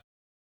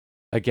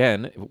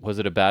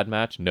it a bad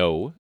match?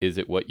 No. Is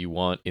it what you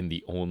want in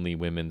the only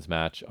women's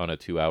match on a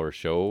 2-hour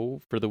show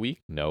for the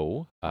week?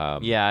 No.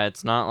 Yeah,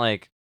 it's not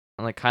like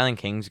Kylan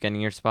King's getting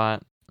your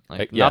spot.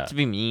 Not to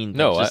be mean,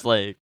 but just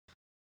like...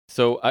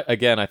 So,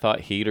 I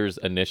thought Hater's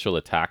initial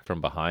attack from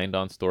behind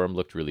on Storm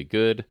looked really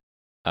good.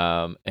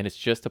 And it's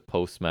just a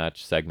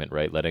post-match segment,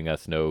 right? Letting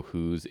us know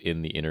who's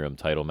in the interim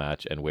title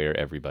match and where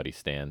everybody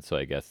stands. So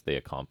I guess they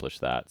accomplished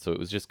that. So it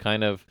was just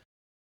kind of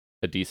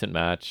a decent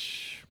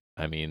match.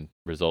 I mean,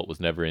 result was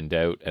never in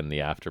doubt, and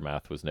the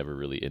aftermath was never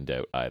really in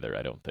doubt either,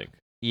 I don't think.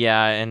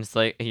 Yeah, and it's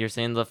like you're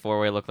saying the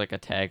 4-way looked like a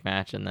tag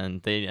match, and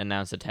then they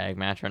announced a tag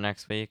match for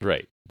next week.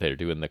 Right. They're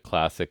doing the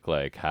classic,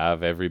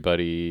 have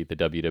everybody the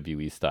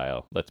WWE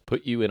style. Let's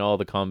put you in all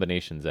the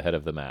combinations ahead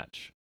of the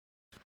match.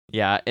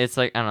 Yeah, it's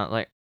like, I don't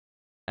know,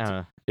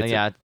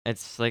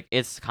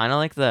 it's kind of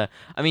like the...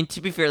 I mean,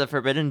 to be fair, the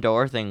Forbidden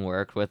Door thing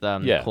worked with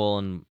Cole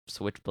and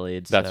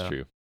Switchblade. That's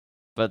true.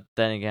 But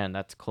then again,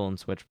 that's Cole and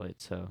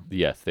Switchblade, so.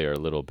 Yes, they are a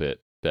little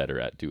bit better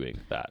at doing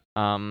that.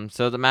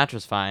 So the match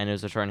was fine. It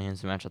was a short and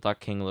handsome match. I thought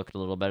King looked a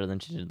little better than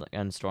she did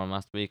in Storm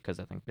last week because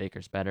I think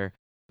Baker's better.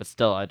 But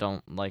still, I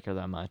don't like her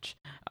that much.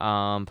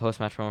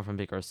 Post-match promo from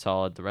Baker was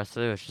solid. The rest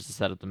of it was just to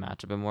set up the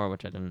match a bit more,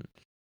 which I didn't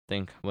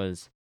think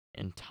was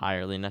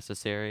entirely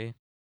necessary.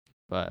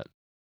 But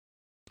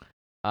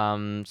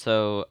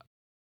so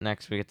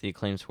next we get the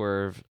Acclaim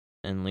Swerve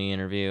and Lee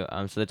interview.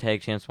 So the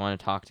tag champs want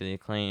to talk to the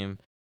Acclaim.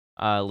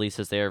 Lee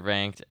says they are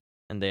ranked,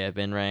 and they have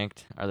been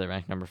ranked. Are they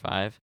ranked number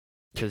 5?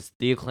 Because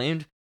the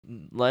Acclaimed,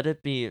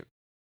 let me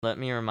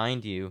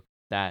remind you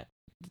that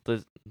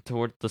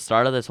toward the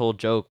start of this whole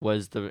joke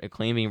was the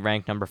Acclaim being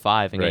ranked number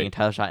 5 and getting a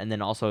title shot, and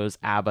then also it was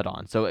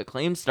Abaddon. So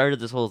Acclaim started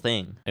this whole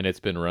thing, and it's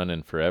been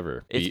running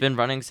forever. It's been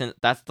running since.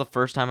 That's the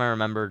first time I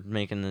remembered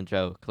making the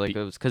joke. Like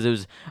it was because it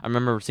was. I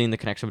remember seeing the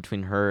connection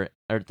between them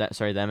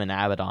and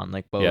Abaddon,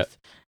 like both. Yeah.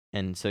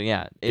 And so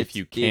yeah, if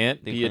you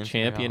can't be a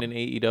champion in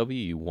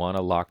AEW, you want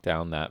to lock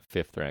down that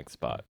 5th rank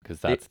spot because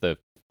that's the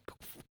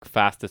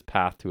fastest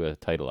path to a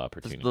title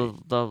opportunity.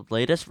 The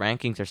latest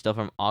rankings are still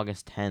from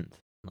August 10th.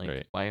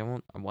 Like why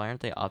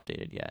aren't they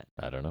updated yet?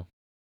 I don't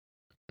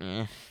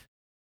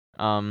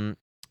know.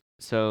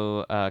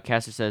 So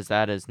Caster says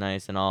that is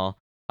nice and all.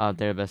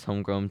 They're the best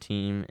homegrown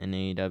team in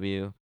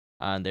AEW.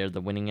 They're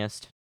the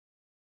winningest.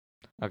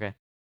 Okay.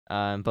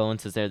 Bowen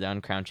says they're the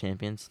uncrowned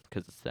champions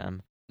because it's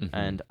them. Mm-hmm.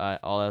 And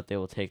All Out, they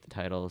will take the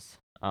titles.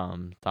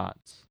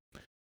 Thoughts?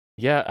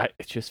 Yeah,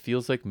 it just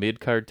feels like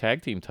mid-card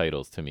tag team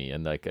titles to me.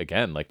 And like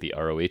again, like the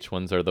ROH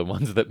ones are the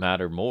ones that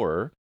matter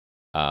more.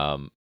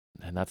 And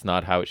that's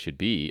not how it should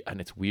be.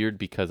 And it's weird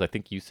because I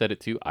think you said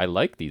it too. I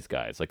like these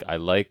guys. Like I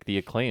like the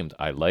Acclaimed.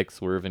 I like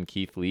Swerve and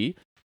Keith Lee.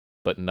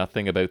 But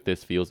nothing about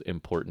this feels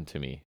important to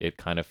me. It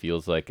kind of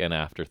feels like an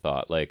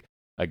afterthought. Like,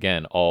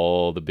 again,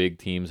 all the big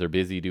teams are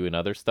busy doing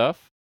other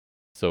stuff.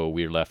 So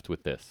we're left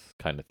with this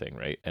kind of thing,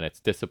 right? And it's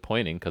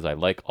disappointing because I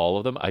like all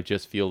of them. I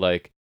just feel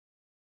like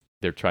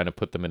they're trying to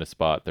put them in a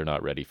spot they're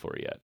not ready for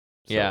yet.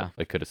 So yeah.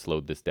 I could have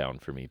slowed this down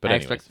for me. But I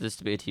expected this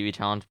to be a TV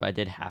challenge, but I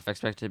did half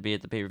expect it to be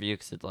at the pay-per-view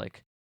because it's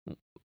like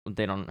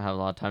they don't have a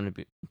lot of time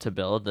to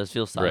build. This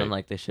feels sudden.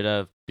 Like they should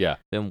have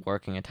been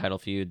working a title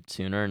feud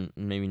sooner and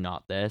maybe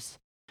not this.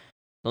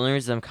 The only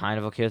reason I'm kind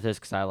of okay with this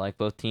because I like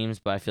both teams,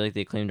 but I feel like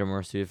the Acclaimed are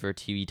more suited for a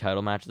TV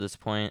title match at this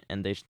point,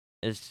 and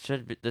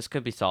this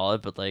could be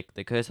solid, but like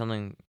they could have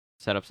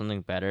set up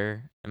something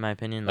better, in my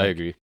opinion. Like, I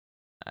agree.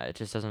 It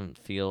just doesn't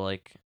feel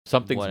like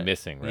something's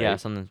missing, right? Yeah,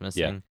 something's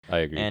missing. Yeah, I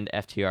agree. And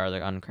FTR,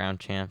 the uncrowned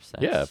champs.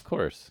 Yeah, of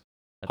course.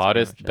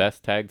 Hottest,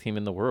 best tag team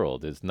in the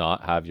world is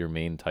not have your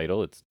main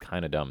title. It's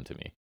kind of dumb to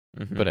me.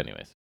 Mm-hmm. But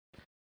anyways.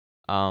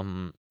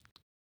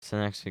 So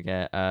next we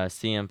get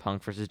CM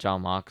Punk versus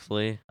Jon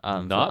Moxley.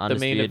 Not the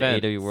main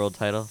event. AEW World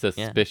Title.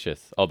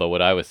 Suspicious. Yeah. Although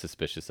what I was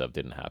suspicious of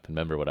didn't happen.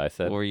 Remember what I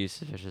said? What were you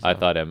suspicious I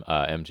thought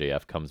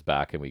MJF comes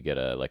back and we get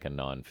a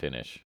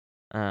non-finish.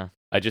 I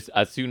just,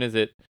 as soon as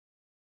it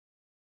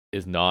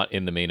is not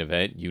in the main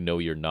event,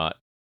 you're not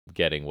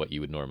getting what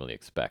you would normally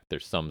expect.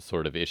 There's some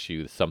sort of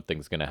issue.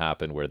 Something's going to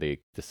happen where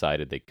they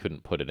decided they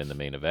couldn't put it in the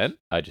main event.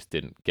 I just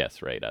didn't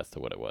guess right as to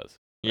what it was.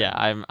 Yeah,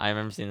 I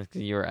remember seeing this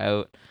because you were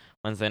out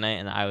Wednesday night,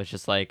 and I was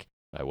just like...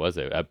 I was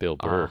out at Bill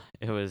Burr.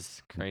 It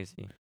was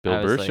crazy.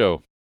 Bill Burr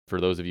show. For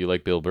those of you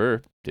like Bill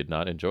Burr, did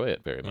not enjoy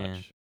it very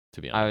much,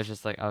 to be honest. I was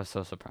just like, I was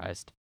so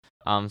surprised.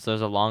 So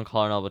there's a long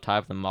collar and elbow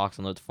tie, then Mox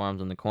unloads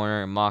forearms in the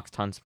corner, and Mox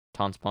taunts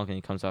Punk, and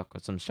he comes up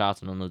with some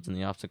shots and unloads in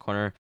the opposite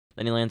corner.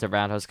 Then he lands a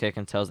roundhouse kick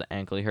and tells the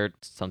ankle he hurt,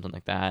 something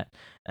like that.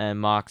 And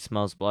Mox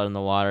smells blood in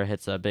the water,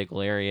 hits a big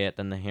lariat,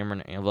 then the hammer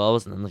and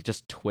elbows, and then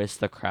just twists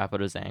the crap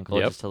out of his ankle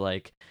just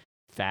to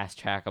fast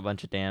track a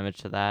bunch of damage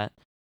to that.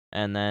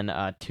 And then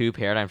 2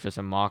 paradigm shifts,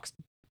 and Mox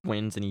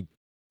wins, and he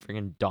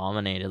freaking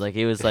dominated. Like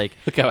it was like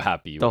look how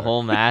happy you the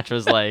whole match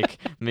was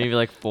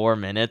maybe 4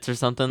 minutes or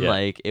something.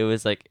 Like it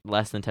was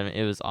less than 10 minutes.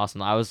 It was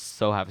awesome. I was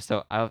so happy.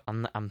 So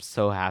I'm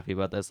so happy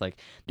about this. Like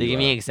they gave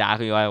me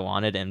exactly what I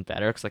wanted and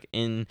better. Cause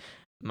in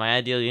my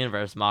ideal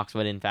universe, Mox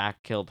would in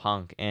fact kill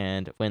Punk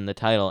and win the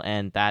title,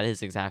 and that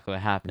is exactly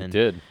what happened. He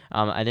did.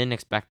 I didn't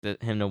expect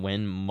him to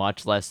win,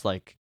 much less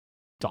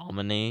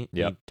dominate.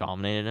 Yep. He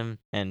dominated him,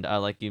 and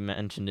like you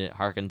mentioned, it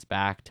harkens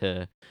back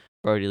to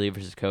Brody Lee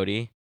versus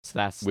Cody. So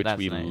that's we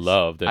nice.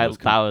 loved. And that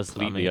was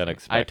completely amazing.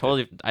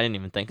 unexpected. I didn't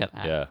even think of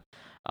that. Yeah.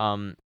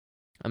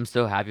 I'm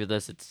so happy with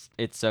this.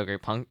 It's so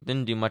great. Punk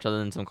didn't do much other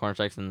than some corner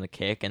strikes and the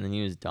kick, and then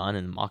he was done,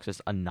 and Mox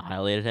just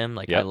annihilated him.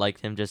 I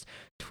liked him just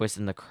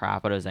twisting the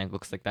crap out of his ankle,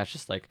 because that's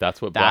just that's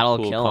what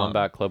Blackpool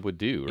Combat Club would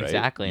do, right?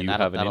 Exactly. You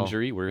have an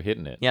injury, we're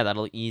hitting it. Yeah,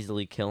 that'll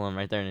easily kill him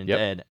right there, and it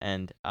did.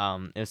 And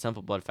it was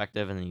simple but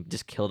effective, and he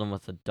just killed him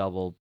with a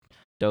double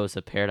dose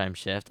of paradigm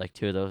shift.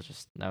 2 of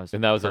those that was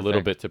perfect. A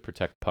little bit to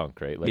protect Punk,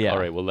 right? All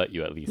right, we'll let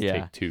you at least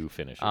take 2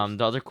 finishes.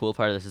 The other cool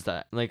part of this is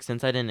that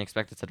since I didn't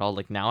expect this at all,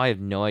 now I have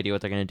no idea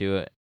what they're gonna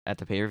do at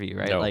the pay-per-view,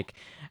 right? No.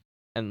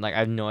 I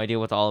have no idea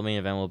what the all-main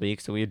event will be.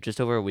 So we have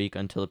just over a week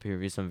until the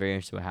pay-per-view, so I'm very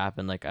interested what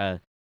happened. I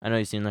know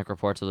you've seen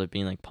reports of it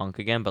being Punk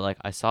again, but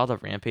I saw the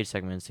Rampage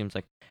segment. It seems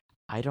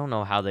I don't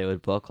know how they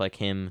would book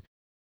him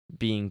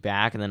being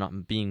back and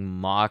then being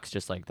mocked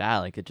just like that.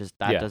 Like,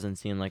 that doesn't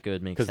seem like it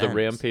would make sense. Because the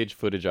Rampage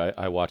footage,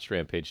 I watched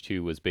Rampage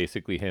 2, was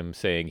basically him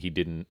saying he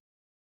didn't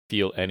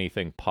feel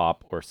anything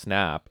pop or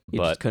snap, he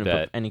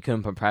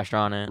couldn't put pressure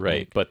on it.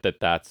 Right, but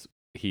that's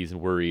he's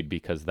worried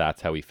because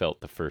that's how he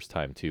felt the first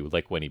time too.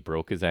 Like when he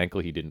broke his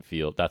ankle, he didn't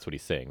feel. That's what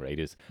he's saying, right?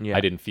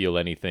 I didn't feel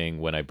anything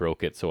when I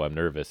broke it, so I'm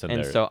nervous.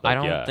 And so I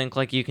don't think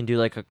like you can do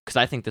like because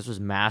I think this was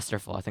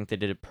masterful. I think they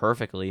did it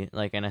perfectly.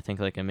 Like, and I think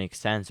like it makes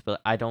sense.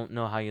 But I don't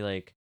know how you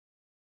like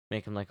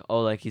make him like, oh,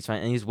 like he's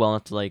fine and he's well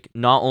enough to like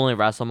not only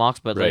wrestle Mox,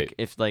 but like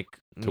if like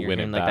to win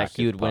it like back, that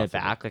he would win it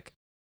back. Like,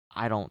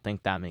 I don't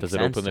think that makes sense.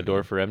 Does it open the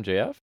door for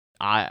MJF?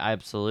 I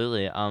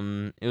absolutely.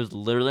 It was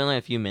literally only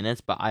a few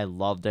minutes, but I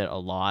loved it a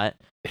lot.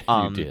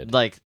 You did.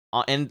 Like,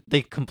 and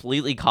they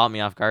completely caught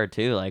me off guard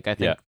too. Like, I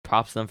think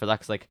props to them for that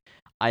because like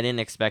I didn't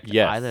expect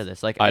either of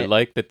this. Like, I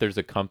like that there's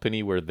a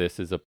company where this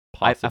is a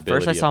possibility. At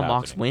first, I saw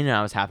Mox win and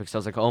I was happy because I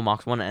was like, oh,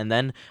 Mox won, and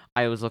then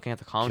I was looking at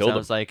the comments and I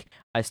was like,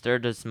 I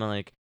started to smell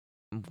like,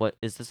 what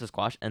is this, a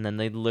squash? And then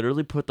they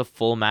literally put the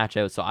full match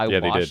out, so I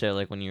watched it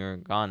like when you were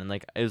gone, and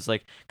like it was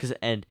like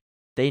and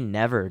they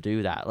never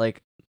do that.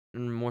 Like,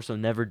 more so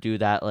never do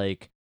that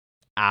like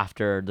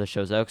after the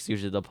show's out because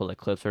usually they'll put like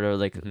clips or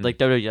like like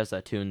WWE does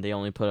that too, and they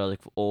only put out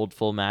like old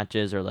full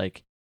matches or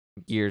like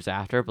years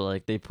after, but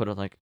like they put it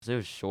like it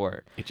was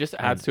short. It just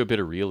adds to a bit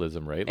of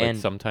realism, right? Like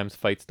sometimes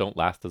fights don't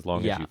last as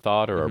long as you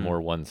thought or are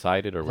more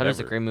one-sided or whatever. That is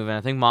a great move, and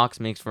I think Mox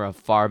makes for a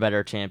far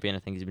better champion. I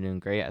think he's been doing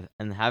great,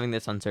 and having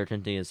this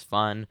uncertainty is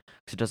fun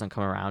because it doesn't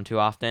come around too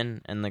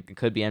often. And like it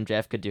could be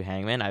MJF, could do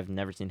Hangman. I've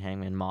never seen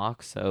Hangman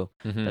Mox, so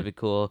that'd be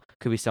cool.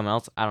 Could be someone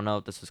else. I don't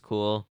know. This is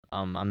cool.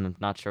 I'm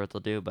not sure what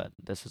they'll do, but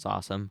this was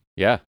awesome.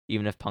 Yeah.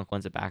 Even if Punk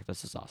wins it back,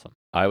 this is awesome.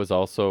 I was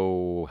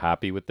also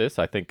happy with this.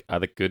 I think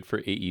good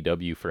for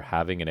AEW for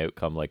having an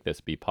outcome like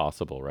this be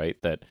possible, right?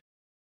 That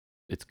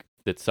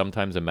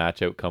sometimes a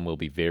match outcome will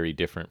be very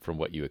different from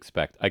what you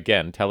expect.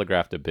 Again,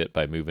 telegraphed a bit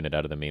by moving it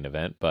out of the main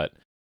event, but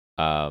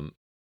and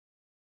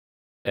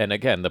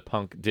again,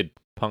 did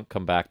Punk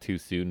come back too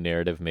soon?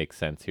 Narrative makes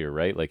sense here,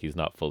 right? Like he's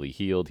not fully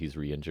healed, he's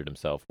re-injured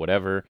himself,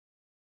 whatever.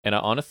 And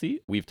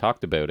honestly, we've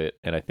talked about it,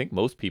 and I think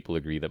most people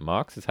agree that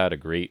Mox has had a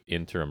great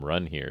interim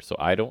run here, so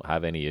I don't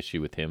have any issue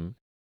with him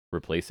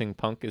replacing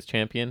Punk as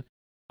champion.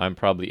 I'm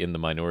probably in the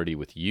minority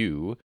with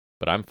you,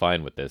 but I'm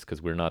fine with this because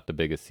we're not the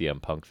biggest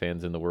CM Punk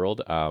fans in the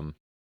world.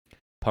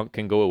 Punk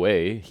can go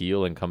away,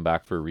 heal, and come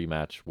back for a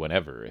rematch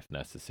whenever if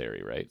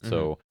necessary, right?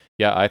 So,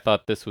 yeah, I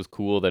thought this was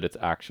cool that it's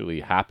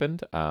actually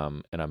happened,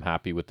 and I'm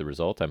happy with the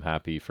result. I'm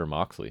happy for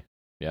Moxley.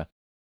 Yeah,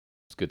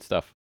 it's good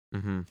stuff.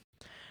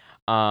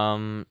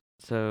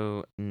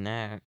 So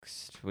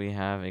next we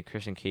have a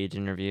Christian Cage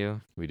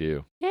interview. We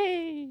do.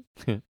 Yay!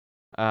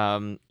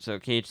 So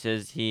Cage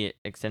says he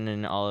extended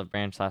an olive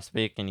branch last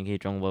week, and he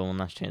gave Jungle Boy one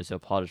last chance to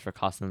apologize for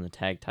costing them the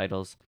tag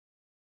titles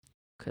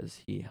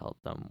because he held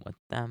them with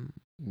them.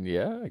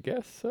 Yeah, I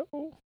guess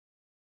so.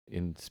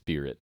 In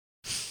spirit.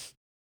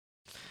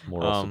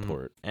 Moral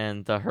support.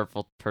 And the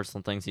hurtful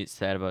personal things he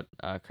said about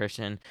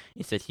Christian,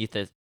 he said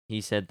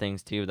he said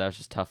things too, but that was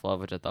just tough love,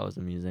 which I thought was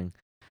amusing.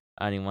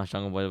 I didn't want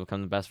Jungle Boy to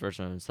become the best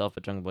version of himself,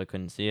 but Jungle Boy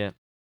couldn't see it.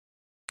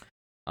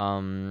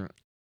 And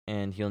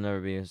he'll never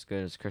be as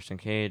good as Christian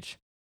Cage.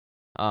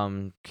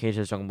 Cage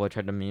says Jungle Boy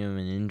tried to meme him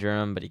and injure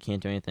him, but he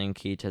can't do anything.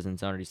 Cage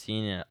hasn't already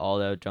seen it. All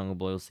out, Jungle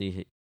Boy will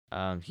see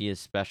he is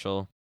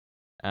special.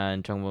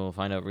 And Jungle Boy will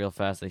find out real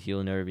fast that he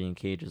will never be in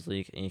Cage's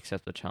league, and he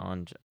accepts the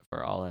challenge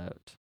for All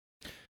Out.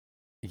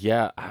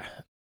 Yeah,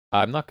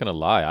 I'm not going to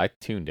lie. I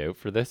tuned out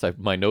for this.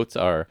 My notes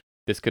are,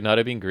 this could not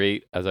have been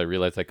great, as I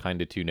realized I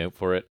kind of tuned out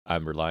for it.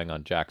 I'm relying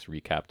on Jack's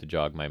recap to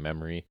jog my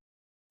memory.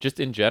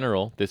 Just in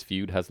general, this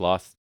feud has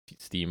lost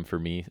steam for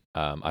me.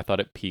 I thought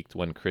it peaked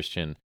when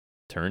Christian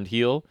turned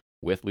heel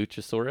with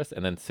Luchasaurus,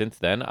 and then since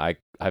then,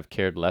 I've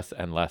cared less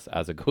and less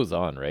as it goes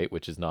on, right?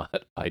 Which is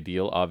not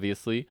ideal,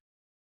 obviously.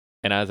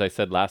 And as I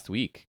said last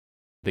week,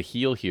 the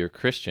heel here,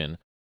 Christian,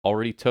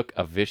 already took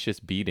a vicious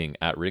beating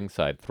at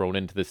ringside, thrown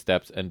into the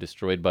steps and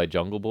destroyed by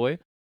Jungle Boy.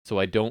 So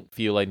I don't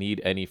feel I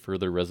need any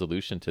further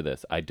resolution to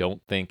this. I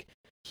don't think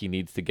he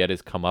needs to get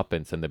his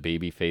comeuppance and the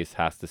babyface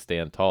has to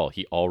stand tall.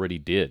 He already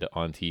did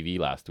on TV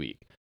last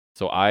week.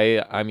 So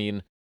I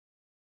mean,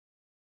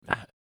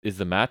 is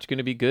the match going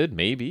to be good?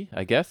 Maybe,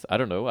 I guess. I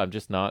don't know. I'm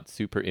just not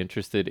super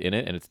interested in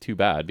it. And it's too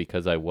bad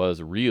because I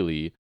was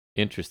really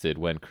interested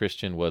when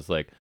Christian was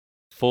like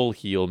full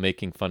heel,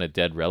 making fun of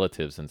dead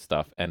relatives and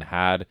stuff, and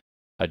had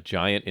a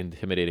giant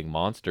intimidating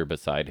monster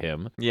beside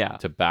him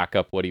to back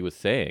up what he was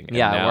saying. And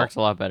it works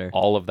a lot better.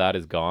 All of that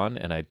is gone,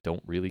 and I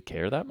don't really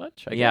care that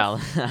much, I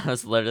guess. I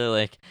was literally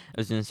like,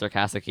 I was doing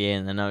sarcastic,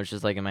 and then I was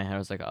just like, in my head, I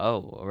was like,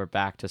 oh, we're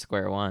back to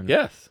square one.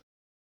 Yes.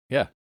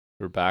 Yeah.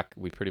 We're back.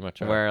 We pretty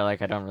much are. Where,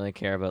 like, I don't really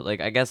care, but,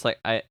 like, I guess, like,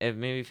 it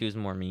maybe feels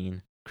more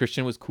mean.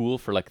 Christian was cool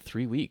for, like,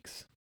 3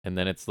 weeks, and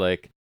then it's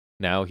like,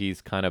 now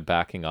he's kind of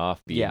backing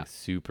off being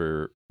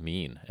super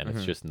mean, and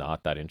it's just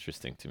not that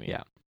interesting to me.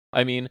 Yeah.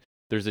 I mean,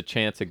 there's a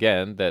chance,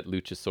 again, that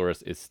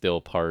Luchasaurus is still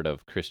part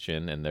of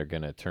Christian, and they're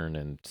going to turn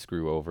and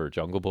screw over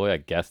Jungle Boy. I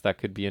guess that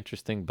could be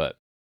interesting, but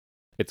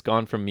it's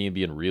gone from me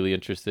being really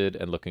interested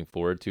and looking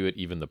forward to it,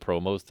 even the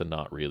promos, to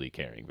not really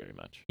caring very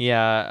much.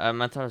 Yeah,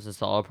 I thought it was a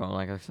solid promo.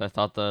 Like I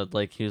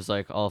thought he was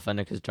like all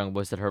offended because Jungle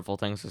Boy said hurtful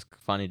things. Was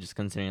funny just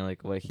considering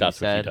like what he That's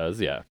said. what he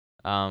does, yeah.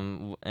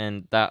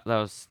 And that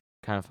was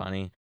kind of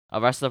funny. The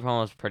rest of the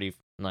promo was pretty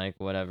like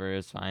whatever.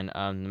 It's fine.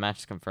 The match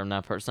is confirmed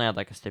now. Personally, I'd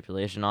like a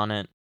stipulation on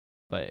it,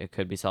 but it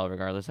could be solid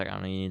regardless. Like I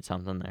don't know, you need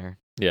something there.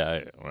 Yeah,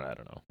 I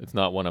don't know. It's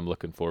not one I'm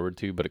looking forward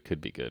to, but it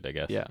could be good, I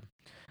guess. Yeah.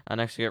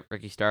 Next we got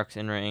Ricky Starks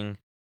in ring.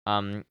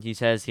 He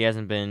says he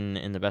hasn't been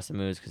in the best of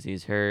moods because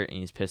he's hurt and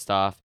he's pissed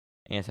off.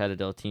 And he's had to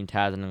deal with Team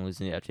Taz and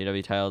losing the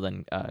FTW title,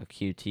 then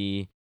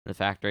QT, the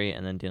Factory,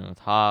 and then dealing with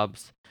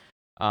Hobbs.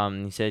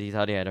 He said he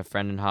thought he had a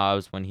friend in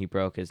Hobbs when he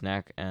broke his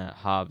neck, and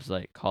Hobbs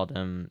like called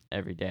him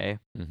every day.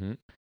 Mm-hmm.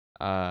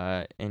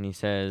 And he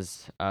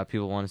says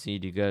people want to see you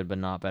do good, but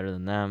not better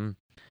than them.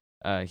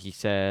 He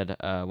said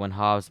when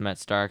Hobbs met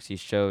Starks, he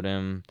showed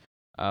him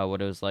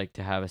what it was like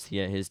to have a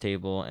seat at his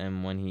table,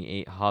 and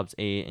when Hobbs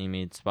ate, and he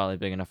made Spotlight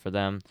big enough for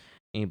them,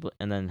 and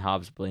then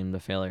Hobbs blamed the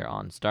failure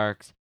on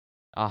Starks.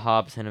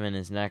 Hobbs hit him in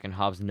his neck, and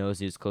Hobbs knows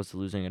he was close to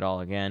losing it all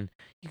again.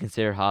 He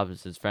considered Hobbs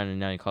as his friend, and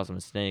now he calls him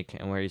a snake,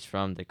 and where he's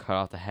from, they cut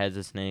off the heads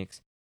of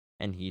snakes,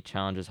 and he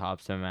challenges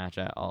Hobbs to a match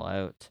at All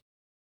Out.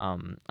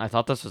 I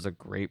thought this was a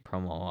great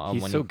promo.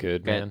 He's when so he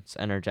good, man. gets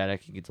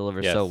energetic, he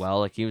delivers so well.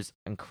 Like, he was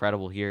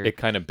incredible here. It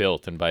kind of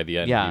built, and by the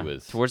end, yeah, he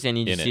was towards the end,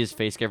 you just see his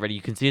face get ready.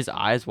 You can see his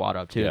eyes water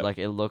up, too. Yep. Like,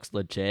 it looks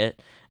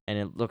legit, and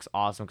it looks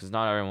awesome, because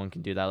not everyone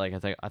can do that. Like,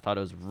 I thought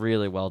it was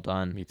really well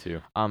done. Me too.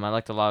 I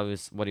liked a lot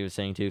of what he was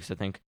saying, too, because I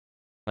think,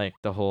 like,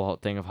 the whole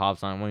thing of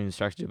Hobbs on wanting to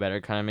start to do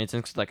better kind of made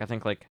sense. Cause, like, I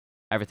think, like,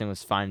 everything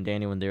was fine and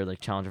dandy when they were, like,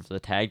 challenging for the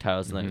tag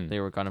titles, and, like, they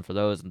were gunning for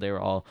those, and they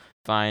were all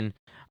fine.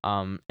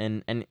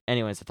 And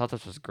anyways, I thought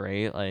this was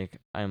great. Like,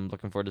 I'm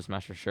looking forward to this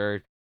match for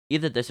sure.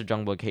 Either this or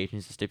Jungle Boy Cage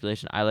needs a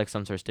stipulation. I like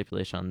some sort of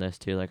stipulation on this,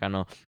 too. Like, I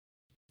know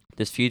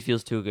this feud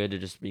feels too good to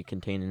just be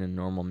contained in a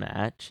normal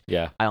match.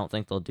 Yeah. I don't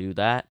think they'll do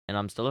that, and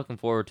I'm still looking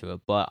forward to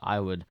it, but I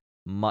would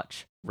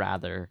much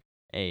rather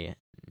a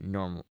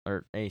normal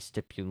or a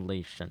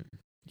stipulation.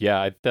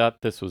 Yeah, I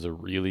thought this was a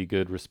really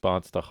good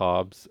response to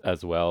Hobbs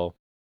as well.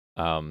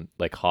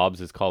 Like, Hobbs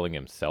is calling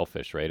him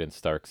selfish, right? And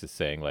Starks is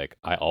saying, like,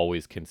 I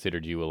always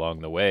considered you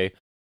along the way,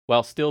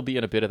 while still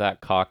being a bit of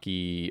that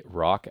cocky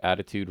Rock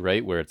attitude,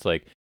 right? Where it's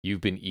like,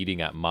 you've been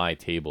eating at my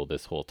table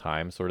this whole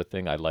time, sort of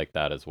thing. I like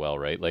that as well,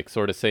 right? Like,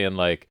 sort of saying,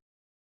 like,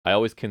 I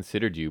always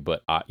considered you,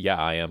 but yeah,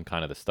 I am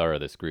kind of the star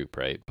of this group,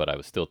 right? But I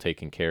was still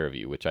taking care of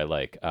you, which I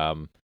like.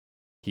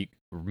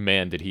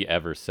 Did he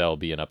ever sell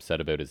being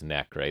upset about his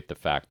neck, right? The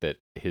fact that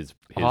his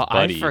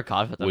buddy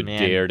would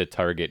dare to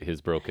target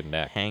his broken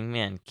neck.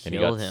 Hangman killed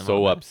him. And he got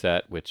so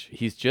upset, which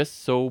he's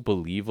just so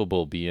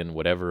believable being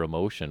whatever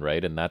emotion,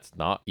 right? And that's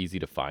not easy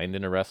to find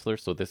in a wrestler.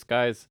 So this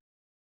guy's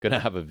going to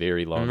have a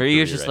very long career, he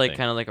was just like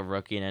kind of like a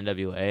rookie in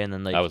NWA, and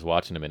then like I was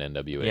watching him in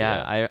NWA.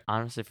 Yeah, I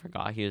honestly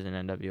forgot he was in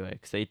NWA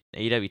because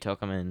AEW took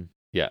him in.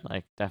 Yeah.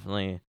 Like,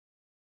 definitely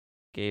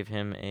gave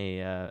him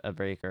a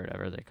break or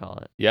whatever they call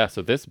it. Yeah,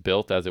 so this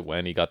built as it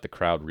went. He got the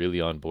crowd really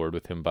on board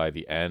with him by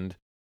the end.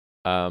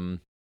 And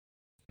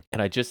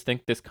I just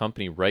think this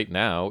company right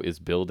now is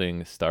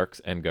building Starks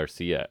and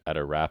Garcia at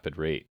a rapid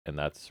rate, and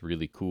that's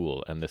really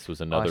cool. And this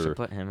was I should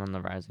put him on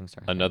the Rising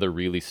Stars. Another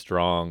really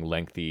strong,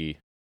 lengthy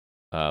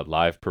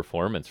live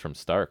performance from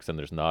Starks, and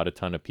there's not a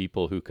ton of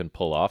people who can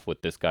pull off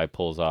what this guy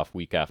pulls off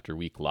week after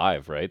week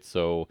live, right?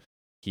 So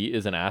he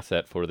is an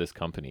asset for this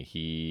company.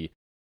 He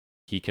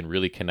can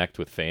really connect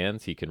with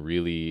fans. He can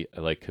really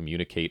like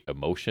communicate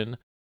emotion.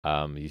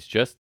 He's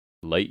just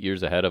light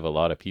years ahead of a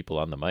lot of people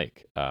on the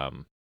mic.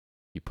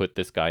 You put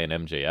this guy and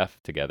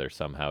MJF together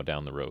somehow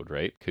down the road,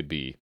 right? Could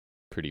be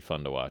pretty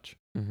fun to watch.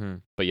 Mm-hmm.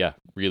 But yeah,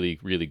 really,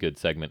 really good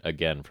segment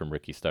again from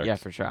Ricky Starks. Yeah,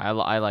 for sure.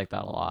 I like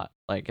that a lot.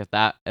 Like, if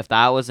that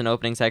was an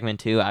opening segment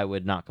too, I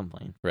would not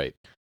complain. Right.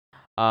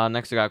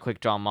 Next we got a quick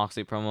Jon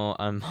Moxley promo.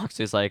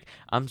 Moxley's like,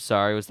 "I'm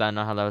sorry, was that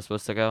not how that was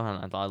supposed to go?"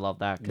 And I love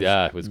that.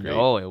 Yeah, it was great.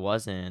 No, it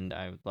wasn't.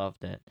 I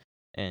loved it,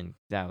 and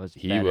that was.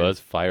 He was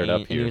fired up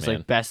here, and he was man.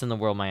 like, "Best in the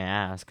world, my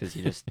ass," because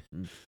he just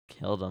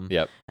killed him.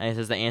 Yep. And he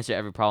says the answer to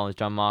every problem is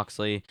Jon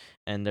Moxley,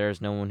 and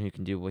there's no one who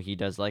can do what he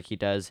does like he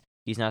does.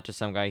 He's not just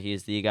some guy; he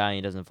is the guy. And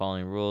he doesn't follow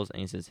any rules, and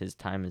he says his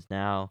time is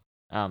now.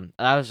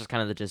 That was just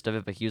kind of the gist of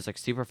it, but he was like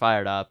super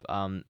fired up.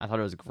 I thought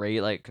it was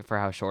great, like, for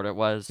how short it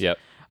was. Yep.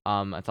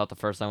 I thought the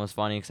first line was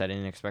funny because I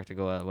didn't expect to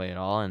go that way at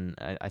all, and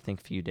I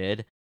think few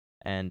did.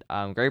 And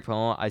great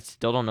promo. I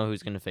still don't know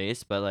who's gonna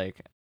face, but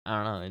like,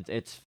 I don't know.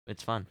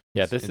 It's fun.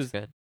 Yeah, it's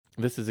good.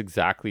 This is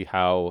exactly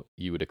how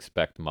you would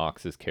expect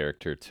Mox's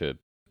character to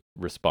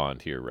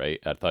respond here, right?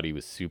 I thought he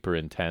was super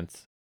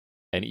intense,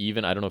 and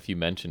even I don't know if you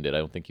mentioned it. I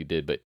don't think you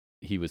did, but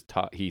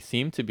he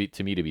seemed to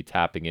me to be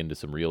tapping into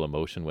some real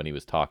emotion when he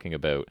was talking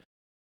about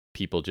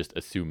people just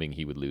assuming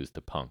he would lose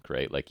to Punk,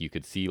 right? Like, you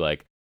could see,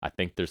 like, I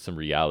think there's some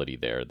reality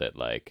there that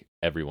like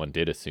everyone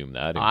did assume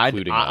that, I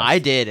including us. I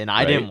did, and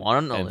I didn't right? want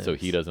him to And lose. so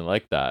he doesn't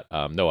like that.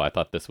 No, I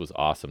thought this was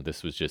awesome.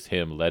 This was just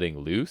him letting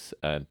loose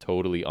and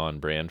totally on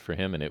brand for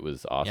him, and it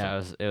was awesome.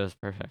 Yeah, it was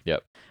perfect.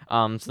 Yep.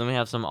 So then we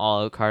have some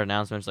all out card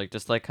announcements, like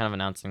just like kind of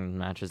announcing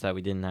matches that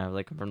we didn't have,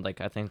 like from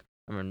like I think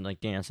I remember like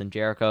Danielson,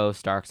 Jericho,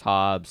 Starks,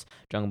 Hobbs,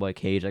 Jungle Boy,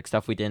 Cage, like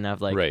stuff we didn't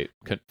have like right.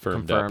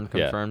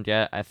 confirmed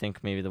yet. I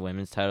think maybe the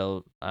women's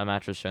title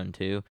match was shown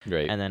too,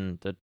 Right. and then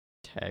the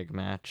tag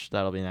match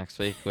that'll be next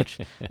week, which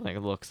like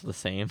looks the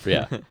same.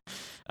 Yeah.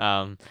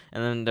 And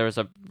then there was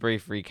a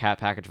brief recap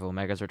package of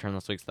Omega's return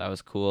this week, so that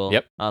was cool.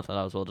 Yep. I thought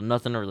that was well done.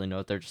 Nothing to really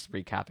note. They're just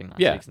recapping last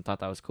Yeah. week's and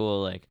thought that was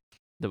cool. Like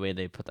the way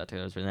they put that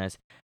together was really nice.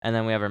 And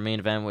then we have our main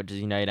event, which is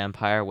United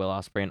Empire, Will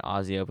Ospreay and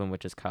Aussie Open,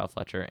 which is Kyle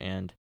Fletcher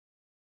and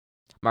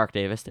Mark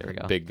Davis. There we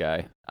go. Big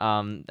guy.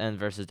 And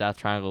versus Death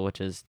Triangle, which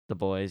is the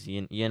boys.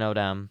 You know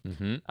them.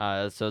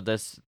 Mm-hmm. So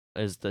this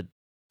is the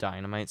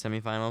Dynamite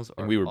semifinals.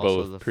 And we were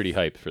both pretty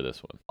hyped for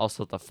this one.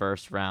 Also, the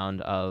first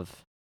round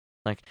of,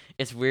 like,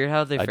 it's weird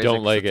how they. I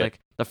don't like it. Like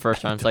the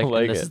first round's like,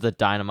 like and this it. is the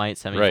Dynamite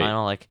semifinal.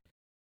 Right. Like,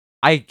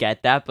 I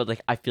get that, but like,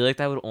 I feel like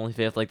that would only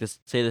fit if like this.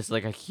 Say this is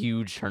like a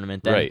huge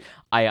tournament. Then Right.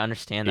 I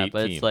understand that, 8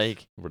 but teams, it's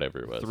like whatever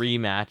it was. 3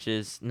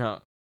 matches.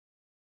 No.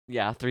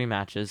 Yeah, 3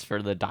 matches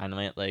for the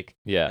Dynamite. Like,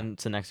 Yeah. and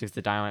so next week's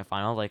the Dynamite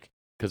final. Like.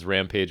 Because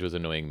Rampage was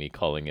annoying me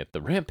calling it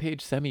the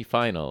Rampage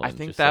semifinal. I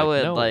think that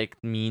would like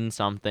mean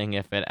something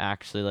if it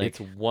actually like.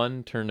 It's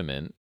one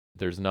tournament.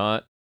 There's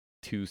not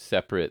 2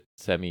 separate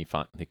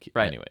semifinals.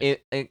 Right.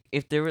 Anyways,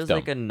 If there was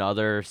like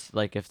another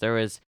like if there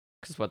was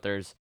because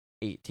there's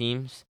 8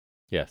 teams.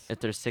 Yes. If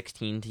there's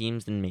 16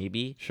 teams, then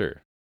maybe.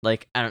 Sure.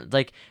 Like I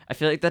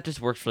feel like that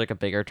just works for like a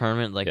bigger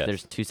tournament. Like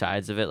there's 2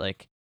 sides of it.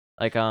 Like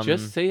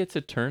just say it's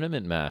a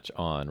tournament match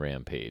on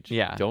Rampage.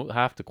 Yeah. You don't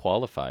have to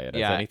qualify it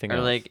as anything or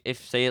else. Or like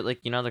if say it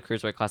like the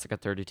Cruiserweight Classic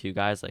at 32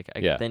 guys. Like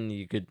then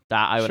you could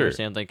that I would Sure.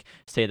 understand. Like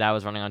say that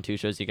was running on 2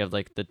 shows. You get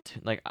like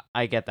like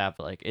I get that,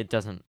 but like it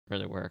doesn't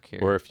really work here.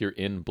 Or if you're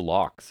in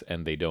blocks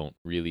and they don't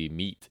really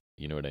meet,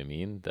 you know what I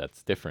mean?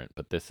 That's different.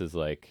 But this is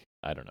like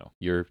I don't know.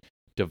 You're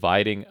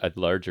dividing a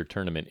larger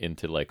tournament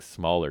into like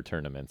smaller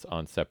tournaments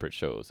on separate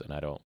shows, and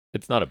I don't.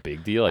 It's not a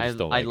big deal. I just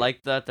don't. I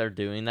like that they're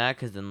doing that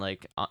because then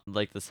like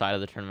the side of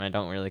the tournament I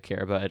don't really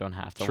care about. I don't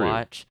have to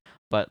watch,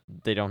 but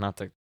they don't have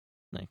to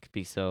like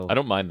be so. I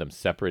don't mind them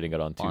separating it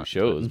on 2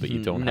 shows, but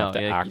you don't have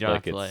to act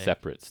like it's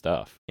separate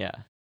stuff. Yeah.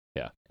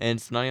 Yeah. And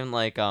it's not even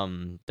like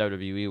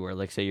WWE where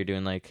like say you're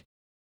doing like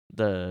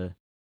the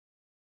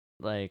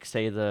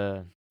say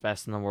the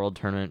Best in the World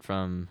tournament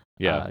from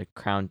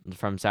Crown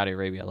from Saudi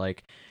Arabia,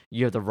 like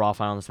you have the Raw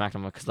final and the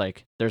SmackDown because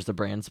like there's the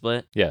brand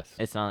split. Yes.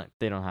 It's not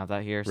they don't have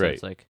that here, so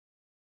it's like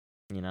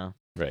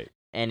Right.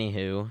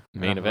 Anywho,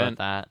 main event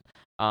that.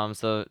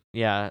 So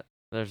yeah,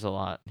 there's a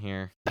lot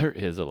here. There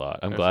is a lot.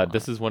 I'm glad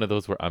this is one of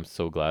those where I'm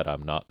so glad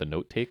I'm not the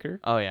note taker.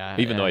 Oh yeah.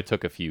 Even though I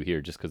took a few here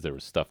just because there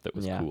was stuff that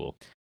was cool.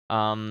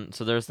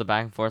 So there's the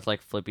back and forth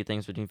like flippy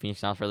things between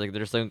Phoenix and Ospreay. Like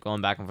they're just like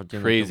going back and forth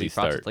doing crazy like,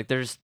 start. process. Like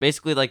they're just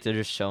basically like they're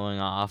just showing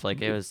off.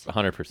 Like it was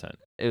 100%.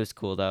 It was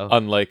cool though.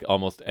 Unlike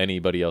almost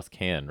anybody else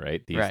can,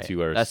 right? These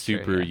two are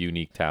super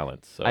unique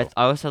talents. So I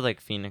always said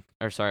like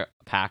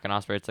Pac and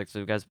Ospreay. It's like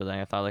two guys, but then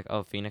I thought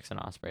like Phoenix and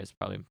Ospreay is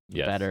probably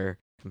better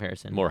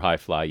comparison. More high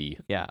fly-y.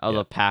 Yeah.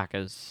 Although Pac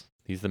is.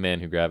 He's the man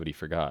who gravity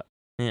forgot.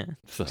 Yeah,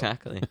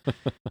 exactly. I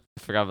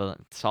forgot about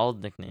that.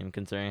 Solid nickname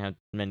considering how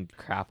many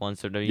crap ones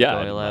sort of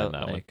Doyle out.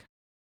 Like,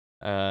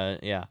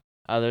 yeah.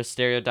 There's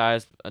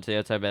stereotypes to the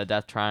outside by the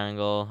Death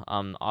Triangle.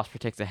 Ospreay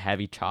takes a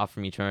heavy chop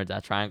from each one of the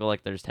Death Triangle.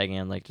 Like they're just taking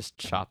in like just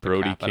chop.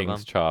 Brody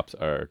King's chops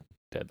are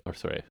dead. Or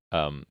sorry.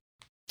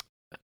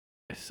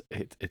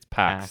 It's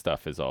Pac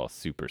stuff is all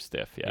super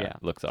stiff. Yeah.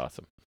 Looks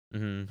awesome.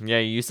 Mm-hmm.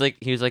 Yeah, he was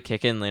like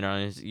kicking later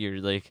on. You're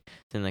like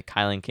then like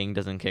Kylan King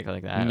doesn't kick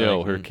like that. No,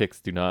 like, her kicks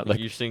do not like.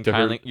 You're saying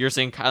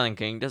Kylan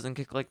King doesn't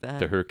kick like that.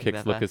 Do her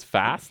kicks look as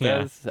fast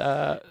as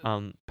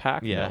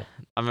Pac? Yeah, no.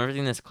 I remember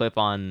seeing this clip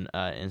on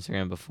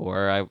Instagram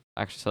before I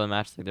actually saw the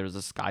match. Like there was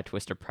a sky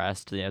twister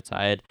press to the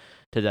outside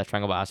to Death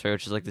Triangle Ospreay,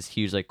 which is like this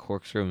huge like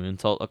corkscrew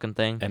moonsault looking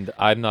thing. And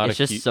I'm not. It's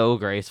just so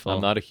graceful.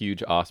 I'm not a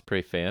huge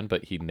Ospreay fan,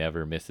 but he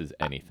never misses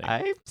anything.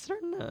 I'm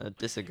starting to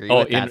disagree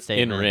with that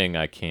statement. In ring,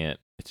 I can't.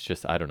 It's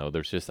just I don't know.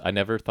 There's just I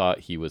never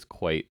thought he was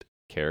quite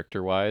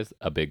character-wise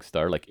a big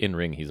star. Like in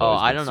ring, he's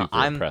always been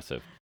super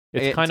impressive.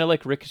 It's kind of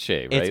like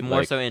Ricochet, right? It's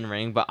more so in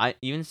ring, but I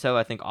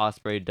think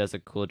Ospreay does a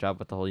cool job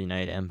with the whole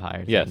United Empire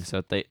thing. Yes.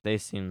 So they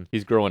seem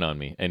he's growing on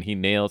me, and he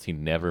nails. He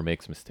never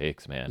makes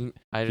mistakes, man.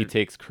 He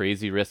takes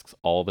crazy risks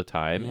all the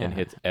time and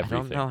hits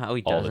everything. I don't know how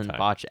he doesn't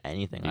botch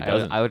anything. He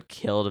doesn't. I would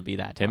kill to be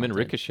that talented. Him and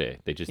Ricochet,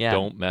 they just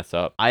don't mess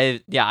up.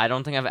 I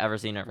don't think I've ever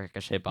seen a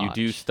Ricochet botch.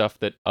 You do stuff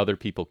that other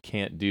people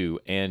can't do,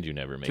 and you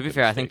never make. To be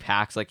fair, I think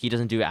Pac's like he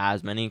doesn't do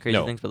as many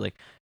crazy things, but like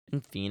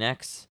in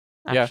Phoenix.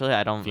 Actually,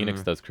 I don't.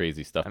 Phoenix does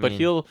crazy stuff, but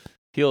he'll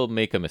he'll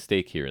make a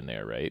mistake here and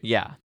there, right?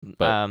 Yeah.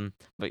 But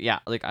But yeah,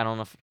 like I don't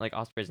know if like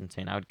Osprey's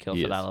insane. I would kill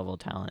he for that is. level of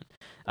talent.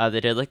 They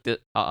did like the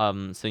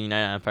so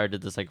United Empire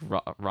did this like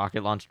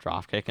rocket launch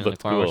drop kick in the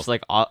Looked corner, cool. which is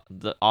like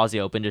the Aussie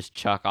Open just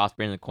chuck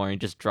Osprey in the corner,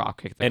 and just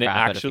drop kick the And it crap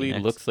out of actually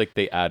Phoenix. looks like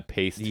they add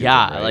pace to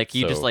Yeah, him, right? like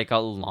you just So, like got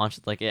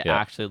launched, like it yeah,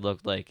 actually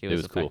looked like it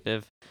was cool.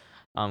 effective.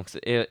 'Cause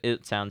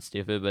it sounds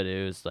stupid, but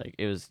it was like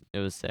it was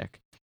sick.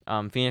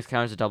 Phoenix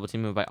counters a double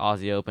team move by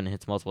Aussie Open and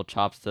hits multiple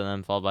chops to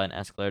them, followed by an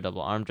Escalator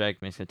double arm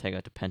drag. Makes it take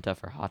out to Penta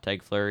for hot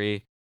tag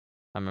flurry.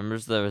 I remember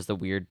there was the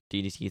weird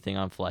DDT thing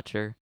on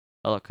Fletcher.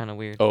 That looked kind of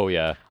weird. Oh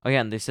yeah, Oh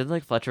yeah, and they said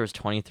like Fletcher was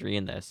 23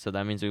 in this, so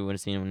that means we would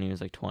have seen him when he was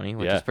like 20,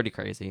 which Yeah. is pretty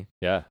crazy.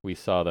 yeah. We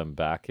saw them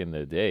back in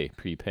the day,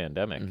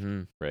 pre-pandemic,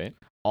 Mm-hmm. right?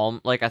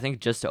 Like I think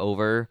just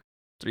over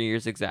 3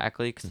 years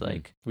exactly, because Mhm.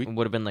 like We- it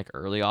would have been like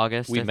early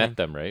August. We I met think.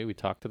 them, right? We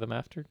talked to them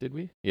after, did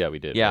we? Yeah, we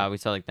did. Yeah, right? we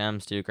saw like them,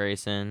 Stu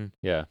Grayson,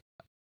 Yeah.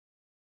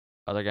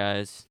 other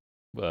guys.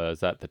 Is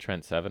that the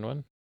Trent 7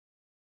 one?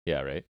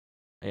 Yeah, right.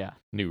 Yeah,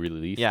 New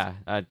release. yeah.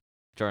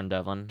 Jordan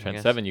Devlin. I Trent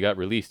guess. 7, you got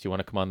released. You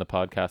want to come on the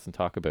podcast and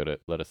talk about it?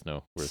 Let us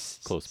know. We're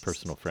close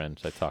personal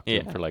friends. I talked to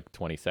him Yeah. for like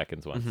 20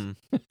 seconds once.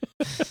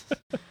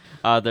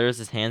 There's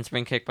this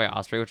handspring kick by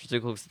Osprey, which is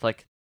really cool. 'Cause it's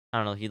like I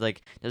don't know, he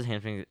like does a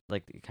handspring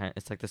like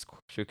it's like this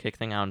screw kick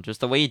thing. I don't know, just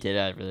the way he did it,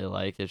 I really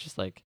like. It's just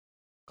like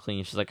clean,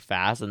 it's just like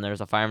fast. And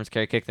there's a fireman's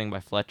carry kick thing by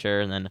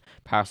Fletcher, and then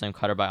power slam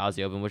cutter by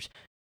Aussie Open, which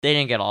they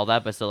didn't get all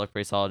that, but still looked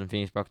pretty solid. And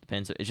Phoenix broke the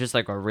pin, so it's just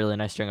like a really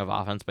nice string of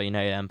offense by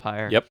United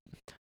Empire. Yep.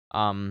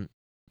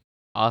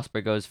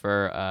 Osprey goes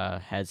for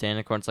headstand.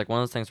 Of course, it's like one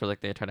of those things where like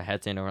they try to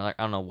headstand over, like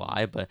I don't know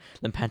why, but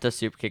then Penta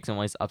super kicks him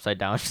while he's upside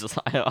down.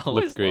 I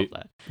always great.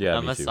 love that. Yeah,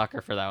 I'm me a too.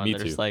 sucker for that one. Me They're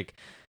too. just like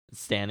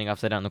standing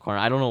upside down in the corner.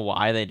 I don't know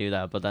why they do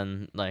that, but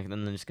then they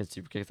just get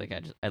super kicks. Like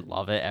I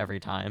love it every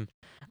time.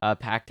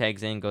 Pac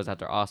tags in, goes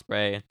after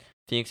Osprey.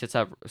 Phoenix hits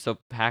up. So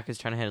Pac is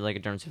trying to hit like a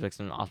German suplex,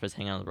 and Osprey's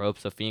hanging on the rope.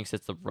 So Phoenix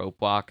hits the rope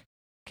walk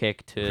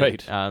kick to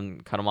Right.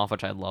 cut him off,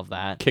 which I love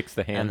that. Kicks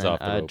the And hands then off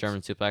the ropes.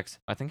 German suplex.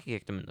 I think he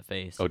kicked him in the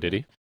face. Oh, did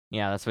he?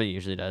 Yeah, that's what he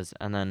usually does.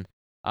 And then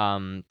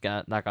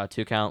got a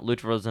 2 count.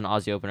 Lucha Bros and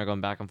Aussie Open are going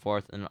back and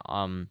forth, and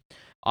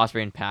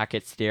Osprey and Pac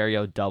hit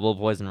stereo double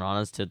poison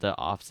ranas to the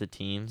opposite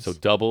teams. So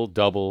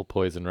double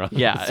poison run.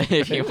 yeah,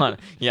 if you want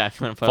to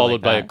put Followed it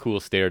like by that. a cool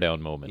stare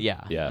down moment.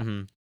 Yeah. Yeah.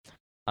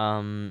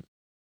 Mm-hmm.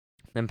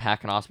 Then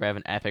Pac and Osprey have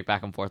an epic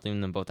back and forth,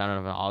 leaving them both down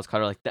of an Oz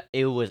cutter. Like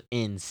it was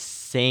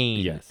insane.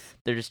 Yes.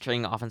 They're just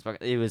trading offense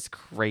back. It was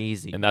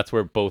crazy. And that's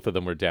where both of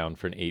them were down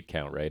for an 8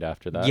 count, right?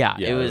 After that. Yeah,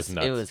 it was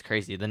nuts. it was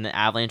crazy. Then the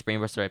Avalanche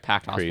Brainbuster by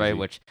Pac and Osprey, Crazy.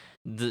 which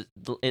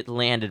it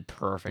landed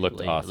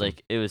perfectly. awesome.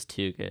 Like it was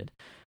too good.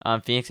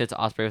 Phoenix hits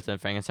Osprey with a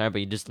Frankenstein, but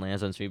he just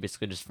lands on, so he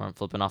basically just front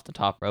flipping off the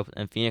top rope,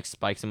 and Phoenix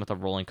spikes him with a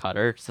rolling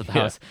cutter. So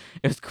that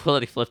it was cool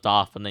that he flipped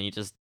off, and then he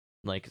just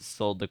like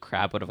sold the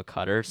crap out of a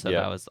cutter. So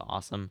that was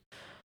awesome.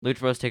 Lucha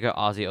Bros take out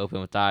Aussie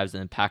Open with dives, and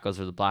then Pac goes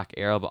for the Black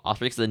Arrow, but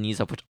Osprey gets the knees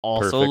up, which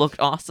also Perfect. looked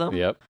awesome.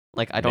 Yep.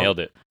 Like Nailed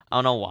it. I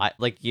don't know why.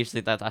 Like usually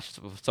that's just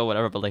so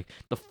whatever, but like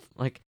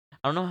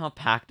I don't know how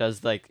Pac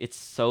does. Like it's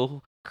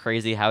so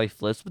crazy how he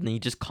flips, but then he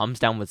just comes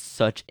down with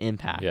such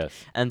impact. Yes.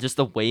 And just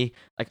the way,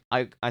 like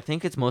I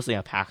think it's mostly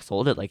how Pac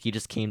sold it. Like he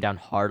just came down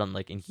hard on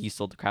and he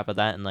sold the crap of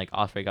that, and like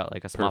Osprey got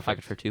like a small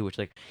package for 2, which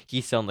like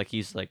he's selling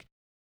he's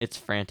it's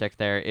frantic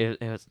there.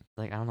 It was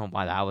like I don't know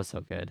why that was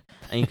so good.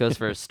 And he goes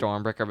for a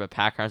Stormbreaker, but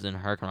Pac has and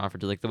Hurricane on for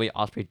 2. Like the way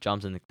Osprey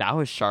jumps and that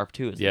was sharp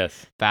too.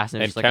 Yes. Fast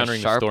And just, countering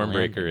a the sharp Stormbreaker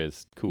landing.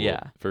 is cool.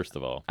 Yeah. First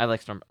of all. I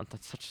like Storm.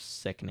 That's such a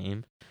sick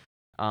name.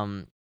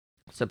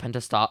 So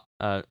Penta stop.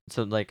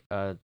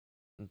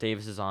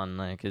 Davis is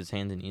on his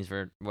hands and knees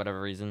for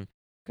whatever reason,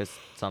 because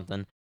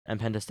something. And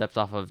Penta steps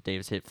off of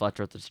Davis, hit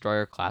Fletcher with the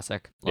Destroyer,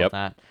 classic. Love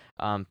that.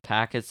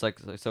 Pac hits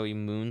so he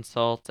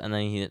moonsaults, and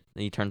then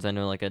he turns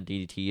into a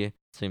DDT.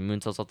 So he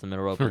moonsaults off the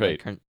middle rope, Right.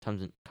 and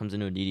comes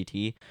into a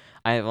DDT.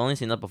 I have only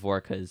seen that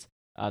before because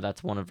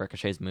that's one of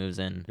Ricochet's moves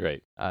in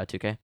Right.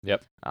 2K.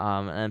 Yep.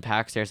 And then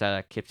Pac stares at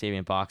a Kip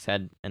Sabian box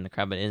head in the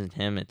crowd, but it isn't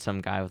him. It's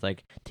some guy with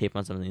tape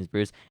on some of these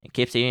bruises. And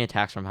Kip Sabian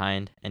attacks from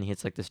behind, and he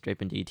hits this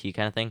draping DDT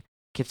kind of thing.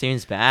 Kip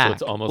Sabian's back. So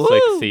it's almost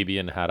like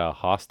Sabian had a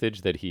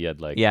hostage that he had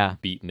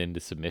beaten into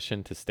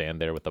submission to stand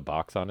there with the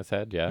box on his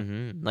head. Yeah.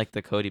 Mm-hmm. Like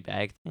the Cody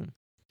Bag thing.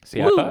 See,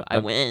 Woo, I thought I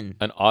win.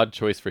 An odd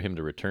choice for him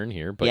to return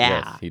here, but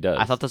yes, he does.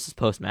 I thought this was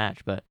post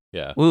match, but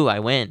Yeah. woo, I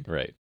win.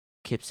 Right.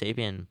 Kip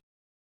Sabian.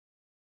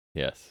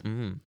 Yes.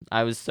 Mm-hmm.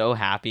 I was so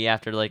happy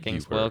after getting You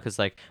spoiled were. because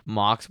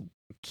Mox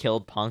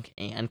killed Punk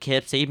and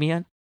Kip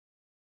Sabian.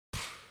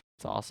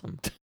 It's awesome.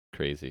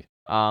 Crazy.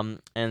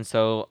 And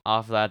so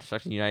off of that,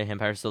 Destruction United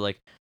Empire. So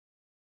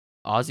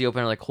Aussie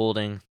Open are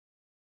holding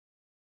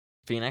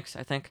Phoenix,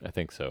 I think. I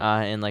think so.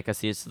 In a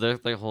seat, so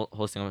they're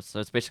hosting them. So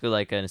it's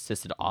basically an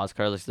assisted Oz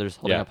cutter. So they're just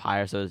holding up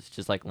higher, so it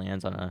just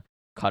lands on a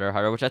cutter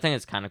harder, which I think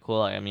is kind of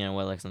cool. I mean, I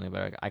would like something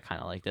better. I kind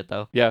of liked it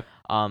though. Yeah.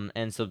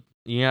 And so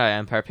United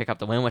Empire pick up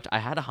the win, which I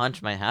had a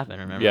hunch might happen.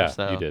 Remember? Yeah,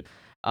 so, you did.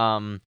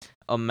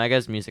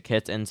 Omega's music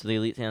hits, and so the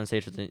Elite stay on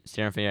stage with the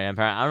Stand Up for United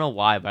Empire. I don't know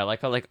why, but I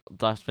like how like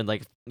that's been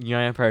like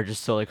United Empire are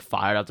just so like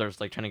fired up. They're just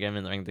like trying to get him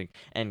in the ring thing,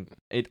 and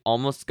it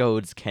almost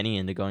goads Kenny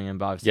into going in,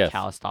 but obviously Yes.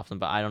 Callis stops him.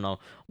 But I don't know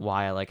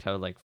why. I like how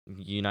like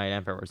United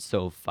Empire were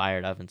so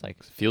fired up. And it's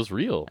like Feels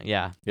real.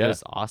 yeah, it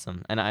was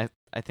awesome, and I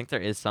think there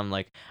is some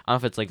like I don't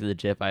know if it's like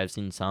legit, but I've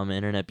seen some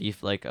internet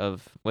beef like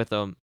with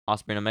Ospreay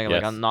and Omega.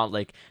 Like Yes. I'm not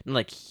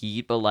like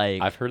heat, but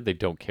like I've heard they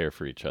don't care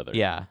for each other.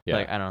 yeah. Yeah.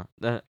 Like I don't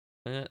know.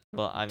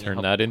 Well, I mean,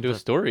 Turn that into a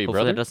story, hopefully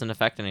brother. it doesn't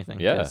affect anything.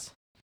 Yeah. 'cause-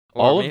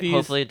 All or of these-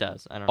 hopefully it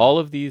does. I don't know. All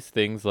of these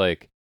things,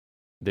 like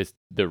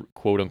the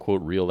quote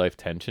unquote real life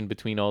tension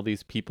between all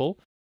these people,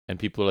 and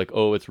people are like,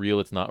 oh, it's real,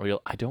 it's not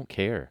real. I don't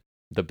care.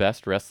 The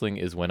best wrestling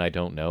is when I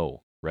don't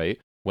know,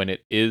 right? When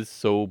it is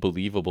so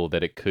believable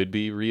that it could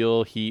be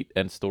real heat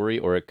and story,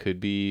 or it could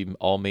be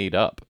all made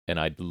up. And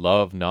I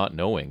love not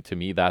knowing. To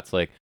me, that's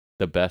like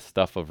the best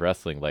stuff of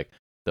wrestling, like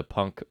the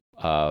Punk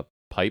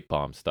pipe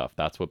bomb stuff.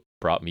 That's what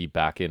brought me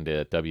back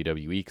into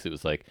WWE, because it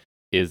was like,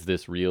 is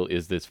this real?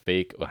 Is this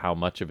fake? How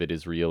much of it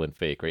is real and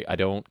fake, right? I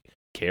don't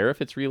care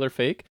if it's real or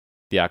fake.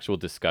 The actual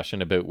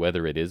discussion about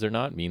whether it is or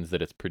not means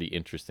that it's pretty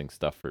interesting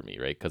stuff for me,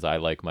 right? Because I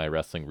like my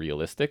wrestling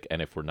realistic,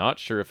 and if we're not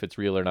sure if it's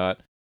real or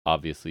not,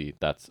 obviously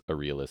that's a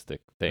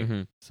realistic thing.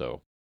 Mhm.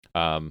 So,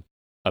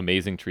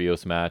 amazing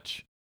trios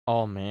match.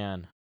 Oh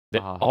man.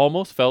 It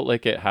almost felt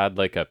like it had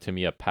like a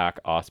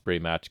Pac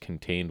Ospreay match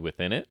contained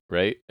within it,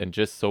 right? And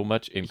just so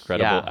much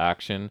incredible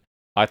action.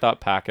 I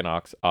thought Pac and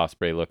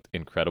Ospreay looked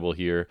incredible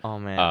here. Oh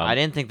man, I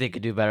didn't think they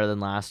could do better than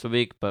last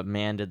week, but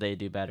man, did they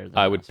do better than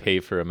I would pay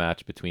for a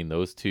match between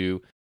those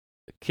two.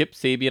 Kip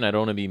Sabian, I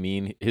don't want to be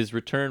mean. His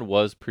return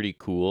was pretty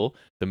cool.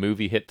 The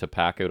movie hit to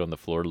Pac out on the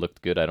floor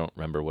looked good. I don't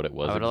remember what it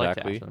was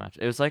exactly. Liked the match.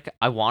 It was like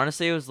I want to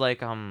say it was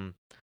like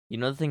you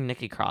know the thing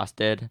Nikki Cross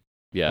did.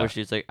 Yeah. Where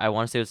she's like, I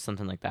want to say it was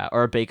something like that,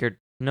 or Baker.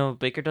 No,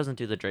 Baker doesn't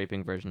do the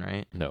draping version,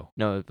 right?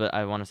 No, but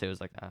I want to say it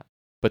was like that.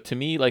 But to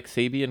me, like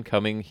Sabian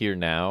coming here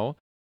now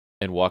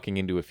and walking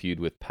into a feud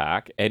with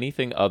Pac,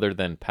 anything other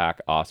than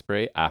Pac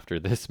Ospreay after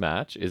this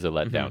match is a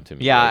letdown to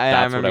me. Yeah, like,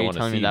 I remember you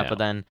telling me that, but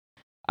then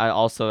I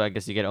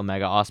guess you get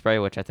Omega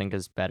Ospreay, which I think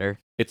is better.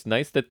 It's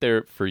nice that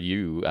they're, for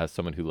you as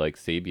someone who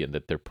likes Sabian,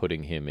 that they're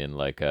putting him in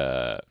like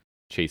a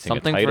chasing a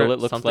title. It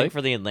looks something like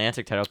for the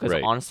Atlantic title,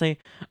 because honestly,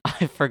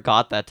 I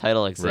forgot that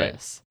title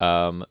exists.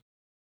 Right.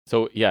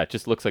 So yeah, it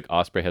just looks like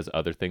Ospreay has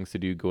other things to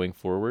do going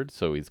forward.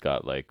 So he's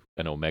got like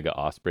an Omega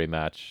Ospreay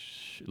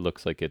match.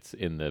 Looks like it's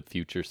in the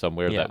future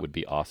somewhere. Yeah. That would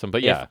be awesome.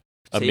 But yeah,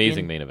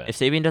 amazing main event. If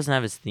Sabian doesn't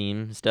have his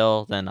theme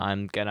still, then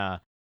I'm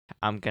gonna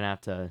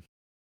have to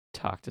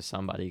talk to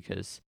somebody,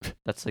 because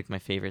that's like my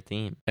favorite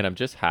theme. And I'm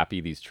just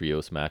happy these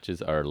trios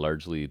matches are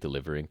largely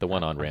delivering. The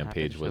one on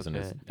Rampage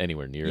wasn't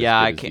anywhere near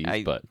as good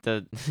as these,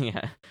 but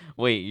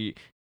wait.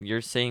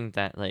 You're saying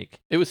that like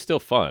it was still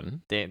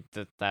fun.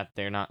 That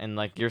they're not, and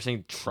like you're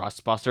saying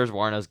Trustbusters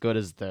weren't as good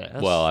as this.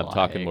 Well, I'm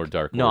talking more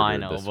Dark Order. No, I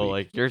know, but week.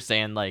 Like you're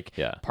saying like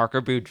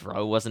Parker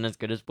Boudreaux wasn't as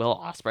good as Will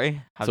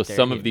Ospreay. So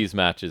some of these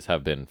matches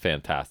have been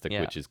fantastic,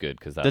 which is good,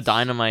 because the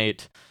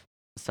Dynamite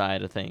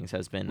side of things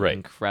has been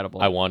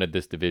incredible. I wanted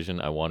this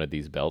division. I wanted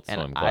these belts, and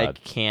so I'm glad. I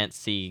can't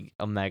see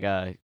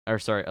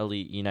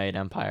Elite United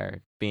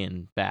Empire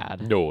being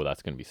bad. No,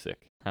 that's gonna be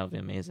sick. That would be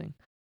amazing.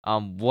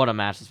 What a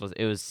match this was!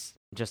 It was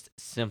just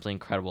simply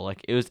incredible.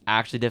 Like it was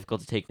actually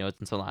difficult to take notes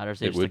until the latter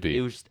stage. It would be.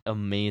 It was just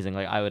amazing.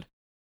 Like I would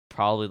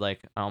probably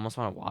I almost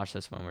want to watch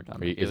this when we're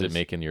done. Is it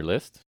making your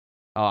list?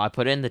 Oh, I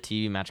put it in the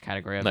TV match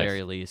category at the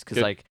very least,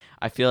 because like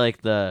I feel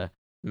like the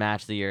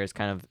match of the year is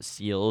kind of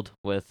sealed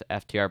with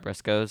FTR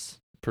Briscoes.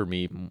 For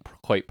me,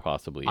 quite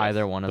possibly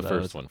either one of the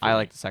those. First one. I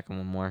like the second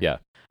one more. Yeah.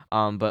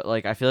 But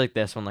like I feel like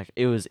this one, like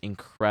it was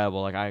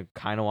incredible. Like I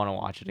kind of want to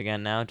watch it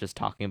again now, just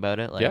talking about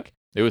it. Like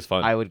it was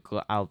fun.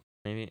 I'll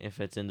maybe if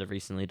it's in the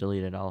recently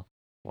deleted, I'll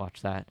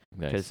watch that,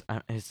 because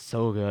it's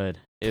so good.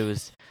 It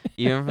was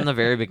even from the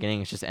very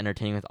beginning. It's just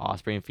entertaining with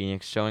Ospreay and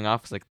Phoenix showing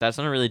off. Cause like that's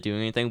not really doing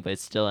anything, but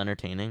it's still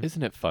entertaining.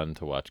 Isn't it fun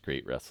to watch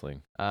great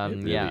wrestling?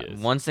 It really is.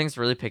 Once things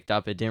really picked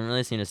up, it didn't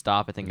really seem to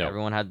stop. I think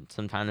everyone had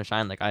some time to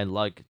shine. Like I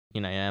like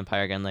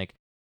Empire again. Like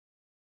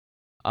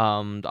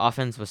the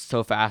offense was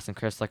so fast, and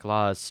Chris like a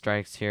lot of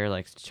strikes here,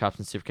 like chops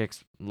and super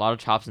kicks. A lot of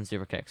chops and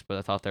super kicks, but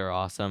I thought they were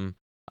awesome.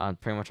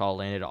 Pretty much all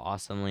landed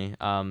awesomely.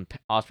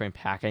 Ospreay and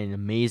Pac had an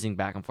amazing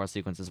back and forth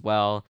sequence as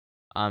well.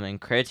 And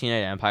credit to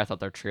United Empire, I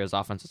thought their trios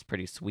offense was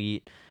pretty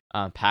sweet.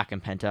 Pac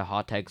and Penta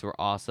hot tags were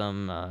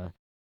awesome.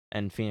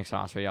 And Phoenix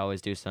and Ospreay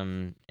always do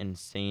some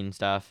insane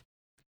stuff.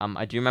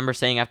 I do remember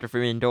saying after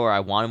Forbidden Door,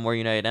 I wanted more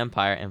United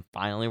Empire, and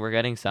finally we're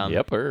getting some.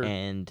 Yepper.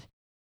 And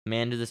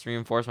man, did this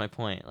reinforce my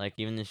point. Like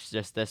even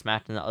just this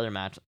match and the other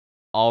match,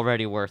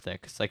 already worth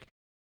it. Cause like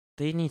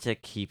they need to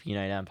keep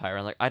United Empire.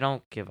 And like I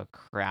don't give a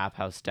crap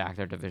how stacked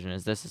their division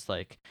is. This is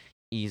like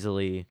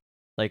easily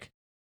like.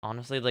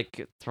 Honestly,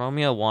 like, throw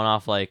me a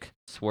one-off, like,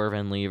 Swerve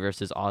and Lee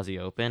versus Aussie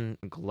Open,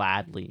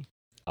 gladly.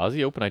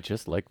 Aussie Open, I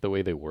just like the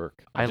way they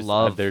work. I think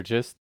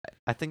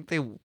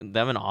them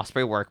and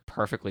Ospreay work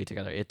perfectly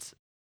together. It's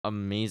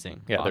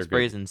amazing. Yeah, they're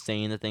Osprey good. is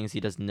insane. The things he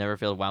does never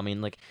fail. Wow, I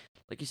mean, like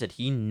you said,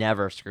 he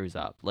never screws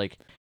up. Like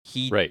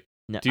he Right.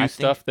 Do I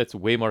stuff think that's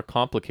way more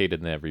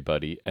complicated than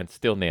everybody and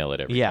still nail it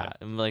every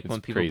time. like It's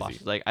when people crazy.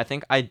 botch, like I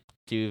think I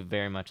do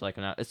very much like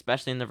him now,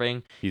 especially in the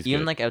ring. He's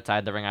Even good. like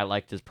outside the ring, I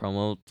liked his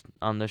promo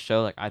on the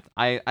show. Like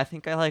I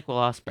think I like Will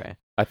Ospreay.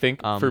 I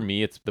think for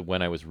me, it's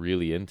when I was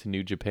really into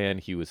New Japan,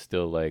 he was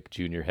still like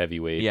junior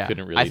heavyweight, Yeah,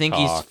 couldn't really I think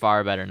talk, he's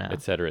far better now.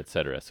 et cetera, et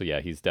cetera. So yeah,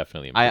 he's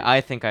definitely improved.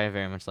 I think I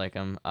very much like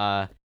him.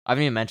 I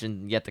haven't even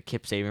mentioned yet the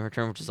Kip Sabian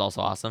return, which is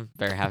also awesome.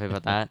 Very happy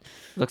about that.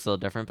 Looks a little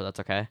different, but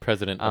that's okay.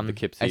 President of the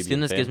Kip Sabian I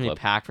assume this fan gives me club.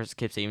 Pac versus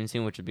Kip Sabian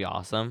soon, which would be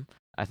awesome.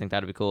 I think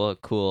that'd be cool. A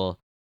cool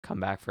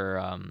comeback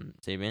for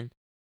Sabian.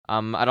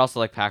 I'd also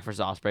like Pac versus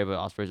Ospreay, but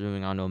Ospreay's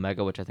moving on to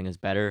Omega, which I think is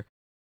better.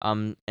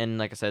 And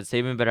like I said,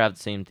 Sabian better have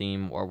the same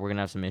theme, or we're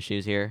gonna have some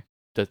issues here.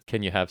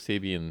 Can you have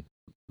Sabian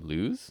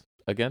lose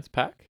against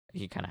Pac?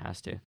 He kind of has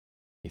to.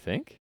 You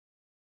think?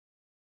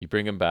 You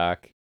bring him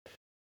back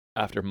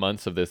after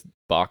months of this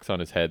box on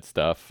his head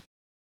stuff,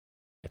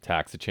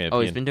 attacks the champion. Oh,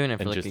 he's been doing it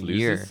for like a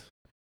year.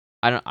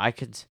 Do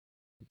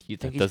you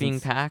think he's being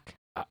Pac?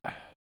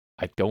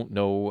 I don't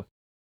know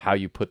how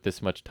you put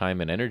this much time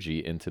and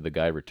energy into the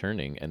guy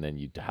returning and then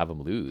you have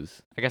him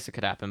lose. I guess it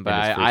could happen, but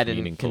I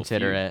didn't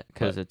consider it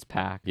because it's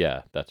Pac.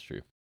 Yeah, that's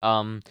true.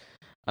 Another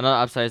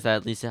upside is that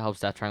at least it helps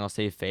Death Triangle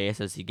save face,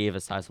 as he gave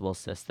a sizable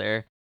assist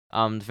there.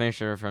 The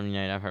finisher from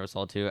United Empire was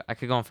all too. I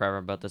could go on forever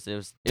about this. It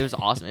was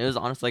awesome. It was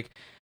honest, like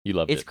you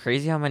loved it. It's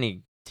crazy how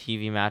many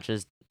TV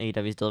matches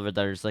AEW's delivered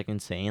that are just like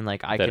insane.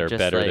 Like that are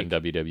better than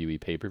WWE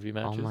pay-per-view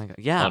matches. Oh my god,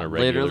 yeah! On a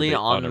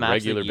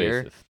regular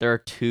basis. There are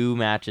 2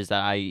 matches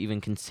that I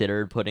even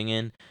considered putting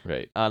in.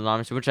 Right.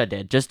 Which I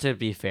did, just to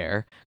be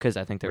fair, because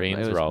I think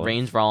Reigns,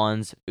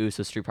 Rollins,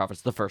 Usos, Street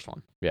Profits, the first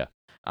one. Yeah.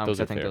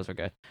 Those I think those are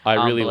good.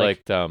 I really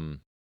liked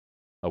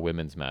a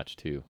women's match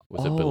too.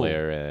 Was it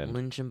Belair and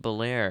Lynch and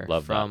Belair?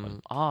 Love that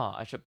one.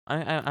 I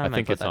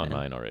think it's on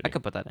mine already. I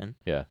could put that in.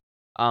 Yeah.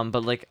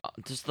 But like,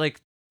 just like,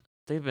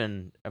 they've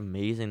been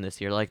amazing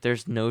this year. Like,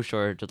 there's no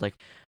shortage of like,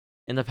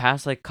 in the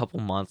past like couple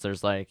months,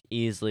 there's like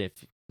easily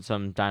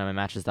some Dynamite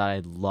matches that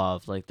I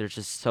love. Like, there's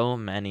just so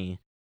many.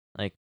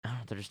 Like,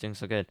 they're just doing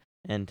so good.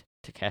 And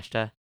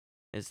Takeshita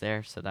is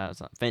there, so that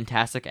was a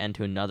fantastic end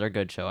to another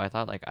good show. I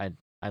thought like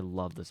I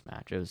love this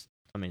match. It was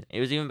amazing. It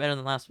was even better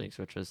than last week's,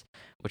 which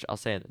I'll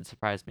say it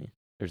surprised me.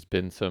 There's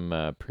been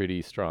some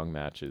pretty strong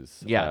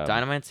matches. Yeah,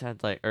 Dynamite's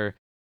had I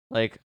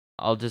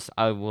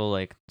will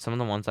like some of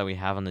the ones that we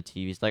have on the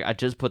TVs. Like I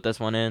just put this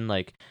one in.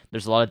 Like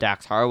there's a lot of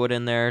Dax Harwood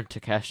in there.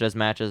 Takeshita's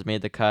matches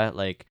made the cut.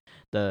 Like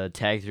the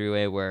tag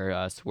 3-way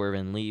where Swerve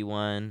and Lee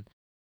won.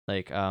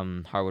 Like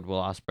Harwood,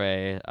 Will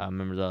Ospreay.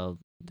 Remember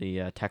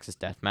the Texas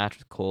Death match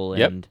with Cole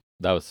and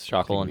that was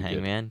shocking. Cole and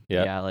Hangman.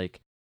 Yeah,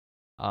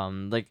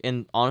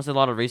 and honestly, a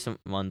lot of recent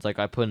ones. Like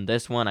I put in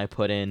this one, I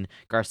put in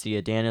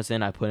Garcia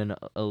Danielson, I put in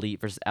Elite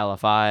versus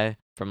LFI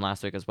from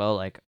last week as well.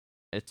 Like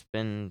it's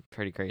been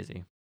pretty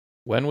crazy.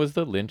 When was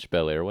the Lynch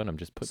Belair one? I'm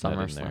just putting that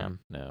in there SummerSlam.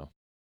 now.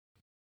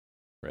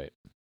 Right,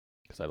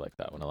 because I like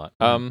that one a lot.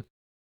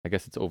 I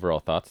guess it's overall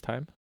thoughts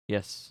time.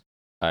 Yes.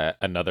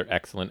 Another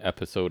excellent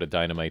episode of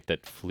Dynamite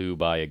that flew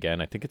by again.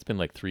 I think it's been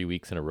like 3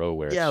 weeks in a row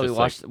where we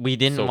watched. We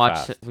didn't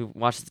watch. We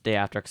watched it the day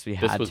after because we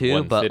had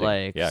to, but sitting.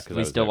 Like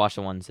we still watched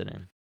the one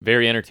sitting.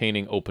 Very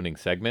entertaining opening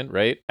segment,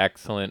 right?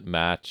 Excellent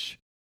match.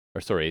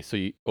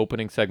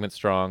 Opening segment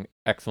strong.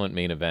 Excellent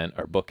main event.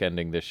 Our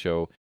bookending this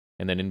show,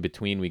 and then in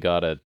between we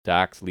got a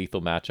Dax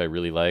Lethal match I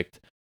really liked.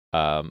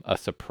 A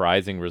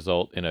surprising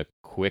result in a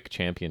quick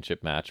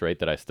championship match, right?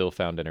 That I still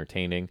found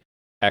entertaining.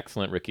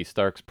 Excellent Ricky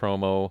Starks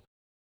promo.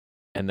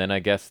 And then I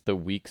guess the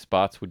weak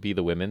spots would be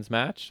the women's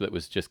match that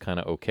was just kind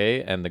of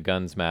okay, and the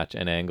Guns match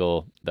and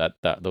Angle that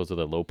those are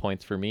the low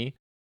points for me.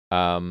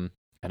 And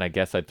I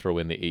guess I'd throw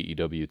in the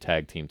AEW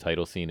tag team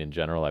title scene in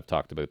general. I've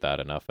talked about that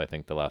enough. I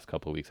think the last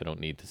couple of weeks I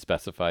don't need to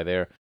specify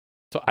there.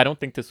 So I don't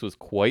think this was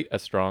quite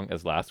as strong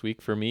as last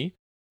week for me,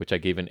 which I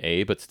gave an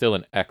A, but still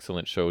an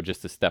excellent show,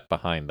 just a step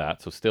behind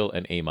that. So still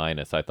an A-.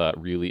 I thought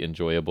really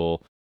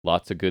enjoyable,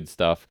 lots of good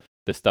stuff.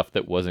 The stuff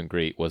that wasn't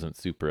great wasn't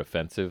super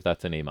offensive.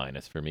 That's an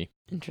A- for me.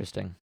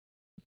 Interesting.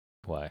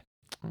 Why?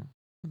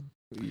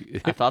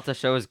 I thought the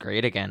show was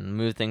great again.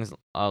 Moved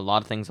a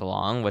lot of things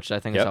along, which I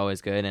think is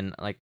always good. And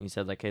like you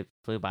said, like it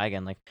flew by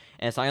again. Like,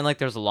 and it's not even like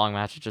there's a long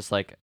match. It's just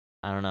like,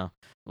 I don't know.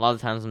 A lot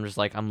of times I'm just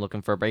like, I'm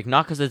looking for a break.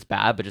 Not because it's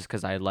bad, but just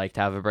because I like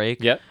to have a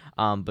break. Yep.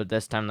 But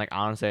this time, like,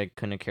 honestly, I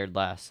couldn't have cared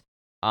less.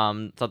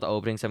 Thought the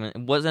opening segment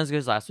wasn't as good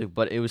as last week,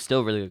 but it was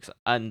still really good.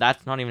 And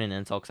that's not even an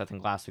insult because I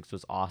think last week's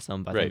was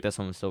awesome, but I think this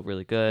one was still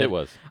really good. It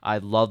was. I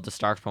loved the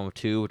Starks promo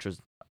too, which was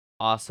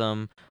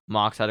awesome.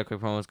 Mox had a quick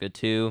promo, was good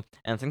too.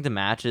 And I think the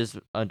matches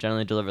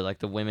generally deliver, like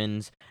the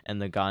women's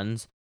and the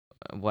Guns,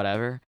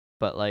 whatever.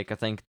 But like I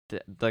think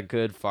the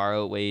good far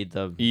outweighed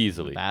the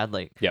easily bad.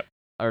 Like yep.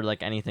 Or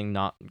like anything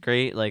not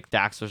great. Like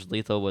Dax vs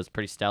Lethal was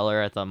pretty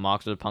stellar. I thought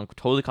Mox vs Punk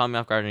totally caught me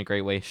off guard in a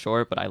great way.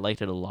 Short, but I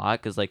liked it a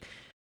lot because like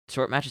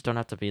short matches don't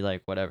have to be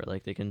like whatever.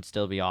 Like they can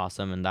still be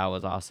awesome, and that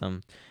was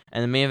awesome.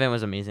 And the main event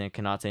was amazing. I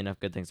cannot say enough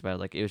good things about it.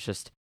 Like it was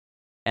just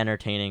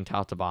entertaining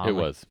top to bottom. It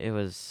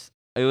was.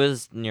 It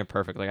was near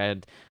perfect. Like I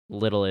had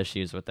little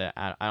issues with it.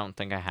 I don't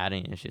think I had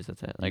any issues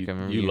with it. Like I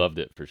remember you loved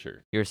it for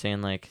sure. You were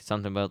saying like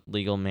something about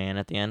legal man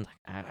at the end.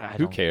 Like,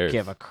 Who don't cares?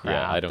 give a crap.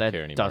 Yeah, I don't that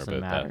care anymore doesn't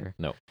about matter.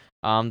 that.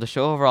 No. The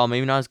show overall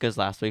maybe not as good as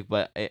last week,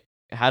 but it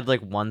had like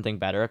one thing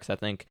better because I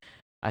think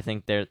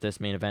this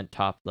main event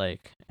topped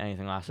like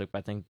anything last week. But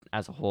I think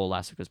as a whole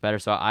last week was better.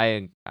 So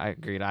I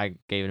agreed. I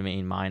gave it an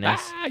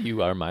A-.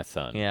 You are my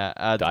son. Yeah.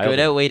 Dialed good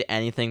in. outweighed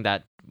anything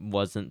that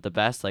wasn't the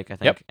best. Like I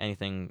think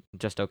anything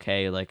just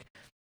okay. Like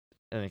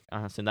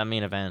honestly, that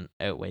main event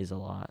outweighs a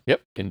lot.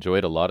 Yep.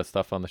 Enjoyed a lot of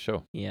stuff on the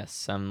show.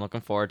 Yes, I'm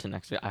looking forward to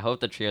next week. I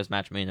hope the trios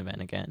match main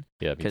event again.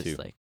 Yeah, me too. Because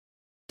like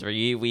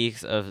 3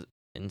 weeks of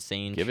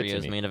insane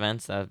trios main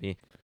events, that would be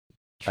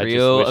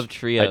of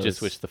trios. I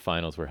just wish the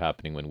finals were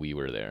happening when we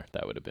were there.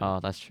 That would have been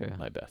that's true.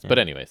 My best. Yeah. But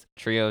anyways.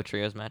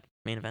 Trios match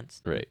main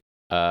events. Right.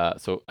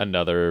 So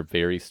another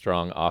very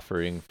strong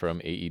offering from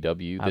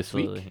AEW this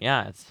week.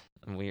 Yeah, it's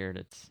weird.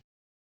 It's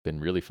been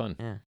really fun.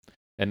 Yeah.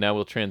 And now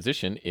we'll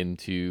transition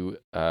into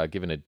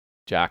giving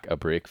Jack a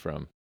break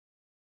from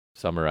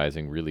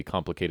summarizing really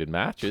complicated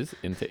matches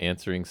into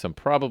answering some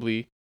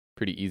probably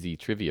pretty easy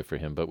trivia for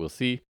him. But we'll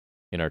see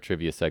in our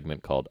trivia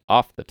segment called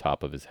Off the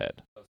Top of His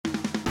Head.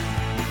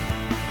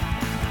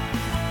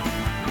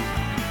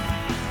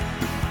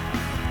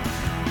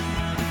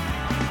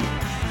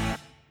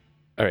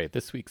 All right,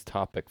 this week's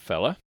topic,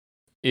 fella,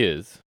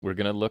 is we're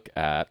going to look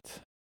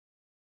at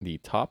the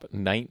top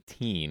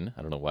 19,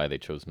 I don't know why they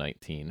chose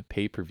 19,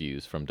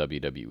 pay-per-views from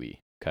WWE,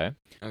 okay?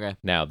 Okay.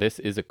 Now, this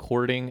is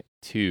according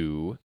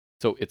to,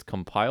 so it's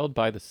compiled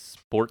by the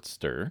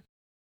Sportster,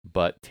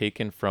 but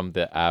taken from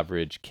the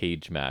average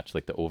cage match,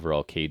 like the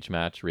overall cage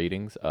match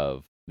ratings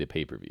of the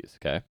pay-per-views,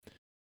 okay?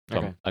 So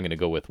Okay. I'm going to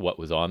go with what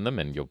was on them,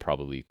 and you'll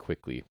probably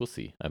quickly, we'll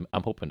see. I'm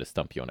hoping to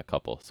stump you on a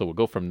couple. So we'll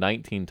go from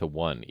 19 to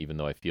 1, even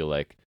though I feel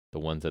like the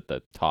ones at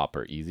the top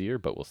are easier,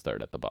 but we'll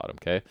start at the bottom,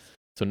 okay?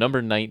 So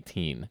number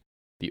 19,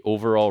 the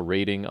overall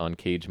rating on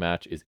Cage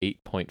Match is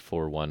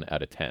 8.41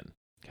 out of 10.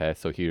 Okay,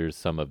 so here's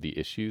some of the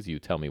issues. You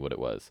tell me what it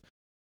was.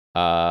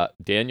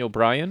 Daniel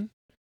Bryan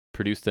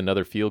produced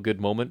another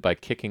feel-good moment by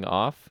kicking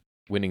off,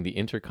 winning the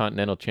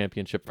Intercontinental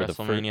Championship for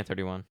WrestleMania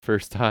 31.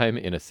 First time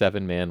in a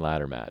 7-man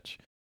ladder match.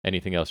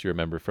 Anything else you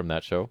remember from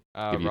that show?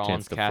 Give you a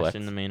chance to cashed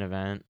in the main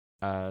event.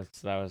 So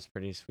that was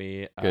pretty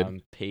sweet.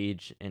 Good.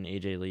 Paige and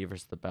AJ Lee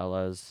versus the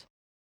Bellas.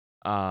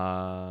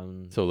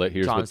 So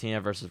here's John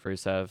Cena versus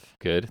Rusev.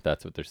 Good.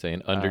 That's what they're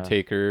saying.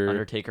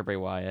 Undertaker, Bray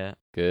Wyatt.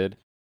 Good.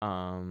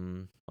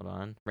 Hold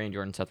on. Randy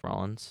Orton, Seth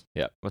Rollins.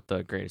 Yeah. With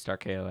the greatest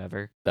RKO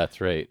ever. That's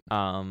right.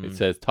 It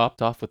says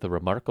topped off with a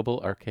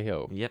remarkable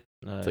RKO. Yep.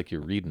 It's like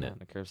you're reading it.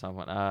 The curse on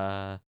one.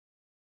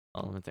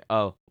 Let me think.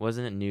 Oh,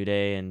 wasn't it New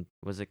Day and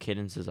was it Kid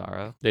and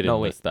Cesaro? They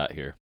didn't list that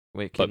here.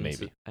 Wait, but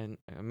maybe.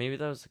 Maybe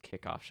that was the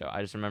kickoff show.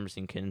 I just remember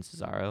seeing Kid and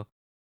Cesaro.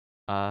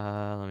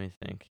 Let me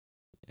think.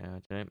 Yeah,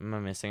 am I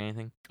missing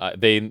anything?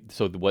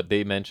 What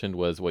they mentioned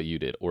was what you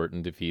did.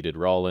 Orton defeated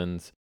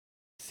Rollins,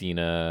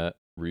 Cena,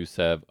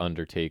 Rusev,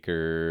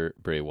 Undertaker,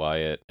 Bray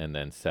Wyatt, and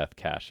then Seth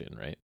cash in,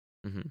 right?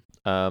 Mm-hmm.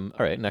 All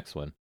right, next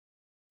one.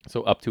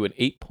 So up to an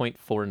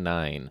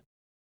 8.49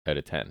 out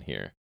of 10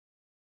 here.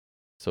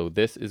 So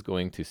this is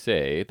going to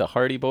say the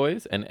Hardy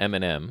Boys and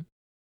Eminem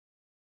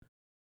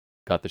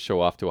got the show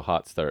off to a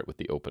hot start with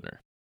the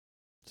opener.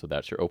 So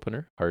that's your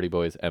opener, Hardy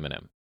Boys,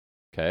 Eminem.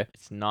 Okay.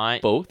 It's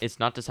not both. It's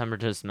not December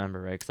to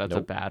Dismember, right? Because that's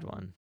a bad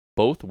one.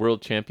 Both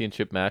World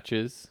Championship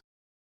matches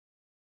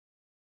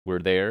were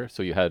there.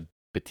 So you had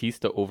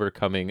Batista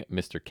overcoming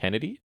Mr.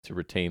 Kennedy to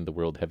retain the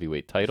World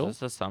Heavyweight title. Is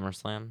this a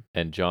SummerSlam?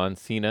 And John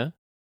Cena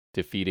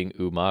defeating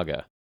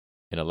Umaga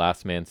in a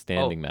last man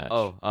standing match.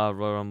 Royal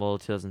Rumble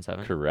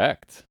 2007.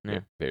 Correct. Yeah.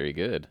 Very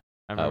good.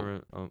 I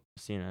remember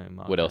Cena and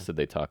Umaga. What else did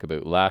they talk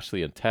about?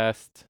 Lashley and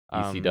Test,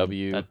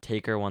 ECW. That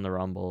Taker won the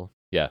Rumble.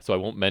 Yeah, so I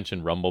won't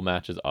mention Rumble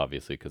matches,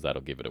 obviously, because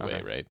that'll give it away,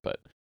 Okay. right? But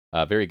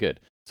very good.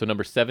 So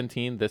number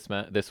 17, this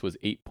was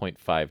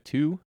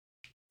 8.52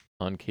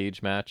 on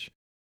Cage Match.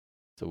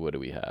 So what do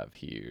we have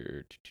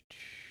here?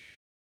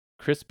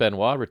 Chris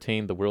Benoit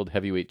retained the World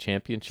Heavyweight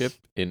Championship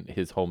in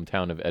his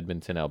hometown of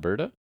Edmonton,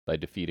 Alberta, by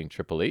defeating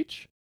Triple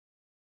H.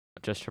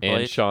 Just Triple H?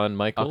 And Shawn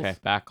Michaels. Okay,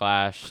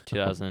 Backlash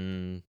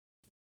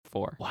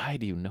 2004. Why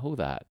do you know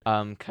that?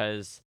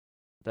 Because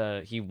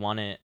he won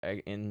it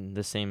in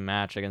the same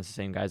match against the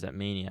same guys at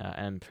Mania,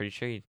 and I'm pretty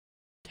sure he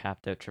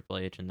tapped out Triple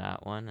H in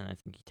that one, and I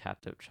think he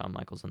tapped out Shawn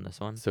Michaels in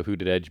this one. So who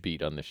did Edge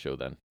beat on this show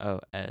then?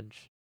 Oh,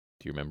 Edge.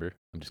 Do you remember?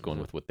 I'm just going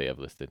with what they have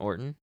listed.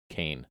 Orton?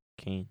 Kane.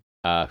 Kane.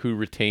 Who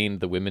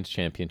retained the Women's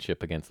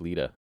Championship against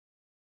Lita?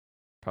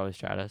 Probably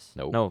Stratus.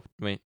 Nope. No,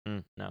 wait.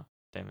 No.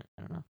 Damn it.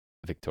 I don't know.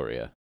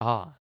 Victoria.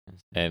 Ah.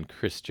 And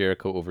Chris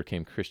Jericho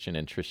overcame Christian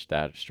and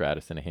Trish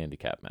Stratus in a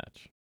handicap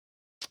match.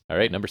 All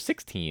right, number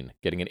 16,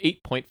 getting an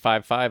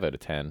 8.55 out of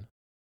 10.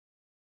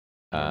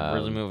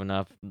 Really moving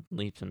up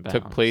leaps and bounds.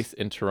 Took place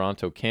in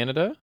Toronto,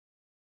 Canada.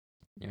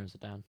 Narrows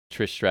it down.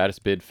 Trish Stratus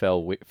bid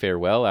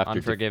farewell after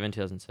Unforgiven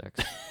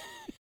 2006.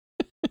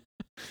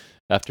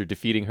 after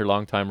defeating her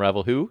longtime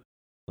rival who?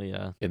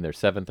 Yeah. In their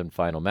 7th and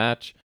final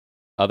match,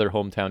 other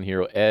hometown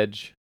hero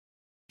Edge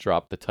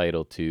dropped the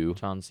title to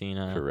John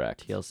Cena.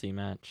 Correct. TLC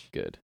match.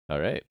 Good. All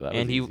right. That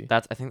And was easy. I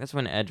think that's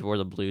when Edge wore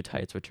the blue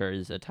tights, which are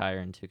his attire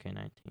in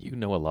 2K19. You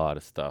know a lot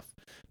of stuff.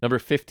 Number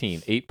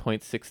 15,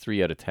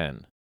 8.63 out of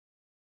 10.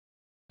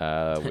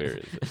 Where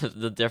is it?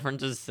 The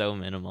difference is so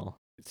minimal.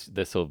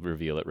 This will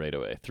reveal it right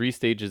away. 3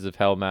 Stages of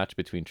Hell match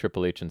between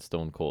Triple H and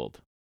Stone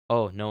Cold.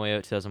 Oh, No Way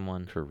Out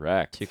 2001.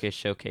 Correct. 2K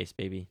Showcase,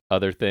 baby.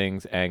 Other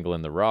things, Angle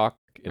and The Rock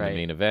in the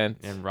main event.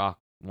 And Rock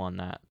won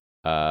that.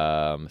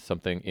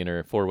 Something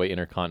 4-way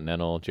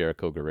Intercontinental.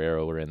 Jericho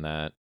Guerrero were in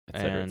that,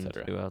 etc. And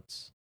etc. who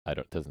else?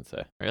 Doesn't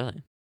say.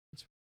 Really?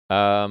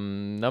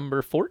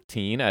 Number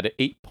 14 at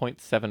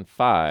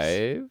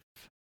 8.75.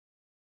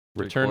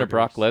 Return of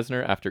Brock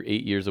Lesnar after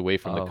 8 years away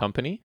from the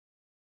company.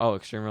 Oh,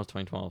 Extreme Rules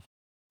 2012.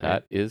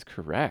 That is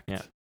correct.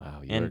 Yeah.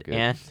 Wow, you are good.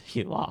 And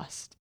he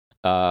lost.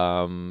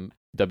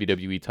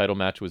 WWE title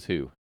match was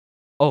who?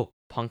 Oh,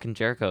 Punk and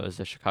Jericho is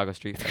the Chicago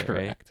Street Fight,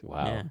 Correct. right?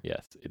 Wow. Yeah.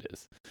 Yes, it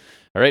is.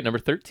 All right, number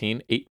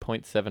 13,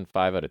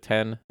 8.75 out of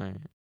 10. Right.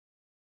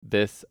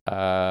 This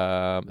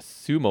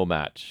sumo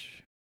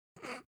match.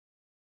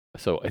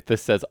 So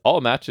this says all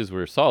matches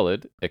were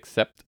solid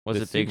except was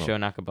it Big sumo. Show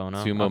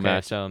Nakabono? Sumo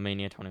match. So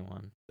Mania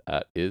 21.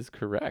 That is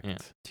correct. Yeah,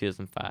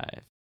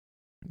 2005.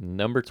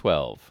 Number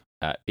 12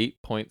 at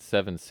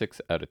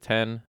 8.76 out of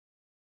 10.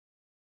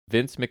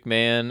 Vince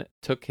McMahon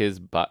took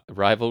his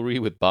rivalry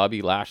with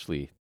Bobby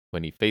Lashley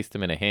when he faced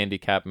him in a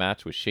handicap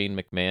match with Shane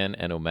McMahon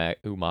and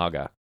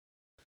Umaga.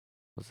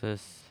 Was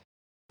this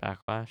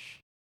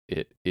Backlash?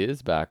 It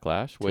is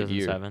Backlash. What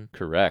year? 2007.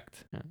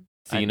 Correct. Yeah.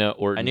 Cena,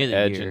 Orton,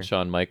 Edge, year. and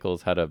Shawn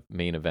Michaels had a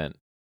main event.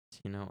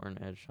 Cena,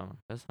 Orton, Edge, Shawn.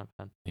 That's not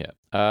bad. Yeah.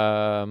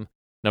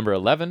 Number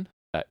 11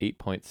 at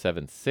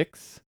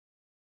 8.76.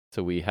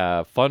 So we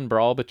have Fun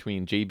Brawl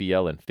between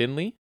JBL and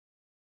Finlay.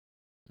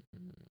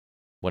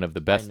 One of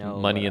the best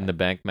Money in the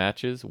Bank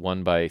matches,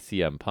 won by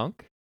CM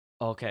Punk.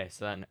 Okay,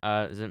 so then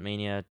is it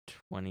Mania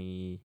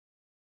 24?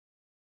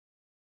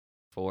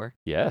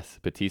 Yes,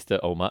 Batista,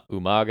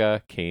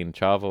 Umaga, Kane,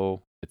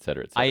 Chavo,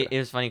 etc. It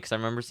was funny because I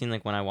remember seeing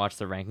when I watched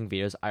the ranking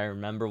videos, I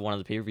remember one of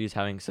the pay-per-views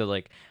having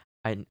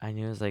I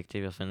knew it was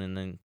JBL Finlay, and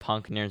then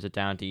Punk narrows it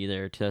down to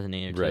either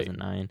 2008 or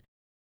 2009. Right.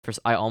 First,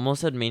 I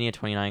almost said Mania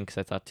 29 because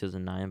I thought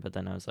 2009, but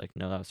then I was like,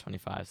 no, that was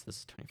 25, so this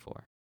is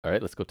 24. All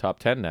right, let's go top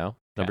 10 now. Okay.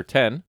 Number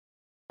 10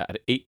 at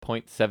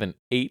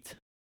 8.78.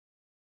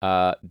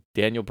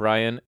 Daniel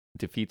Bryan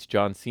defeats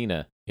John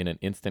Cena in an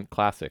instant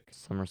classic.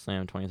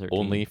 SummerSlam 2013.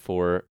 Only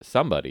for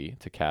somebody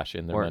to cash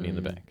in their Money in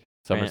the Bank.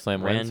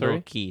 SummerSlam when,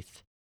 sorry?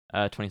 Keith,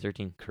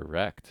 2013.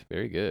 Correct.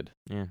 Very good.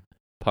 Yeah.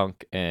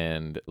 Punk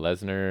and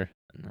Lesnar.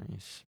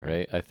 Nice.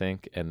 Right, I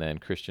think. And then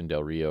Christian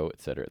Del Rio,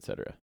 etc.,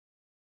 etc.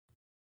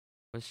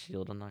 Was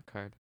Shield on that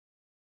card?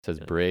 It says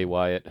Bray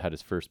Wyatt had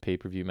his first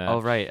pay-per-view match.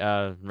 Oh, right.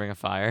 Ring of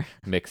Fire.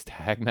 Mixed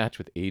tag match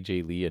with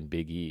AJ Lee and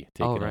Big E,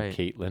 taking on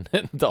Caitlyn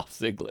and Dolph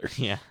Ziggler.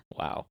 Yeah.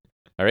 Wow.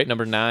 All right,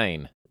 number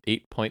 9,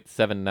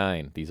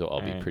 8.79. These will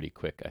all be pretty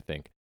quick, I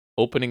think.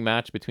 Opening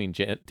match between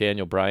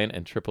Daniel Bryan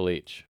and Triple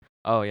H.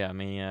 Oh, yeah,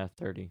 Mania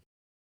 30.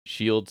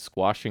 Shield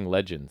squashing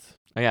legends.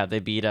 Oh, yeah, they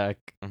beat,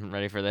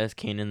 ready for this,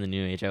 Kane and the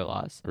New Age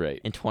Outlaws. Right.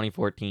 In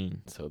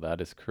 2014. So that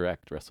is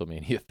correct,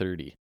 WrestleMania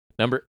 30.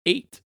 Number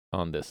 8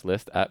 on this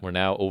list, we're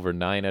now over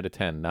 9 out of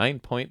 10,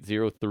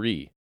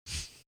 9.03.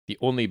 The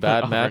only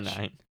bad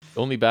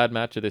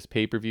match of this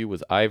pay-per-view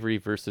was Ivory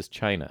versus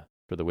China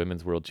for the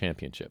Women's World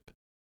Championship.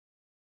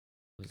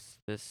 Was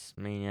this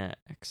Mania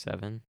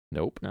X7?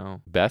 Nope.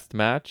 No. Best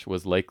match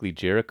was likely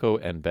Jericho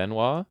and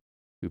Benoit,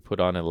 who put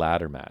on a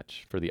ladder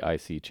match for the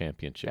IC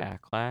Championship.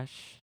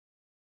 Backlash?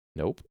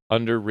 Nope.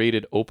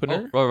 Underrated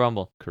opener? Royal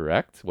Rumble.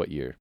 Correct. What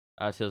year?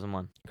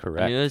 2001.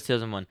 Correct. I knew it was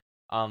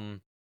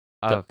 2001.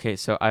 Okay,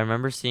 so I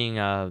remember seeing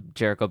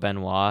Jericho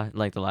Benoit,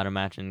 the ladder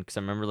match, and because I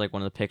remember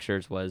one of the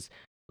pictures was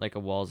a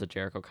Walls of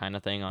Jericho kind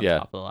of thing on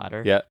top of the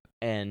ladder. Yeah.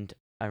 And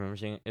I remember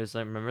seeing it was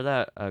remember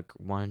that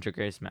 100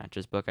 Greatest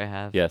Matches book I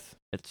have? Yes.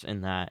 It's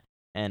in that.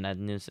 And I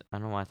don't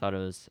know why I thought it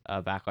was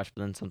Backlash, but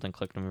then something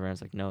clicked on me and I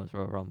was like, no, it's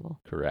Royal Rumble.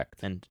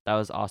 Correct. And that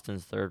was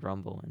Austin's third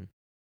Rumble. And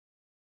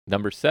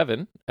number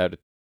 7 out of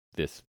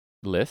this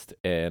list,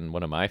 and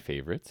one of my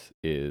favorites,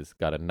 is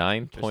got a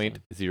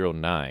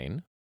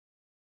 9.09.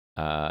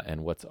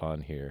 And what's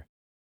on here?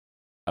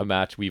 A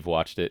match, we've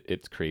watched it.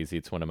 It's crazy.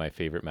 It's one of my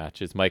favorite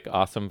matches. Mike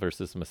Awesome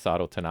versus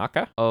Masato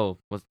Tanaka. Oh,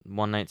 was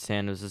One Night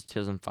Stand, was this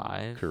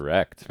 2005?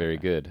 Correct. Very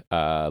good.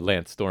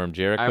 Lance Storm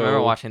Jericho. I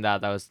remember watching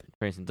that. That was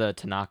crazy. The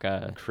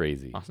Tanaka.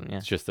 Crazy. Awesome, yeah.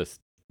 It's just a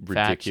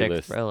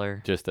ridiculous,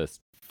 thriller. Just a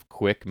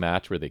quick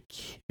match where they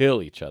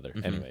kill each other.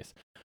 Mm-hmm. Anyways.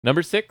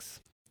 Number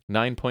 6,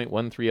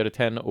 9.13 out of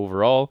 10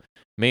 overall.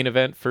 Main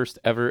event, first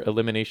ever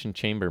Elimination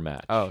Chamber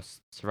match. Oh,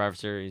 Survivor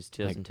Series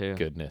 2002. My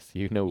goodness,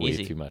 you know way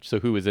Easy. too much.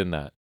 So who was in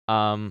that?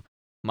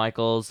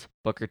 Michaels,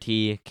 Booker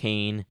T,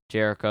 Kane,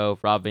 Jericho,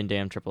 Rob Van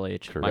Dam, Triple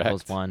H. Correct.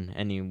 Michaels won,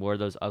 and he wore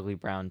those ugly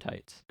brown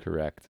tights.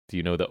 Correct. Do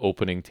you know the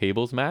opening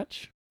tables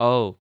match?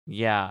 Oh,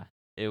 yeah.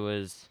 It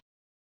was...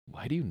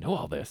 Why do you know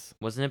all this?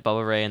 Wasn't it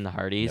Bubba Ray and the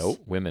Hardys? No,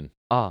 women.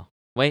 Oh,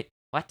 wait,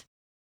 what?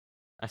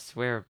 I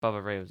swear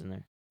Bubba Ray was in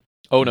there.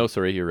 Oh no,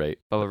 sorry, you're right.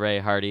 Bubba Ray,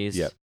 Hardys.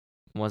 Yep.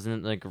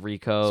 Wasn't it like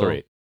Rico?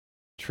 Sorry.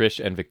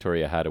 Trish and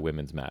Victoria had a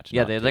women's match.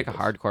 Yeah, they had like a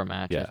tables. hardcore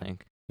match, Yeah. I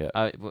think.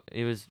 Yeah.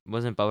 It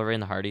wasn't Bubba Ray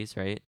and the Hardys,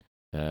 right?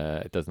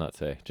 It does not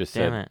say. Just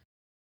Damn said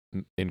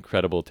it.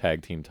 incredible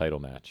tag team title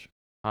match.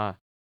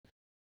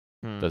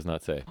 Does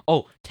not say.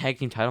 Oh, tag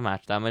team title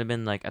match. That might have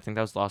been like, I think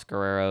that was Los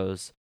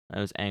Guerreros. That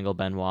was Angle,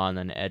 Benoit, and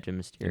then Edge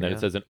and Mysterio. And then it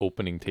says an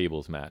opening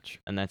tables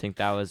match. And I think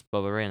that was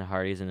Bubba Ray and the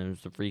Hardys, and it was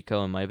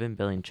Rico, and might have been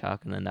Billy and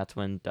Chuck, and then that's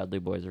when Dudley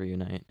Boys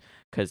reunite,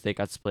 because they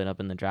got split up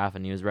in the draft,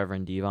 and he was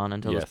Reverend Devon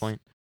until this point.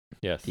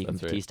 Yes, Deacon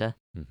that's Batista.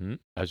 right.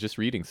 I was just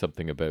reading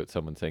something about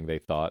someone saying they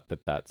thought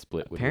that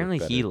split would Apparently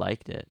work better. he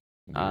liked it.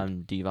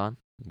 Weird. Devon.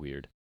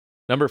 Weird.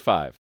 Number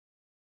 5.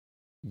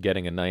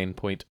 Getting a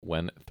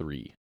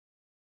 9.13.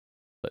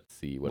 Let's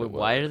see what it was.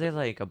 Why are they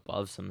like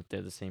above some if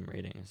they're the same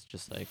rating? It's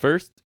just like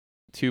First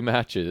 2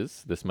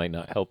 matches, this might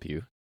not help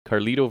you.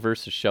 Carlito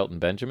versus Shelton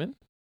Benjamin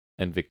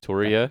and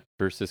Victoria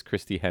versus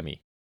Christy Hemme.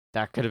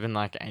 that could have been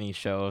like any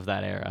show of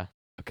that era.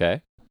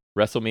 Okay.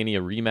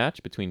 WrestleMania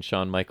rematch between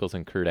Shawn Michaels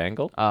and Kurt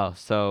Angle. Oh,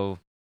 so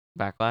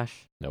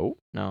Backlash? No.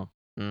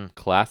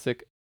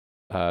 Classic.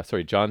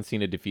 John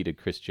Cena defeated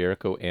Chris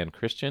Jericho and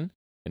Christian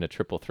in a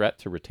triple threat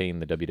to retain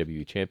the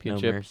WWE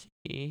Championship. No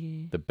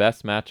Mercy. The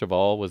best match of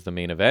all was the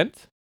main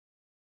event.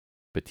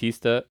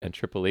 Batista and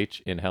Triple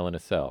H in Hell in a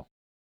Cell,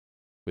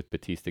 with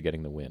Batista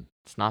getting the win.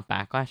 It's not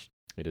Backlash?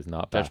 It is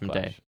not Judgment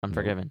Backlash. Day.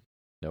 Unforgiven.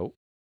 Nope.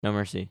 No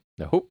Mercy.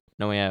 Nope.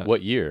 No Way Out.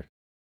 What year?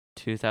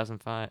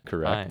 2005.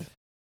 Correct.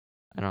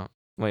 I don't...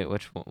 Wait,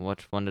 which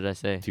one did I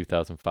say?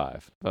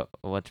 2005. But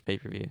what's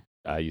pay-per-view?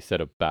 You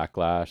said a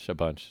Backlash, a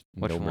bunch.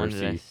 Which No one Mercy.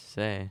 did I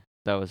say?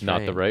 That was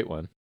Not the right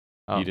one.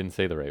 Oh. You didn't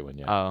say the right one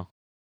yet. Oh.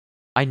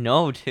 I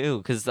know, too,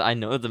 because I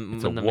know the...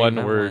 It's a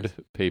one-word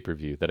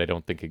pay-per-view that I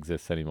don't think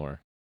exists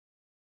anymore.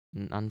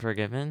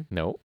 Unforgiven?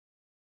 No.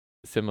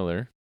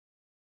 Similar.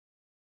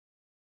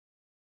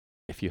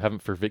 If you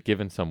haven't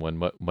forgiven someone,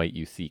 what might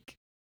you seek?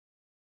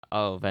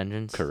 Oh,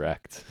 Vengeance?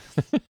 Correct.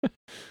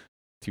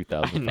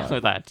 2005. I know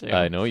that, too.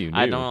 I know you knew.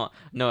 I don't...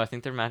 No, I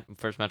think their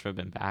first match would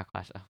have been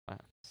Backlash.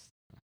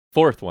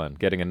 Fourth one,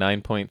 getting a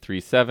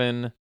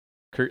 9.37.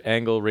 Kurt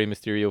Angle, Rey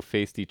Mysterio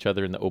faced each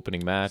other in the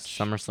opening match.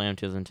 SummerSlam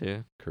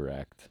 2002.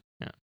 Correct.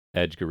 Yeah.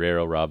 Edge,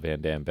 Guerrero, Rob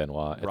Van Dam,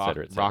 Benoit,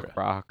 etc., etc.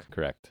 Rock.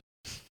 Correct.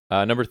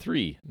 Number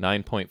 3,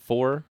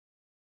 9.4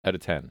 out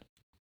of 10.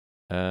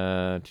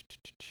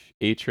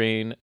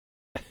 A-Train.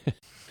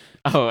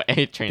 Oh,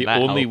 A-Train. The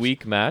that only helps.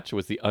 weak match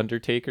was The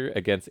Undertaker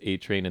against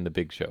A-Train in the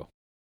Big Show.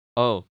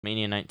 Oh,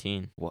 Mania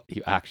 19. Well,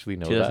 you actually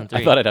know that? 2003.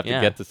 I thought I'd have to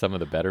Yeah. get to some of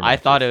the better matches.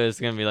 I thought it was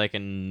gonna be like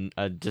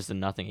just a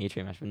nothing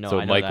A-Train match, but no, So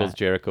I know Michaels, that.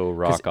 Jericho,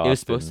 Rock, Austin. It was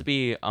supposed to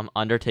be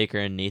Undertaker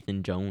and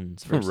Nathan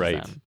Jones versus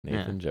right. them.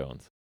 Nathan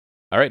Jones.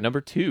 All right,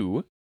 number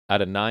 2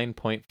 out of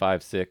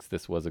 9.56.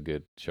 This was a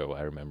good show.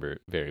 I remember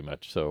it very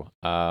much. So,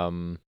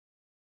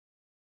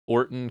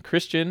 Orton,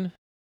 Christian.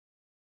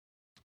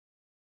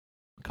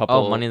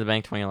 Oh, Money in the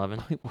Bank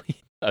 2011.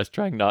 I was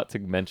trying not to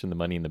mention the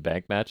Money in the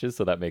Bank matches,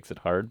 so that makes it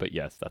hard. But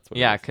yes, that's what.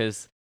 Yeah, it is.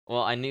 because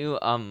I knew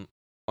Orton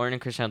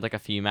and Christian had like a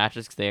few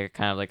matches because they were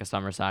kind of like a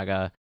Summer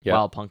Saga Yeah.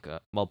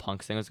 while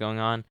Punk's thing was going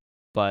on.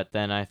 But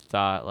then I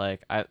thought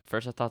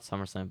first I thought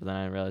SummerSlam, but then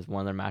I realized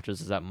one of their matches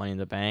was at Money in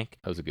the Bank.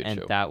 That was a good and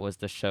show. that was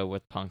the show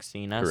with Punk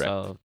Cena, Correct.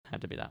 so it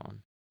had to be that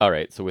one. All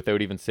right, so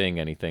without even saying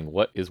anything,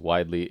 what is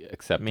widely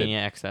accepted? Mania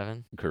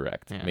X7.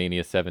 Correct. Yeah.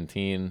 Mania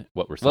 17.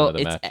 What were some of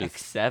the matches?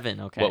 X7,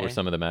 okay. What were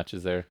some of the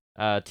matches there?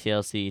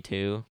 TLC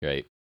 2.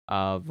 Right.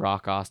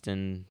 Rock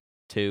Austin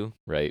 2.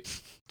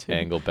 Right. 2.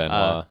 Angle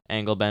Benoit.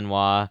 Angle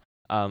Benoit.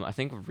 I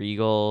think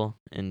Regal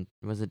and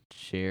was it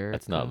Jericho?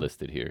 That's not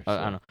listed here.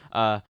 I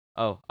don't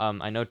know.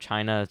 I know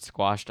China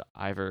squashed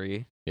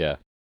Ivory. Yeah.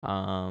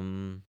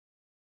 I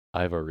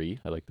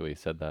Ivory. I like the way you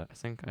said that.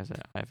 think I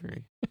said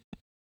Ivory.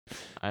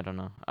 I don't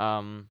know.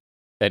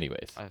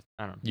 Anyways, I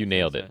don't know. you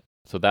nailed it.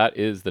 So that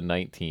is the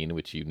 19,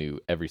 which you knew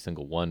every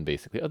single one,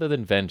 basically, other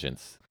than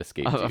Vengeance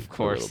escaped you Of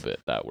course. a little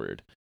bit, that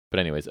word. But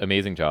anyways,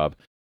 amazing job.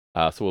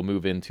 So we'll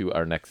move into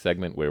our next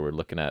segment where we're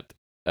looking at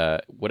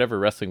whatever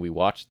wrestling we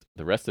watched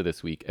the rest of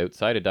this week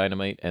outside of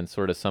Dynamite and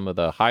sort of some of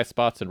the high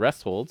spots and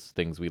rest holds,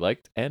 things we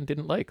liked and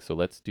didn't like. So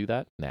let's do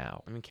that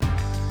now. Let me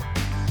count.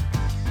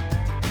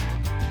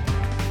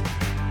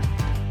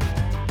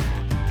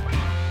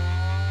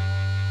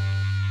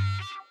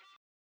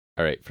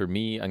 All right, for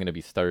me, I'm going to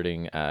be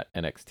starting at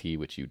NXT,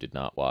 which you did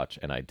not watch,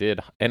 and I did.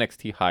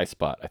 NXT High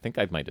Spot, I think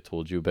I might have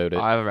told you about it,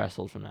 I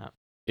wrestled from that.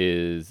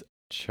 is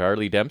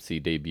Charlie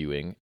Dempsey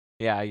debuting.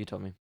 Yeah, you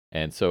told me.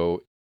 And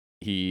so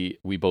we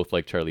both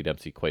like Charlie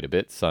Dempsey quite a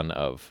bit, son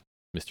of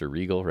Mr.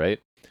 Regal, right?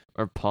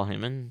 Or Paul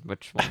Heyman,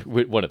 which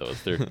one? One of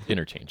those. They're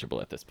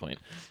interchangeable at this point.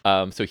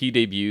 So he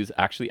debuts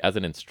actually as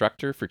an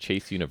instructor for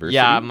Chase University.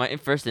 Yeah, my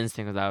first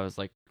instinct was I was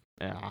like,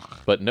 ugh.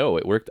 But no,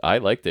 it worked. I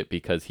liked it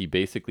because he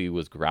basically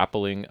was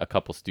grappling a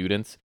couple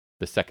students.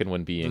 The second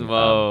one being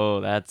Whoa,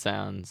 that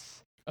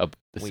sounds the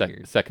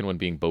weird. second one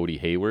being Bodie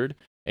Hayward,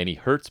 and he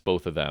hurts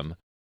both of them.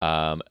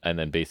 And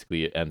then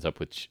basically it ends up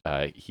with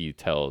he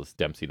tells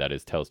Dempsey,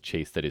 tells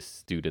Chase that his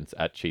students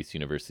at Chase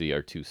University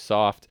are too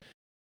soft.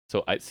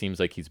 So it seems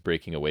like he's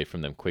breaking away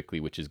from them quickly,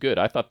 which is good.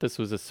 I thought this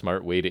was a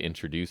smart way to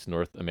introduce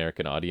North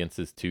American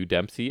audiences to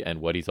Dempsey and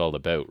what he's all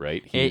about,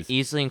 right? It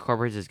easily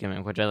incorporates his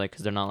gimmick, which I like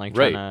because they're not like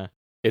trying to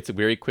It's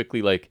very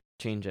quickly like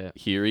change it.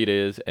 Here it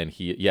is, and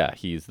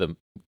he's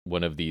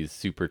one of these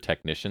super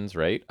technicians,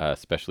 right?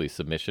 Especially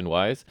submission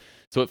wise.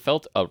 So it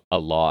felt a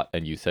lot,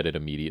 and you said it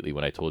immediately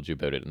when I told you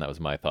about it, and that was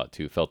my thought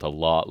too. It felt a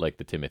lot like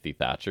the Timothy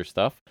Thatcher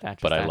stuff,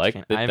 but I liked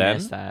it then,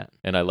 missed that.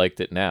 And I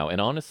liked it now.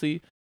 And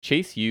honestly,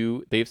 Chase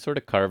U, they've sort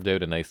of carved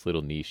out a nice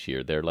little niche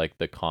here. They're like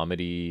the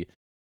comedy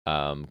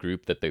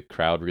group that the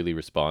crowd really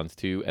responds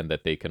to, and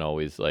that they can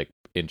always like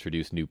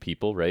introduce new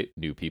people, right?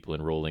 New people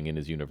enrolling in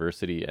his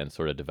university and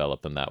sort of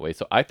develop them that way.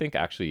 So I think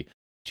actually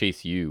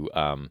Chase U,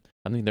 I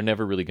mean, they're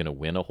never really going to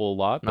win a whole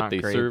lot, but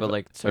they serve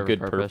a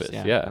good purpose.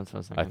 Yeah, that's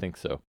what I think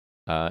so.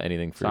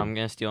 Anything for? So I'm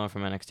gonna steal one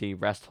from NXT.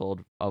 Rest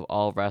hold of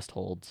all rest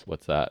holds.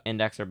 What's that?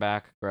 Index are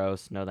back.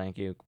 Gross. No, thank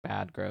you.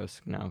 Bad. Gross.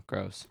 No.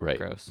 Gross. Right.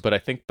 Gross. But I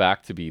think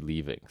back to be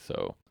leaving.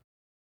 So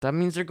that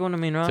means they're going to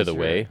main roster. To the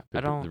way.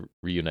 The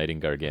reuniting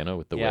Gargano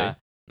with the way.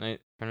 Yeah.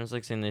 Friends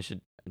like saying they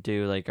should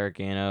do like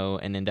Gargano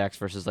and Index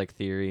versus like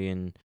Theory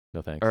and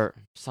no thanks or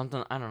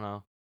something. I don't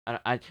know.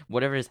 I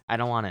whatever it is. I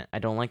don't want it. I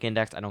don't like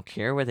Index. I don't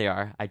care where they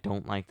are. I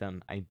don't like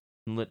them. I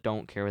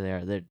don't care where they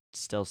are. They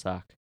still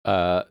suck.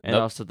 And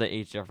also the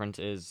age difference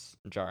is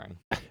jarring.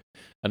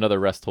 Another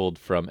rest hold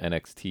from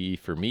NXT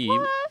for me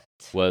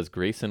was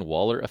Grayson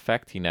Waller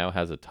effect. He now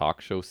has a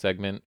talk show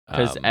segment.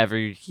 Because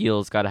every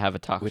heel's got to have a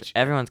talk show.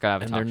 Everyone's got to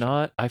have a talk show. And they're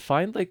not, I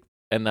find like,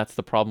 and that's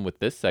the problem with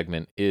this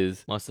segment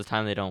is most of the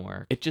time they don't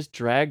work. It just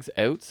drags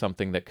out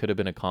something that could have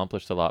been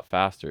accomplished a lot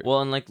faster.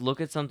 Well, and like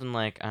look at something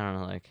like, I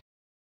don't know, like,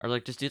 or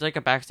like just do like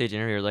a backstage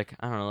interview, or like,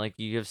 I don't know, like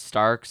you have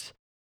Starks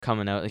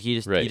coming out. Like he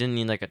didn't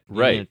need like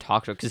a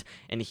talk show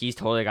and he's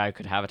totally a guy who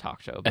could have a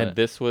talk show. And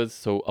this was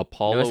so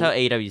Apollo. Notice how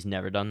AEW's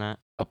never done that.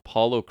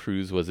 Apollo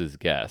Crews was his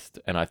guest,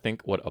 and I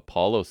think what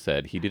Apollo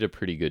said, he did a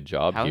pretty good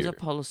job. How is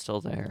Apollo still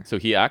there? So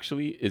he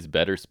actually is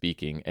better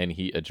speaking, and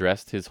he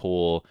addressed his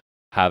whole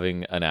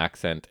having an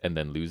accent and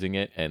then losing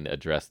it, and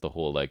addressed the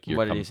whole like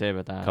what did he say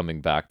about that?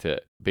 Coming back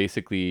to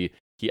basically.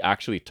 He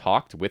actually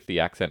talked with the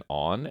accent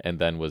on and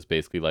then was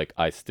basically like,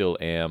 I still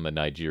am a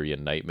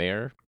Nigerian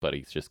nightmare, but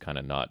he's just kind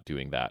of not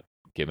doing that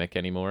gimmick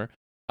anymore.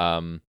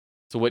 So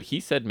what he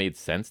said made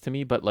sense to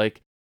me, but like,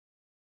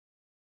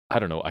 I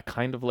don't know, I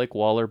kind of like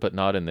Waller, but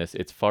not in this.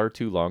 It's far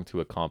too long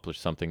to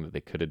accomplish something that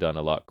they could have done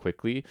a lot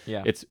quickly.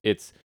 Yeah.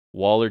 It's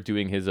Waller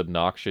doing his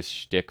obnoxious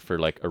shtick for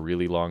like a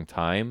really long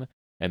time,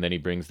 and then he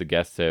brings the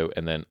guests out,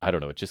 and then, I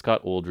don't know, it just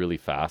got old really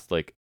fast.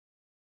 Like,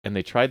 and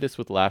they tried this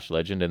with Lash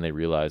Legend and they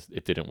realized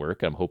it didn't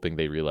work. I'm hoping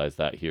they realize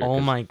that here. Oh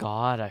my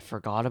God, I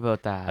forgot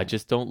about that. I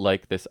just don't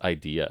like this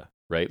idea,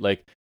 right?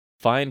 Like,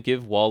 fine,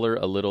 give Waller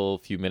a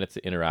few minutes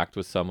to interact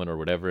with someone or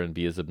whatever and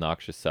be his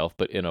obnoxious self.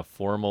 But in a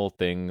formal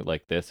thing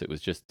like this, it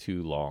was just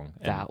too long.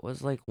 That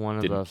was like one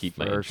of the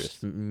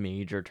first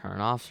major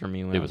turnoffs for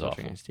me when I was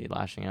watching NXT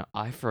Lashing Out.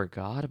 I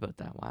forgot about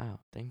that. Wow.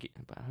 Thank you.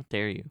 How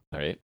dare you? All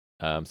right.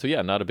 So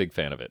yeah, not a big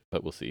fan of it,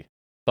 but we'll see.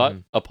 Thought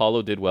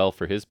Apollo did well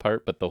for his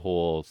part, but the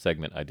whole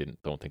segment I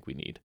don't think we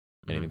need.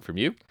 Anything from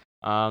you?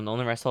 The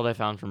only rest hold I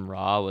found from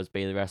Raw was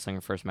Bayley wrestling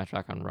her first match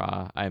back on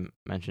Raw. I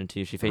mentioned to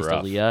you she faced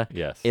Aaliyah.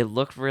 Yes. It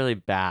looked really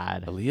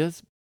bad.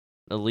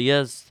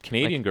 Aaliyah's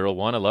Canadian girl,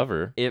 wanna love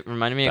her. It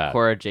reminded me of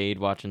Cora Jade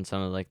watching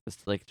some of like this,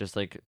 like just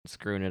like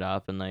screwing it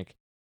up, and like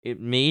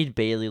it made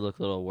Bayley look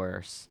a little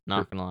worse.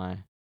 Not gonna lie.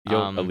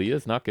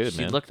 Aaliyah's not good,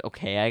 man. She looked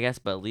okay, I guess,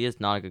 but Aaliyah's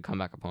not a good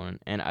comeback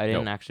opponent. And I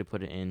didn't actually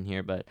put it in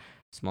here, but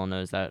small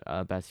knows that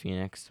Beth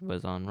Phoenix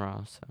was on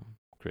Raw, so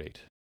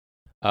great.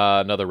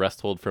 Another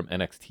rest hold from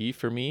NXT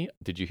for me.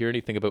 Did you hear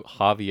anything about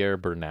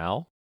Javier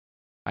Bernal?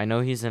 I know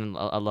he's a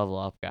level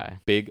up guy.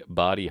 Big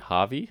body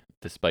Javi,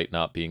 despite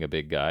not being a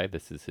big guy.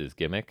 This is his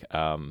gimmick.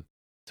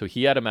 So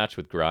he had a match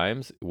with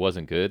Grimes. It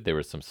wasn't good. There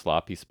were some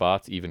sloppy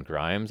spots. Even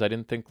Grimes I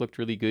didn't think looked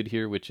really good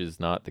here, which is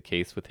not the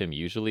case with him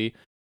usually.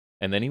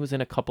 And then he was in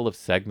a couple of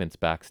segments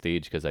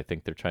backstage because I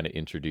think they're trying to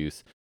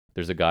introduce.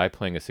 There's a guy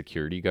playing a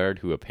security guard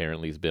who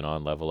apparently has been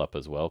on Level Up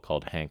as well,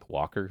 called Hank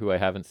Walker, who I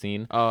haven't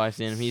seen. Oh, I've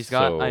seen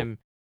him.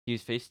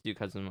 He's faced two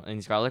cousins, and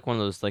he's got like one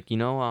of those, like, you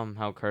know,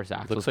 how Curtis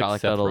Axel's got like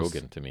Seth little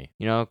Rogen to me.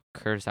 You know,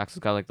 Curtis Axel's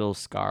got like a little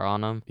scar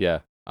on him. Yeah.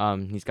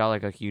 He's got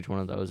like a huge one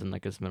of those in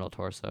like his middle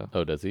torso.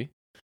 Oh, does he?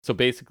 So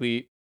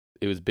basically,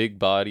 it was big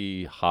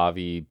body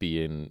Javi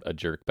being a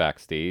jerk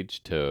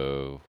backstage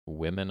to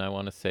women, I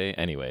want to say.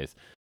 Anyways.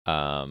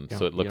 So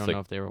it looks like know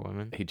if they were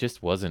women. He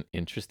just wasn't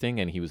interesting,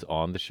 and he was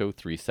on the show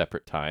 3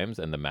 separate times,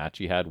 and the match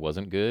he had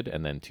wasn't good.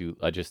 And then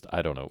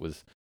I don't know,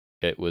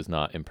 it was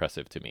not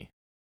impressive to me.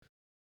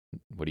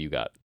 What do you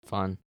got?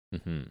 Fun.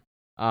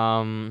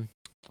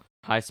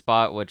 High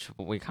Spot, which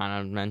we kind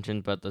of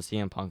mentioned, but the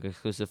CM Punk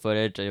exclusive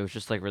footage, it was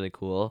just like really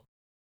cool.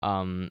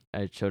 I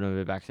showed him a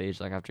bit backstage,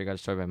 like after he got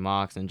destroyed by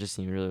Mox, and it just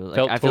seemed really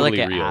like I feel like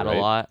it added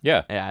a lot. Yeah,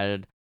 it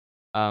added.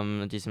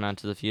 a decent amount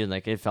to the feud.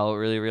 Like it felt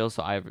really real,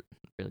 so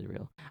really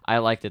real. I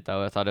liked it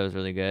though. I thought it was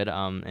really good.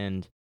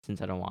 And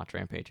since I don't watch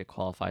Rampage, it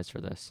qualifies for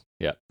this.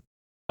 Yeah.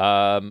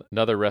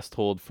 Another rest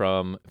hold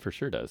from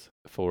NXT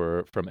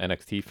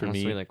for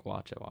Honestly, me, like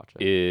watch it.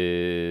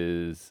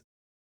 is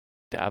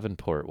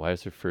Davenport. Why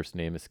is her first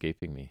name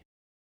escaping me?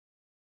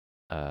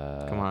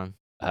 Come on.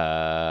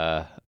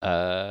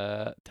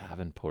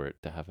 Davenport.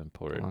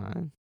 Come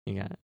on. You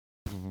got it.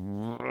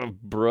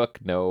 Brooke,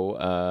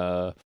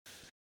 no.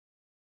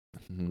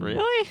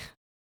 Really?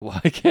 Why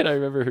can't I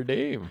remember her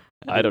name?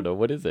 I don't know.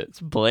 What is it?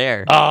 It's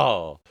Blair.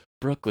 Oh,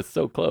 Brooke was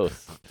so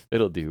close.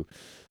 It'll do.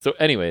 So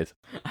anyways.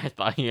 I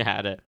thought you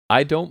had it.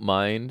 I don't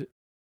mind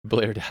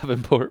Blair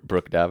Davenport,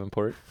 Brooke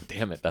Davenport.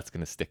 Damn it, that's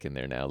going to stick in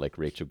there now like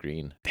Rachel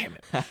Green. Damn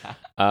it.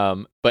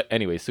 But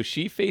anyway, so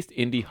she faced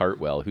Indy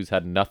Hartwell, who's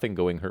had nothing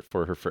going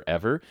for her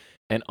forever.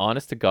 And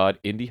honest to God,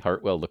 Indy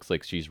Hartwell looks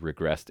like she's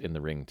regressed in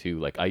the ring too.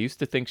 Like I used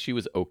to think she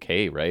was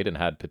okay, right? And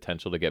had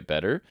potential to get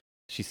better.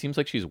 She seems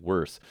like she's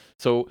worse.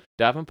 So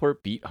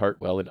Davenport beat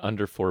Hartwell in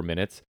under 4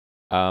 minutes.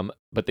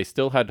 But they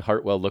still had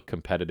Hartwell look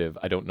competitive.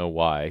 I don't know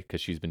why, because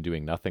she's been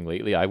doing nothing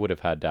lately. I would have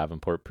had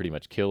Davenport pretty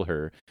much kill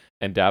her.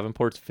 And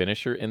Davenport's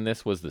finisher in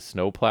this was the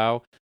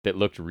snowplow that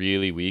looked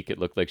really weak. It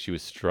looked like she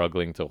was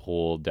struggling to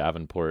hold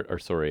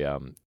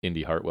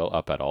Indy Hartwell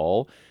up at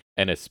all.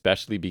 And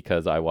especially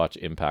because I watch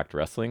Impact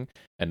Wrestling,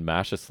 and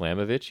Masha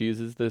Slamovich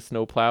uses the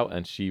snowplow,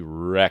 and she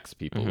wrecks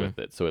people with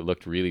it. So it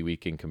looked really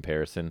weak in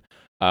comparison.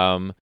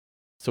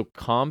 So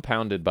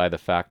compounded by the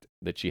fact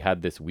that she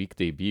had this weak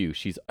debut,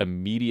 she's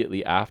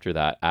immediately after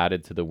that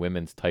added to the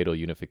women's title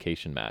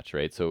unification match,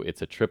 right? So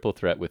it's a triple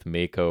threat with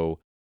Mako,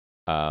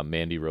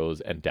 Mandy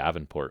Rose, and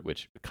Davenport,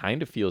 which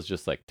kind of feels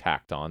just like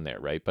tacked on there,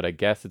 right? But I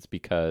guess it's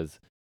because,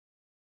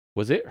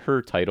 was it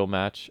her title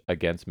match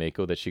against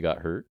Mako that she got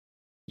hurt?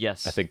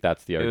 Yes. I think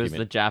that's the argument. It was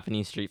the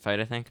Japanese street fight,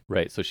 I think.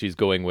 Right. So she's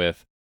going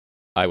with,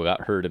 I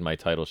got hurt in my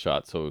title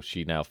shot, so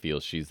she now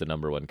feels she's the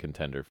number one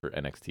contender for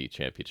NXT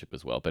Championship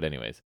as well. But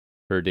anyways,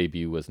 her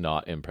debut was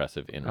not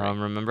impressive in ring.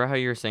 Remember how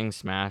you were saying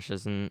Smash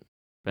isn't?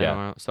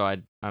 Yeah. So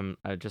I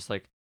just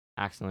like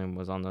accidentally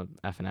was on the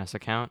FNS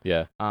account.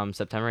 Yeah.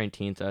 September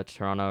 18th at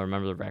Toronto.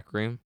 Remember the Rec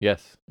Room?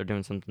 Yes. They're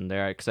doing something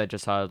there because I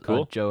just saw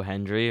Cool. Joe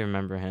Hendry.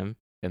 Remember him?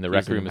 And the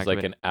Rec Room is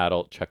like an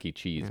adult Chuck E.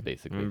 Cheese,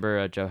 basically.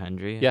 Remember Joe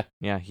Hendry? Yeah.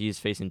 Yeah, he's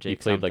facing Jake. He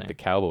played like the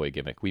cowboy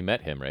gimmick. We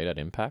met him, right, at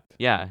Impact?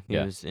 Yeah, he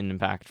was in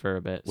Impact for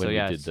a bit. When we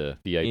did the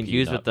VIP. He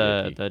was with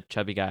the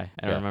chubby guy.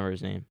 I don't remember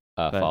his name.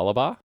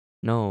 Falaba?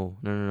 No.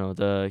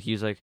 He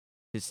was like,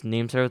 his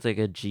name started with like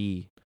a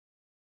G.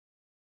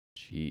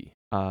 G.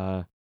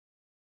 It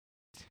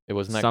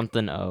wasn't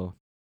something O.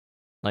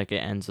 Like it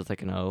ends with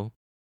like an O.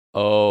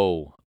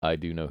 Oh, I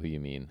do know who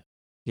you mean.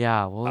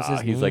 Yeah, what was his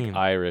name? He's like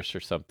Irish or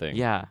something.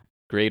 Yeah.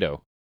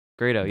 Grado,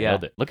 yeah.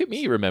 It. Look at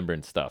me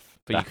remembering stuff.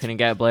 But you couldn't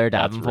get Blair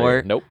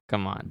Davenport? Nope.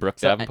 Come on. Brooke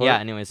Davenport? Yeah,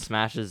 anyways,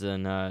 Smash is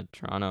in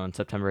Toronto on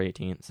September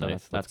 18th. So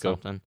nice. that's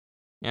something.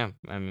 Yeah,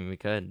 I mean, we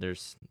could.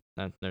 There's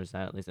that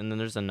at least. And then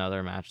there's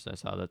another match that I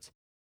saw that's,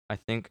 I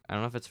don't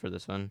know if it's for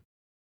this one.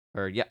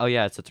 Or,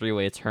 it's a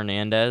 3-way. It's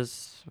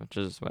Hernandez, which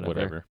is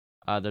whatever.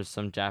 There's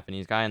some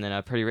Japanese guy, and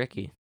then Pretty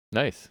Ricky.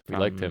 Nice. We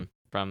liked him.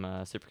 From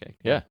Superkick.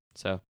 Yeah.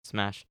 So,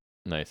 Smash.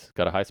 Nice.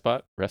 Got a high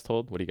spot? Rest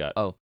hold? What do you got?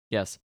 Oh,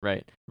 yes.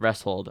 Right.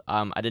 Rest hold.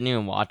 I didn't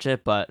even watch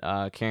it, but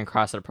Karen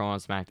Cross had a promo on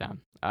SmackDown.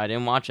 I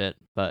didn't watch it,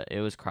 but it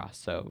was Cross,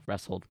 so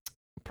rest hold.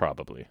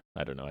 Probably.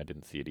 I don't know. I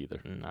didn't see it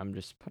either. I'm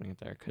just putting it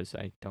there because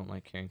I don't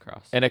like Karen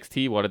Cross.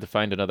 NXT wanted to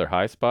find another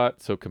high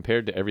spot, so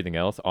compared to everything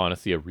else,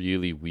 honestly, a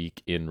really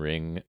weak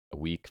in-ring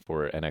week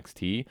for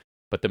NXT.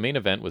 But the main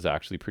event was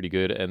actually pretty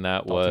good, and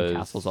that Dalton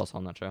Castle's also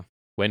on that show.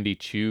 Wendy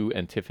Chu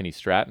and Tiffany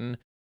Stratton.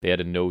 They had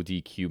a no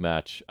DQ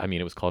match. I mean,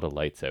 it was called a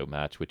lights out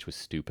match, which was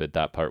stupid.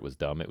 That part was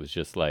dumb. It was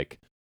just like,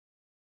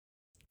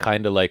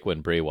 kind of like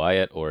when Bray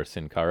Wyatt or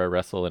Sin Cara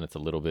wrestle, and it's a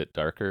little bit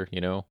darker, you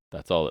know?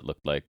 That's all it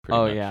looked like, pretty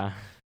much. Yeah.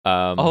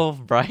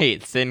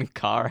 Right. Sin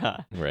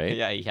Cara. Right?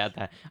 Yeah, he had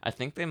that. I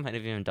think they might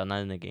have even done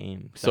that in the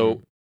game.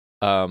 So,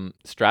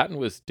 Stratton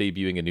was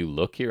debuting a new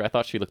look here. I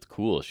thought she looked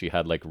cool. She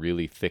had like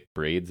really thick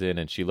braids in,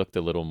 and she looked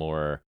a little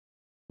more,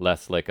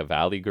 less like a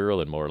valley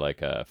girl and more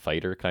like a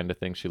fighter kind of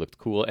thing. She looked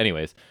cool.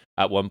 Anyways,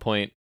 at one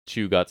point,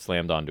 Chu got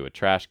slammed onto a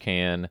trash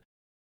can.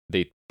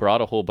 They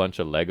brought a whole bunch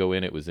of Lego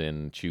in. It was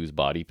in Chu's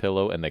body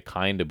pillow, and they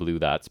kind of blew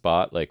that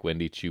spot. Like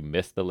Wendy Chu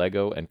missed the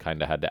Lego and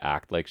kind of had to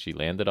act like she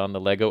landed on the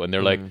Lego. And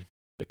they're like,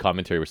 the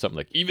commentary was something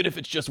like, even if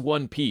it's just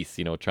one piece,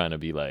 you know, trying to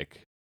be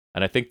like,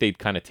 and I think they'd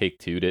kind of take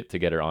two'd it to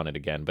get her on it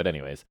again. But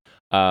anyways,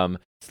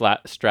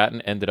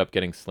 Stratton ended up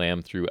getting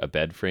slammed through a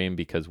bed frame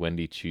because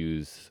Wendy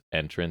Chu's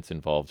entrance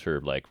involved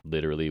her like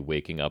literally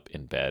waking up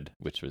in bed,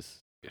 which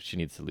was, she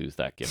needs to lose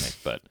that gimmick.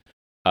 But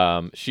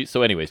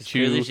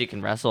clearly she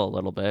can wrestle a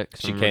little bit.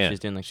 She can. She's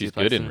doing like she's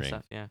good in ring.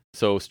 Stuff, yeah.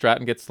 So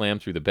Stratton gets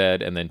slammed through the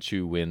bed, and then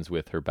Chu wins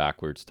with her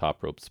backwards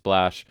top rope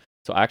splash.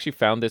 So I actually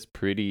found this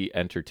pretty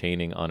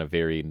entertaining on a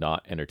very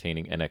not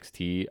entertaining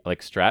NXT.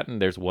 Like Stratton,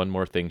 there's one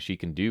more thing she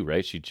can do,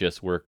 right? She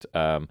just worked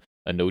a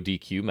no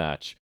DQ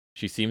match.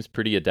 She seems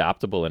pretty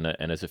adaptable and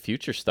as a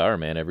future star,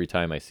 man, every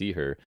time I see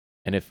her.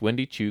 And if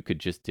Wendy Chu could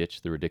just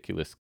ditch the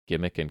ridiculous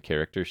gimmick and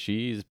character,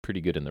 she's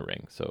pretty good in the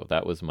ring. So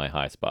that was my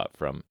high spot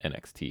from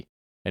NXT.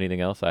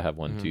 Anything else? I have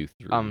one, two,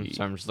 three.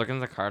 So I'm just looking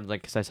at the card,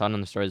 like, because I saw it on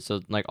the story.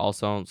 So, like,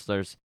 also, so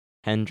there's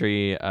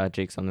Hendry,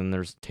 Jake something.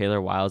 There's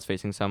Taylor Wilde's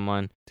facing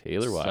someone.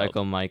 Taylor Wilde.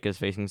 Psycho Mike is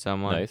facing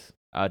someone. Nice.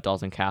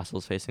 Dalton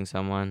Castle's facing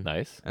someone.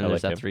 Nice. And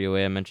there's that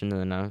three-way I mentioned in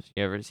the notes.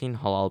 You ever seen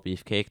Halal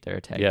Beefcake? They're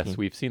a tag team. Yes,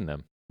 we've seen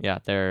them. Yeah,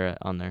 they're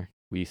on there.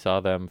 We saw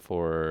them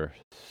for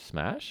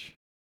Smash,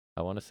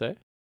 I want to say.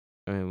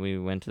 I mean, we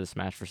went to the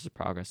Smash versus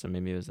Progress, so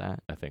maybe it was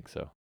that. I think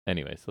so.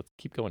 Anyways, let's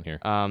keep going here.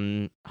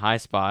 High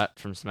spot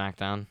from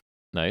SmackDown.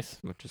 Nice.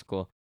 Which is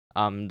cool.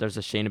 There's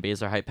a Shayna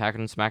Baszler hype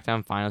package in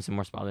SmackDown. Finally, some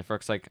more spotlight for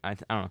her. Like, I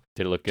don't know.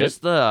 Did it look good?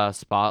 Just the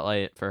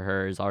spotlight for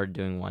her is already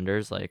doing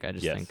wonders. Like, I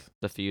just think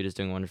the feud is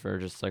doing wonders for her.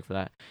 Just like for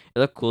that, it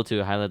looked cool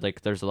too. Highlight,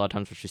 like, there's a lot of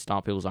times where she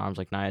stomped people's arms,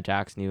 like Nia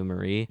Jax, Eva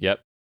Marie. Yep.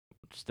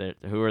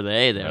 Who are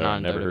they? They're not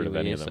in never WWE. Heard of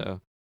any of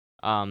them.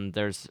 So,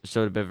 there's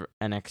sort of a bit of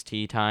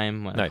NXT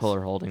time when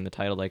Puller holding the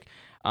title. Like,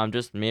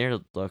 just made her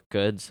look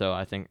good. So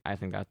I think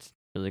that's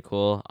really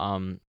cool.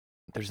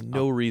 There's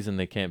no reason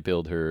they can't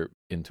build her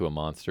into a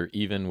monster,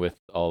 even with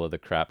all of the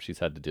crap she's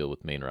had to deal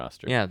with main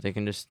roster. Yeah, they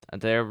can just,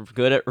 they're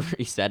good at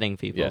resetting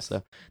people. Yes.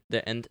 So,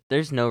 and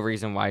there's no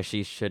reason why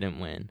she shouldn't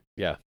win.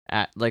 Yeah.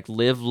 Like,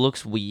 Liv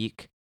looks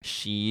weak.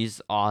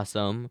 She's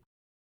awesome.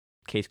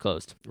 Case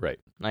closed. Right.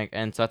 Like,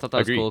 and so I thought that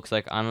was cool because,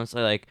 like,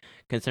 honestly, like,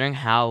 considering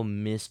how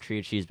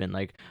mistreated she's been,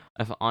 like,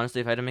 if I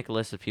had to make a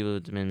list of people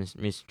who've been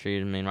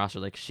mistreated in the main roster,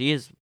 like, she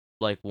is,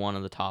 like, one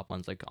of the top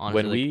ones. Like,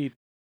 honestly, when we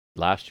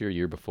last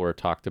year before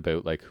talked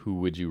about, like, who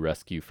would you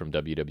rescue from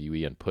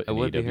WWE and put in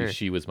AEW,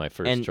 she was my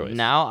first choice. And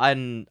now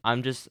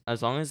I'm just,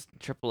 as long as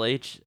Triple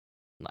H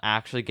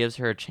actually gives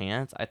her a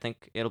chance, I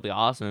think it'll be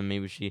awesome, and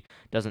maybe she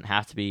doesn't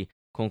have to be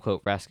quote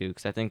unquote rescue,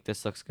 because I think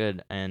this looks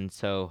good, and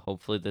so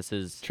hopefully this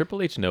is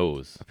Triple H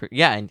knows.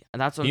 Yeah, and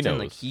that's what I'm saying.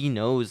 Like, he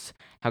knows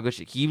how good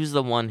he was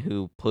the one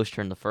who pushed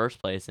her in the first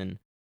place and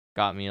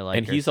got me to like her.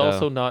 And he's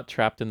also not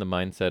trapped in the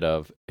mindset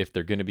of, if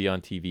they're going to be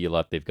on TV a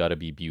lot, they've got to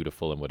be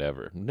beautiful and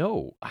whatever.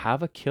 No,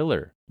 have a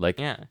killer.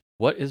 Like,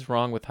 what is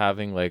wrong with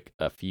having, like,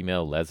 a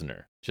female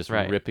Lesnar just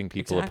ripping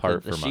people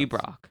apart for months?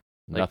 She-Brock.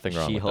 Nothing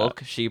wrong with that.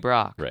 She-Hulk,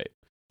 She-Brock. Right.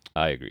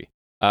 I agree.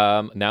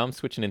 Now I'm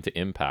switching into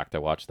Impact. I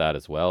watched that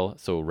as well.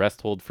 So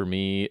Rest Hold for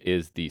me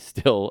is the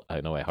still,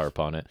 I know I harp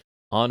on it,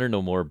 Honor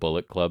No More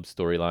Bullet Club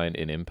storyline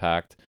in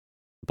Impact.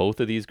 Both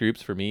of these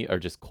groups for me are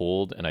just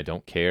cold, and I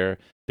don't care.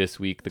 This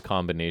week, the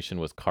combination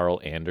was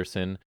Carl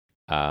Anderson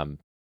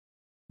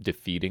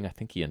defeating, I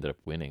think he ended up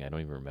winning. I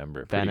don't even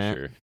remember. Pretty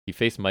sure. He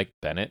faced Mike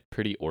Bennett.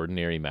 Pretty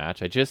ordinary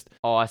match.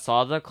 I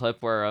saw the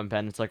clip where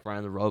Bennett's, like,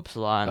 running the ropes a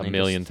lot. A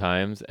million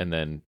times, and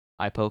then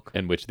eye poke.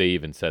 In which they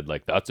even said,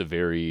 like, that's a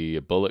very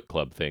Bullet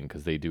Club thing,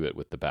 because they do it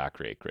with the back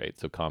rake, right?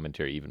 So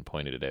commentary even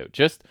pointed it out.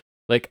 Just,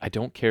 like, I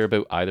don't care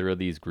about either of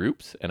these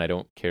groups, and I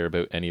don't care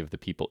about any of the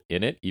people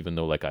in it, even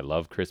though, like, I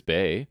love Chris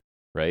Bay,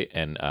 right?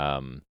 And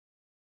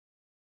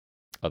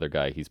other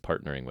guy he's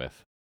partnering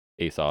with,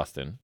 Ace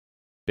Austin.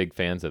 Big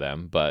fans of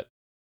them, but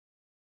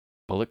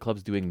Bullet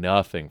Club's doing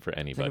nothing for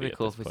anybody. It'd be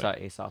cool if we saw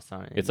Ace Austin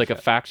on it. It's like a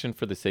faction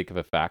for the sake of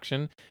a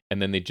faction,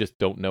 and then they just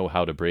don't know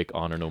how to break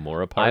Honor No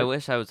More apart. I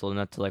wish I was old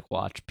enough to, like,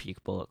 watch Peak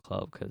Bullet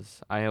Club,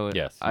 because I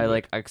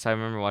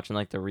remember watching,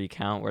 like, the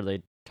recount where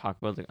they talk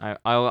about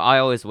I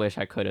always wish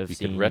I could have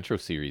seen. We could retro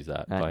series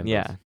that.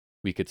 Yeah.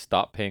 We could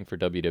stop paying for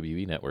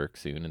WWE Network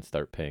soon and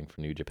start paying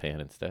for New Japan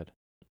instead.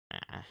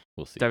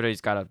 We'll see.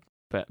 WWE's got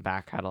a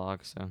back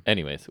catalog, so.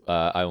 Anyways,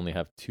 I only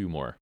have two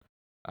more.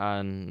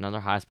 Another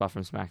high spot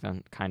from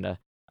SmackDown, kinda.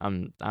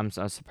 I'm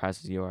as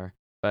surprised as you are,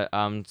 but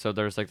so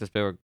there's, like, this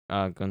bit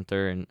where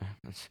Gunther and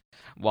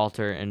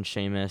Walter and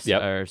Sheamus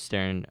are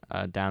staring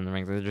down the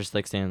ring. They're just,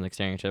 like, staring at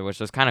each other,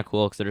 which is kind of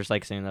cool, because they're just,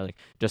 like, standing there, like,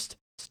 just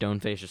stone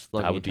face, just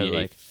looking at each other. That would be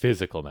like a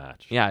physical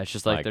match. Yeah, it's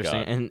just like they're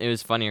saying, and it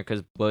was funnier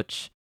because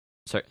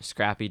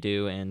Scrappy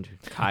Doo and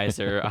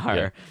Kaiser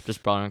are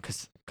just brawling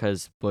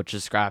because Butch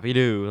is Scrappy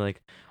Doo.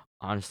 Like,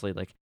 honestly,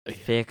 like,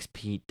 fix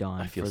Pete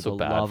Dunne, for the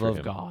love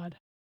of God.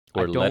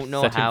 Or I don't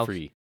know how.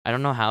 I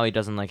don't know how he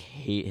doesn't, like,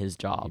 hate his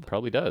job. He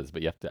probably does,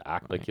 but you have to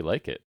act like you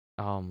like it.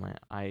 Oh man,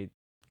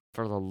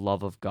 for the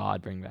love of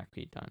God, bring back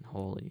Pete Dunne.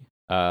 Holy,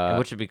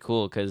 which would be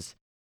cool because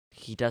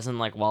he doesn't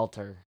like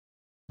Walter.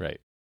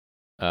 Right.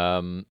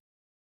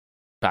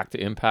 Back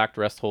to Impact,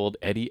 Rest Hold.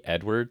 Eddie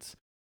Edwards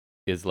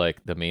is,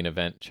 like, the main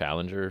event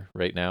challenger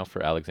right now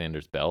for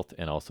Alexander's belt,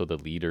 and also the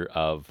leader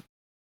of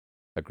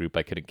a group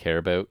I couldn't care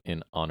about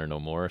in Honor No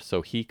More.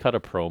 So he cut a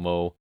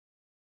promo,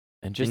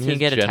 and just his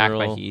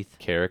general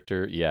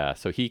character. Yeah,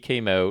 so he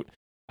came out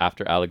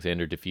after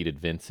Alexander defeated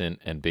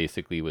Vincent and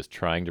basically was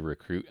trying to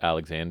recruit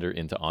Alexander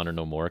into Honor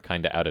No More,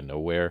 kind of out of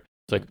nowhere.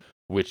 It's like,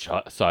 which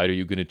side are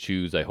you going to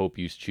choose? I hope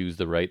you choose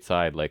the right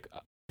side. Like,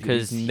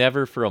 he's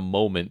never for a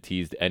moment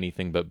teased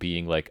anything but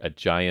being, like, a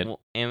giant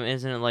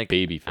isn't it like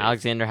babyface.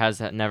 Alexander has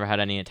never had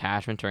any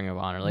attachment to Ring of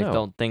Honor. Like,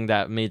 the thing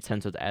that made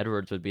sense with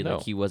Edwards would be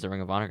like he was a Ring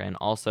of Honor guy, and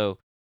also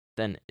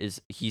then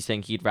is he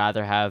saying he'd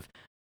rather have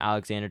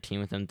Alexander team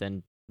with him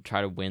than try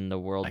to win the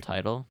world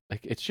title?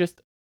 Like, it's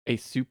just a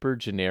super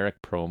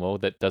generic promo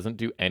that doesn't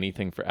do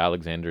anything for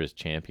Alexander as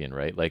champion,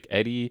 right? Like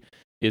Eddie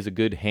is a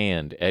good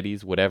hand,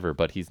 Eddie's whatever,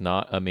 but he's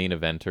not a main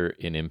eventer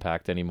in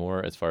Impact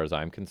anymore, as far as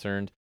I'm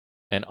concerned.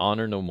 And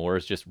Honor No More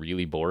is just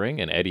really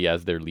boring, and Eddie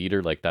as their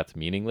leader, like that's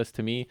meaningless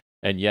to me.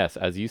 And yes,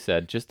 as you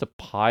said, just to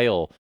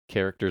pile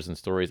characters and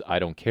stories I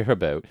don't care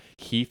about.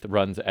 Heath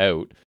runs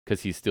out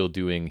because he's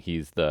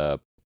the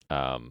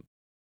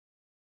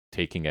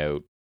taking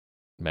out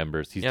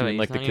members. He's doing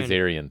like the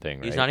Kazarian thing,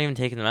 right? He's not even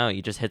taking them out.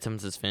 He just hits them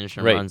with his finish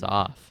and Right. runs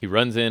off. He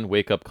runs in,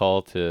 wake up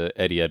call to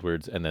Eddie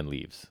Edwards, and then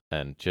leaves.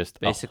 And just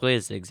basically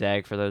a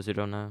zigzag for those who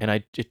don't know. And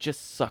it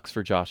just sucks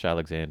for Josh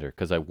Alexander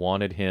because I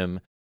wanted him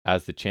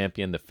as the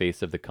champion, the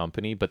face of the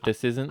company, but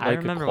this isn't like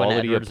a quality opponent. I remember when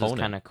Edwards was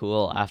kind of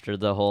cool after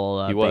the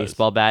whole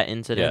baseball bat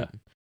incident. Yeah.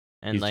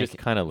 And he's just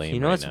kind of lame. You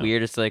know right what's now.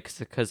 weird? It's like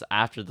because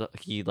after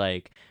he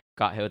like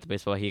got hit with the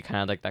baseball, he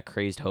kind of like that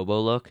crazed hobo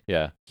look.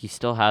 Yeah. He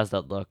still has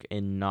that look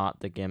and not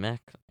the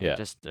gimmick. Yeah.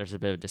 Just there's a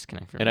bit of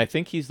disconnect. And I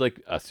think he's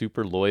like a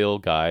super loyal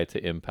guy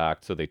to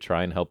Impact, so they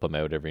try and help him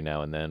out every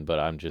now and then. But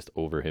I'm just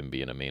over him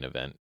being a main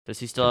event. Does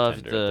he still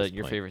have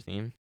your favorite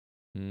theme?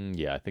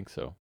 Yeah, I think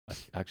so.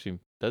 Actually,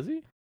 does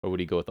he? Or would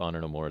he go with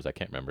Honor No More? I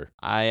can't remember.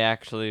 I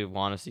actually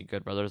want to see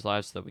Good Brothers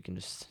live so that we can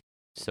just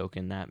soak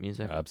in that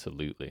music.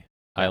 Absolutely.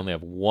 I only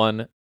have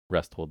one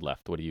rest hold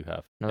left. What do you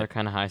have? Another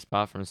kind of high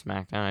spot from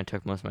SmackDown. I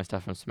took most of my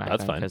stuff from SmackDown.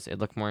 That's fine. Because it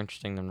looked more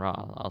interesting than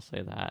Raw. I'll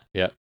say that.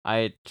 Yeah.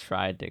 I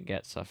tried to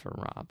get stuff from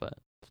Raw, but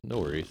no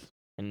worries.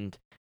 And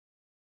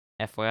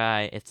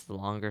FYI, it's the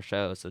longer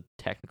show, so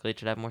technically it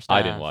should have more stuff.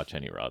 I didn't watch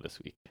any Raw this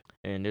week.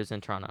 And it was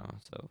in Toronto,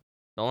 so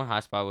the only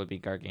high spot would be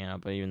Gargano,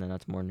 but even then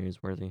that's more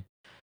newsworthy.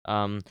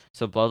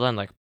 So Bloodline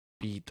like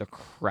beat the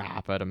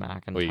crap out of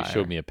McIntyre. Well, you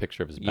showed me a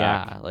picture of his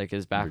back. Yeah, like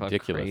his back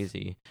looked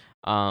crazy.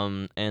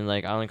 And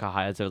like I only caught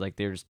highlights of like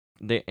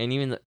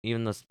even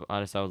the spot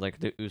I saw like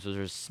the Usos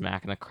were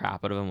smacking the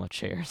crap out of him with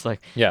chairs.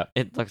 Like yeah,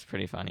 it looks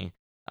pretty funny.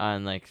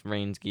 And like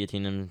Reigns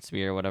guillotine and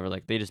spear or whatever,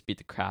 like they just beat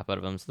the crap out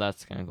of him, so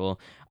that's kind of cool.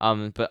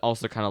 But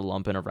also kind of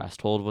lump in a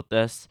rest hold with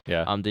this.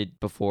 Yeah.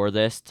 Before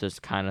this to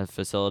kind of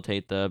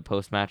facilitate the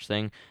post match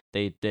thing,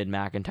 they did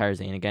McIntyre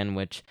Zayn again,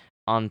 which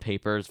on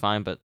paper is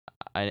fine, but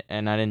I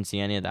didn't see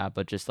any of that.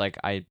 But just like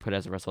I put it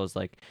as a wrestle as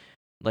like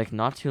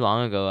not too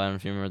long ago, I don't know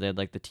if you remember, they had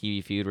like the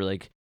TV feud where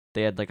like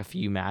they had like a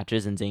few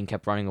matches and Zayn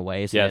kept running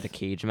away, so they had a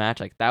cage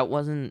match. Like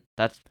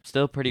that's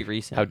still pretty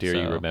recent. How dare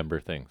you remember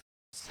things?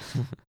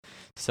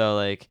 So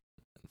like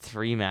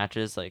 3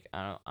 matches, like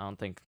I don't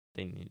think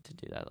they need to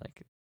do that.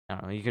 Like I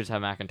don't know, you could just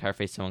have McIntyre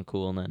face someone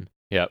cool and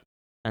then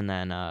and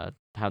then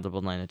have the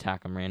Bloodline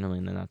attack him randomly,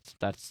 and then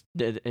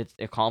it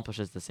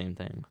accomplishes the same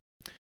thing.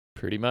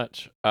 Pretty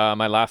much.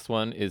 My last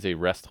one is a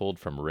rest hold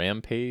from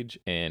Rampage,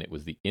 and it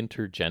was the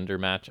intergender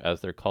match,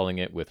 as they're calling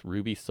it, with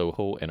Ruby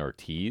Soho and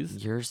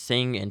Ortiz. You're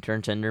saying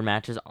intergender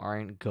matches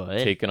aren't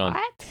good? Taking on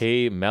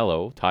Tay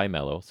Mello,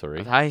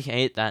 sorry. I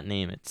hate that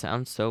name. It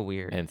sounds so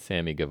weird. And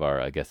Sammy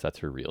Guevara. I guess that's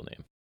her real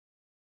name.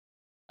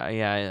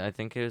 Yeah, I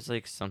think it was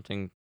like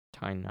something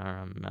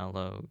Tainara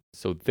Mello.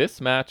 So this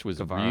match was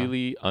Guevara.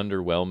 really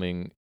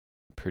underwhelming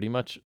pretty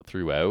much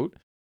throughout.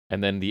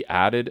 And then the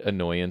added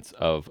annoyance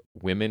of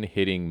women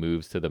hitting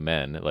moves to the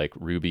men, like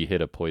Ruby hit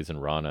a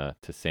Poison Rana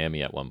to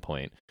Sammy at one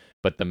point,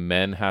 but the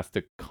men has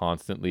to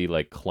constantly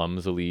like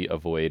clumsily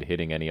avoid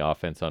hitting any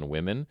offense on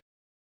women.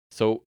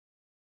 So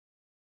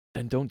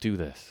then don't do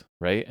this,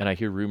 right? And I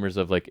hear rumors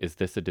of like, is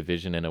this a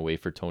division and a way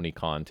for Tony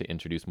Khan to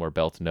introduce more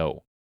belts?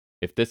 No.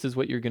 If this is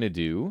what you're going to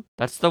do,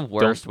 that's the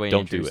worst way to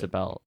introduce a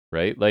belt,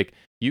 right? Like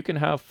you can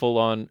have full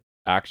on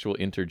actual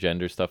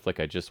intergender stuff.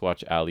 Like I just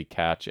watched Ali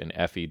Catch and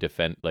Effie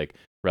defend like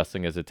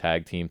wrestling as a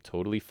tag team,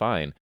 totally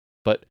fine.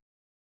 But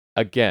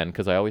again,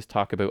 because I always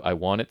talk about, I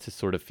want it to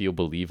sort of feel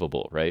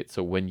believable, right?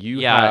 So when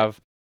you have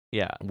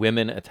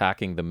women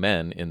attacking the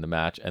men in the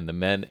match and the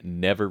men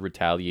never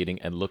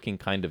retaliating and looking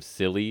kind of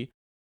silly,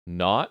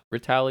 not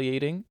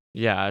retaliating.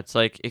 Yeah, it's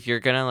like if you're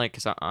gonna like,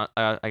 cause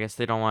I guess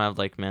they don't want to have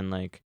like men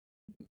like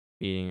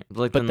beating,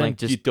 like, but then like,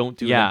 just, you don't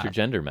do an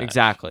intergender match.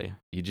 Exactly.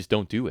 You just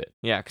don't do it.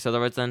 Yeah, because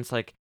otherwise then it's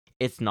like,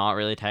 it's not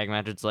really a tag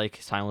match. It's like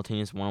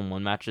simultaneous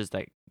one-on-one matches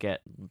that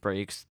get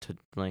breaks to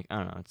like, I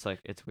don't know. It's like,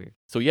 it's weird.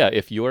 So yeah,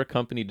 if your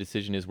company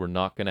decision is we're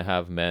not going to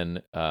have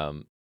men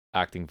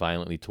acting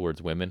violently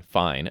towards women,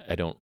 fine. I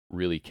don't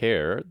really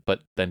care.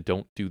 But then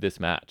don't do this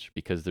match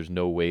because there's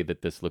no way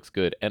that this looks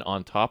good. And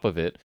on top of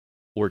it,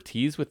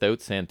 Ortiz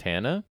without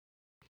Santana,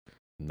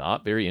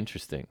 not very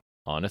interesting,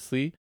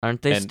 honestly.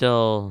 Aren't they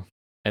still...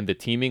 And the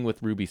teaming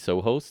with Ruby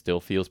Soho still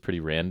feels pretty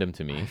random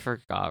to me. I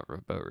forgot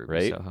about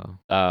Ruby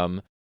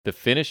Soho. The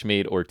finish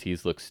made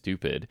Ortiz look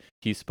stupid.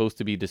 He's supposed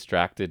to be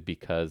distracted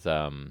because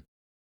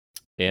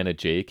Anna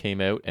Jay came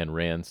out and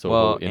ran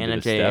Soho into Anna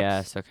the Jay, steps.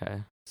 Yes,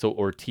 okay. So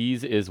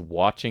Ortiz is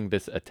watching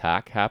this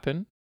attack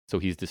happen. So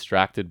he's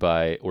distracted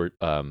by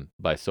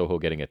Soho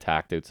getting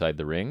attacked outside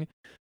the ring.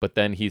 But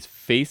then he's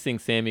facing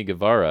Sammy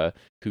Guevara,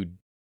 who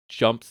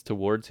jumps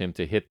towards him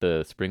to hit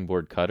the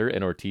springboard cutter,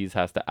 and Ortiz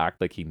has to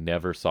act like he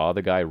never saw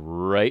the guy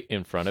right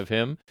in front of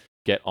him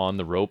get on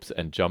the ropes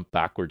and jump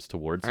backwards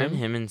towards Aren't him.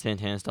 him and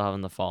Santana still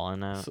having the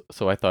falling out?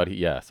 So I thought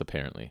yes,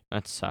 apparently.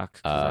 That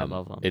sucks because I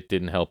love them. It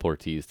didn't help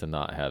Ortiz to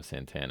not have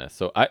Santana.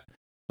 So I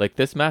like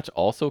this match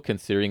also,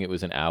 considering it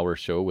was an hour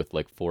show with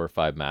like 4 or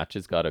 5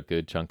 matches, got a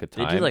good chunk of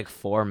time. They did like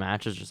 4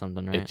 matches or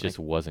something, right? It just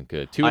wasn't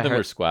good. 2 of them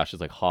were squashes,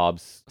 like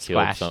Hobbs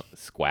killed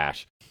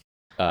squash.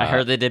 I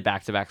heard they did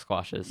back-to-back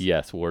squashes.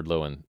 Yes,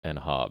 Wardlow and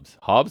Hobbs.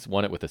 Hobbs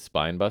won it with a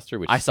spine buster,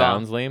 which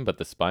sounds lame, but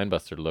the spine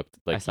buster looked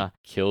like he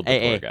killed the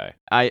poor guy.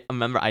 I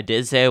remember I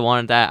did say I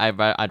wanted that.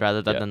 I'd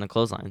rather that than the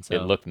clothesline. So.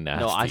 It looked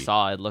nasty. No, I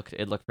saw it.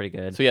 It looked pretty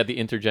good. So yeah, the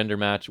intergender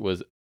match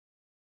was.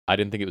 I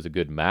didn't think it was a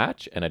good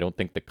match, and I don't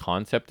think the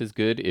concept is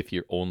good if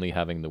you're only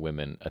having the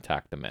women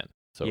attack the men.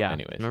 So yeah,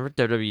 anyways. Remember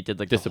WWE did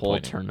like the whole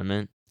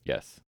tournament?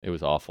 Yes, it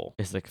was awful.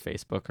 It's like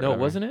Facebook or No,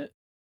 whatever. wasn't it?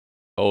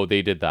 Oh,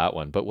 they did that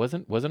one. But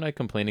wasn't I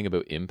complaining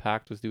about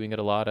Impact was doing it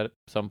a lot at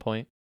some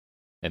point?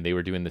 And they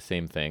were doing the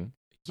same thing?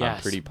 Yes.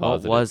 I'm pretty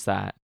positive. What was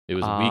that? It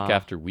was week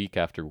after week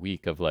after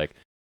week of like,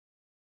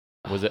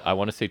 was it, I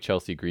want to say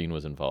Chelsea Green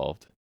was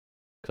involved.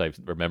 Because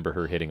I remember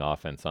her hitting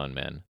offense on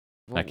men.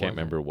 I can't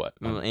remember what.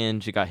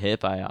 And she got hit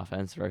by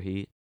offense,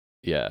 Rohit.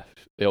 Yeah.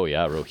 Oh,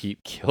 yeah. Rohit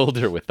killed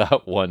her with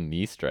that one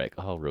knee strike.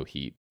 Oh,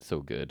 Rohit. So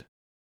good.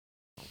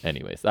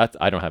 Anyways,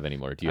 I don't have any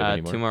more. Do you have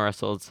any more? 2 more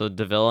wrestled. So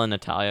Deville and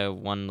Natalia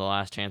won the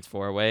last chance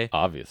 4-way.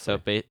 Obviously.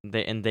 So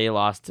they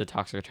lost to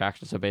Toxic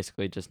Attraction. So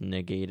basically just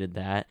negated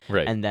that.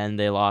 Right. And then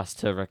they lost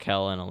to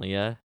Raquel and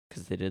Aaliyah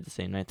because they did the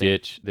same night.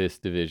 Ditch this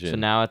division. So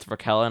now it's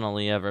Raquel and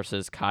Aaliyah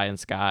versus Kai and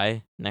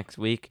Sky next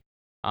week.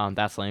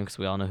 That's lame because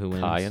we all know who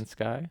wins. Kai and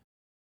Sky?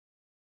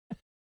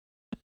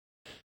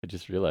 I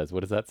just realized.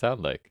 What does that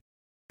sound like?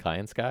 Kai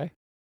and Sky?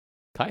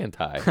 Kai and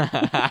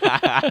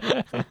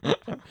Tai.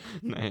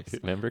 Nice.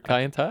 Remember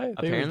Kai and Tai?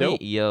 Apparently,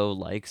 EO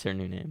likes her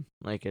new name.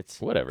 Like it's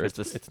whatever.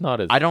 It's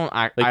not as I don't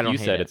you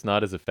said. It's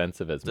not as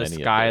offensive as the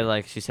many. Sky,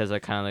 like she says,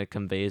 like kind of like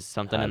conveys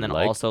something, and then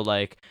also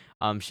like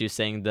she was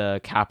saying the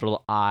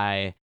capital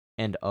I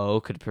and O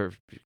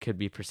could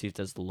be perceived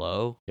as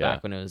low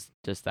back when it was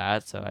just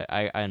that. So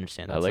I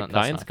understand that. I like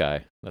Kai and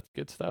Sky. That's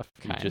good stuff.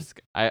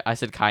 I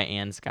said Kai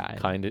and Sky.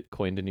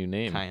 Coined a new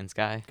name. Kai and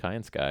Sky. Kai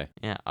and Sky.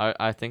 Yeah,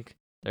 I think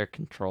they're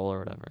Control or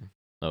whatever.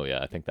 Oh yeah,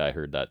 I think that I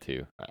heard that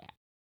too.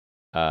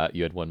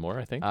 You had one more,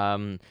 I think.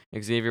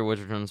 Xavier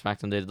Woods returned on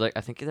SmackDown. They did like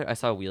I think either I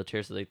saw a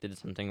wheelchair, so they did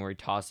something where he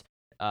tossed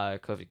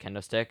Kofi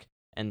kendo stick,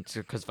 and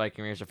because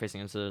Viking Raiders are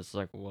facing him, so it's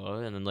like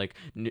what, and then like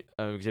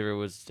Xavier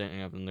was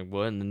standing up and like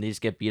what, and then they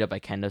just get beat up by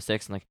kendo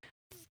sticks, and like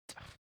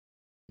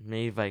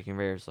made Viking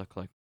Raiders look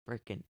like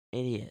freaking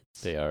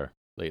idiots. They are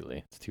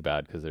lately. It's too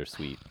bad because they're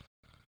sweet.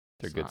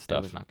 They're good stuff.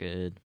 It was not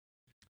good.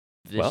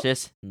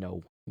 Vicious,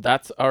 no.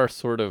 That's our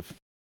sort of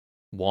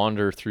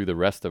wander through the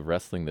rest of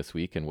wrestling this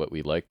week and what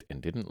we liked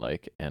and didn't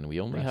like, and we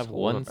only have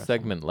one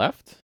segment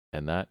left,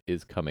 and that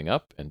is coming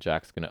up, and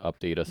Jack's going to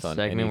update us on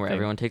segment where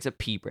everyone takes a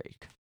pee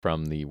break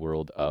from the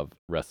world of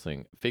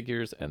wrestling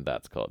figures, and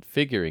that's called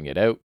Figuring It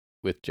Out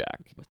with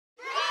Jack.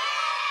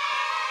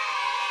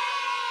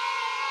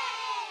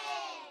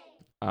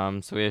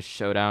 So we have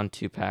Showdown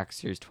 2-pack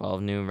Series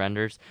 12 new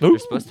renders.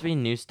 There's supposed to be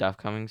new stuff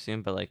coming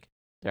soon, but like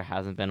there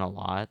hasn't been a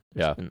lot.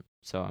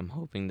 So I'm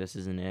hoping this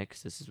isn't it,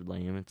 because this is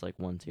lame. It's like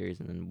one series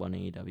and then one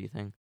AEW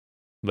thing.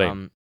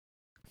 Lame.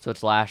 So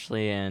it's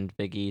Lashley and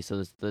Big E.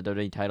 So it's the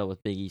WWE title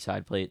with Big E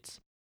side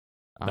plates.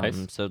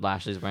 Nice. So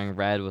Lashley's wearing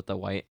red with the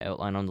white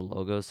outline on the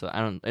logo. So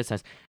it's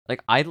nice.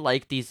 Like I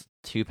like these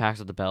 2-packs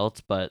of the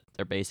belts, but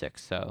they're basic.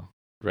 So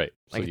right.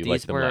 So like you these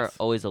like them were less.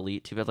 always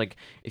elite 2-packs. Like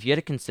if you had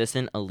a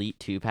consistent elite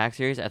 2-pack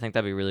series, I think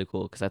that'd be really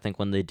cool. Because I think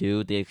when they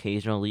do the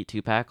occasional elite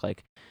 2-pack,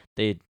 like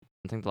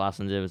I think the last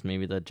one they did was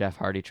maybe the Jeff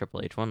Hardy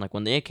Triple H one. Like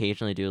when they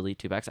occasionally do elite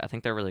 2-packs, I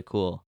think they're really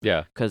cool.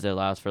 Yeah. Because it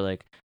allows for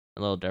like a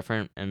little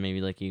different, and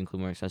maybe like you include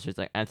more accessories.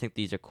 Like I think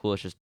these are cool.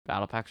 It's just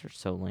battle packs are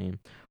so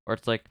lame. Or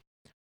it's like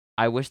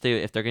I wish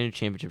if they're gonna do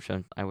championship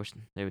shows, I wish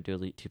they would do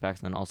elite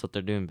 2-packs. And then also if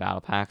they're doing battle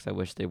packs, I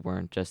wish they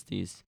weren't just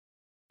these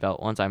belt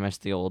ones. I miss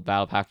the old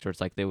battle packs where it's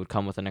like they would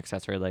come with an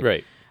accessory. Like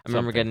right. I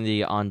remember getting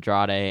the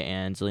Andrade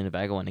and Zelina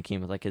Vega one. It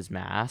came with like his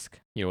mask.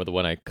 You know, the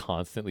one I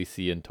constantly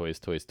see in Toys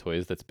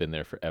that's been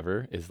there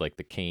forever is like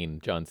the Kane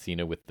John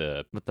Cena with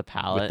the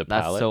palette.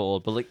 That's so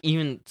old, but like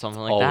even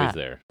something like that, always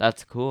there.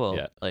 That's cool.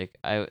 Yeah. Like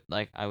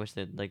I wish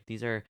that like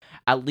these are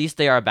at least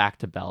they are back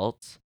to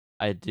belts.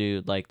 I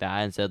do like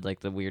that instead of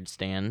like the weird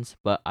stands,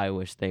 but I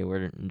wish they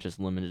were just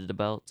limited to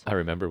belts. I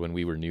remember when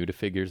we were new to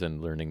figures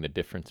and learning the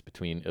difference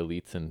between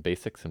elites and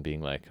basics and being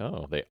like,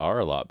 oh, they are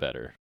a lot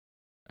better.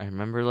 I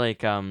remember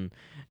like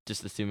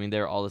just assuming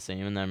they were all the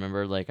same, and then I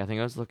remember like I think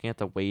I was looking at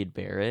the Wade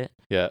Barrett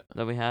that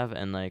we have,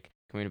 and like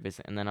community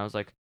basic, and then I was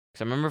like,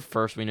 because I remember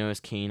first we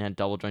noticed Kane had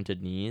double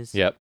jointed knees.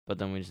 Yep. But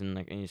then we just didn't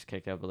like, and he just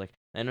kicked out. But like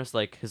then it was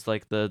like his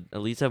like the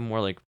elites have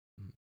more like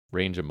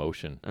range of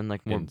motion and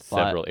like more in butt,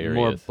 several areas,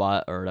 more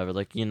butt or whatever.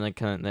 Like you know, like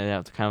kind of they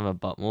have kind of a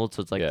butt mold,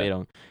 so it's like they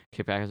don't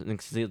kick back.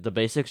 The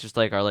basics just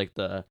like are like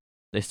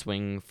they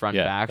swing front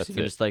back, so you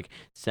can just like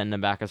send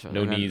them back as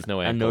no knees, no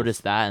ankles. I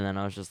noticed that, and then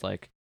I was just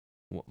like,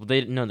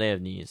 they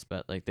have knees,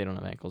 but like they don't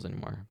have ankles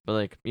anymore. But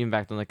like even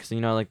back then, like, cause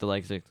like the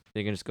legs, like,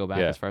 they can just go back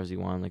as far as you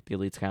want. Like the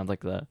elite's kind of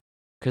like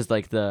cause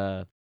like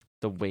the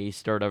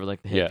waist or whatever,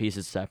 like the hip piece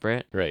is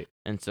separate. Right.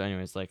 And so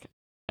anyways, like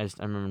I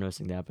remember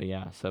noticing that, but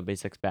yeah, so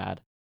basic's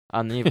bad.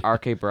 Then you have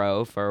RK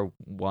Bro for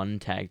 1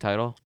 tag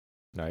title.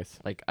 Nice.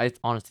 Like I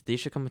honestly, they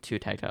should come with 2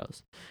 tag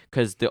titles,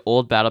 cause the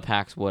old battle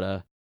packs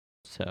woulda.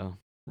 So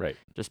right.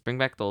 Just bring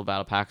back the old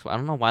battle packs. I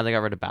don't know why they got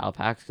rid of battle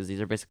packs, because these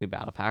are basically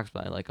battle packs,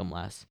 but I like them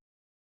less.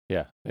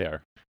 Yeah, they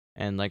are.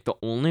 And like the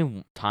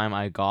only time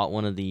I got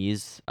one of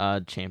these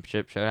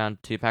championship showdown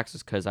 2-packs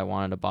was because I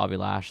wanted a Bobby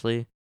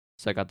Lashley,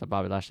 so I got the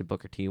Bobby Lashley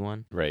Booker T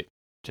one. Right.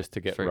 Just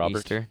to get for Robert.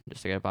 Easter,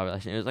 just to get Bobby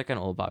Lashley. It was like an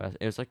old Bobby Lashley.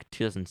 It was like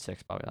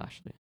 2006 Bobby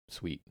Lashley.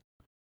 Sweet.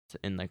 It's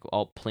in like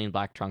all plain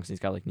black trunks. He's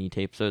got like knee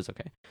tape, so it's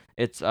okay.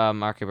 It's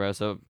RK Bro.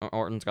 So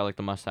Orton's got like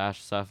the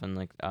mustache stuff, and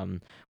like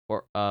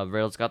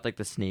Riddle's got like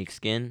the snake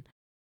skin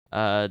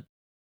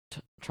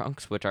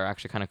trunks, which are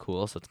actually kind of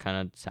cool. So it's kind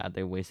of sad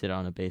they wasted it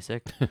on a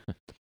basic. And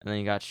then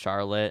you got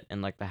Charlotte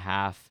in like the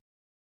half.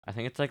 I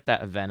think it's like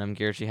that Venom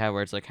gear she had,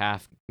 where it's like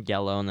half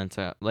yellow and then it's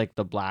like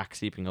the black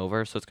seeping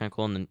over. So it's kind of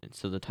cool. And then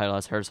so the title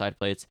has her side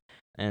plates,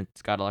 and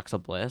it's got Alexa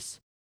Bliss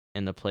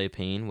in the play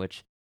pain,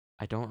 which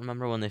I don't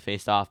remember when they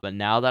faced off. But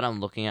now that I'm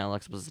looking at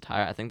Alexa Bliss's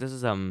attire, I think this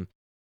is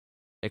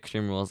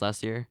Extreme Rules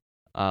last year,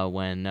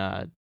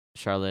 when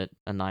Charlotte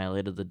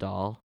annihilated the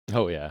doll.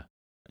 Oh yeah.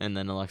 And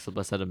then Alexa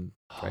Bliss had a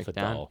breakdown. The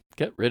doll.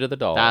 Get rid of the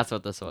doll. That's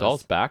what this was.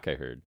 Doll's back, I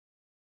heard.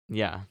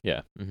 Yeah.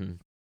 Yeah. Mm-hmm.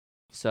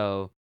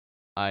 So,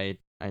 I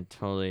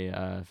totally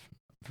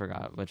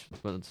forgot what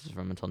this is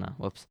from until now.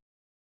 Whoops.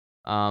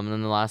 And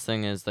then the last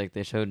thing is like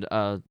they showed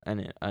a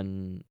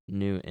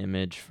new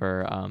image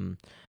for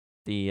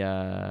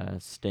the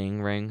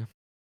Sting ring.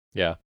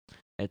 Yeah.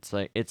 It's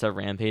like it's a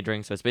Rampage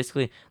ring, so it's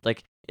basically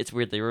like it's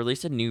weird. They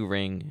release a new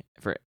ring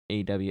for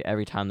AEW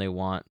every time they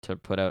want to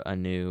put out a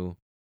new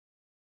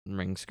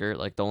ring skirt.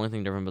 Like the only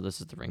thing different about this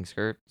is the ring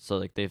skirt. So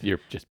like you're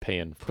just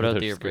paying for put out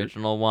the skirt.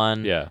 original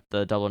one,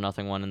 the Double or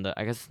Nothing one, and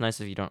I guess it's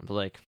nice if you don't, but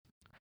like,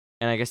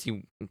 and I guess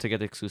you to get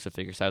the exclusive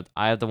figures.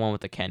 I have the one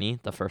with the Kenny,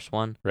 the first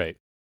one, right,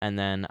 and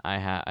then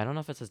I don't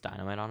know if it says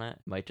Dynamite on it.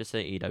 It might just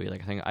say AEW.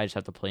 Like I think I just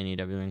have to play an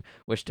AEW ring,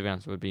 which to be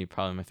honest would be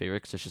probably my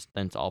favorite because it's just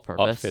then it's all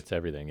purpose. Fits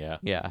everything, yeah.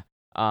 Yeah.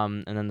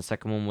 And then the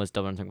second one was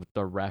Double or Nothing with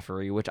the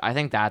referee, which I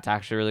think that's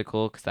actually really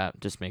cool because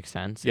that just makes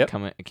sense. Yep.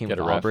 It came with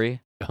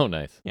Aubrey. Oh,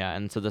 nice. Yeah,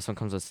 and so this one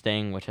comes with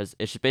Sting, which it's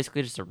just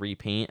basically just a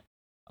repaint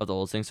of the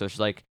old thing. So it's just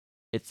like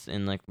it's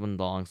in like one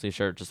long sleeve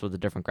shirt, just with a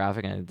different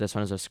graphic. And this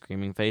one is a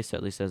screaming face, so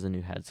at least it has a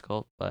new head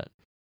sculpt. But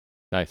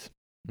nice.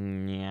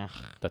 Yeah.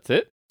 That's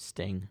it.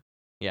 Sting.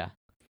 Yeah.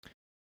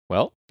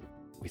 Well,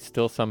 we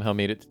still somehow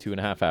made it to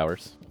 2.5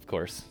 hours. Of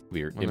course,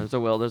 when there's a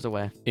will, there's a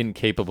way.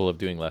 Incapable of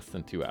doing less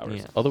than 2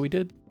 hours. Yeah. Although we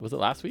did. Was it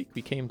last week?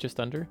 We came just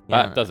under.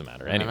 Yeah. It doesn't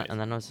matter. Anyway. And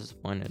then I was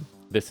disappointed.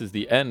 This is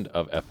the end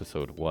of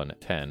episode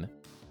 110.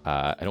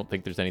 I don't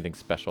think there's anything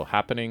special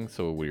happening,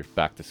 so we're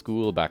back to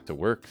school, back to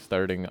work,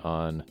 starting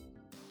on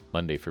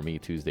Monday for me,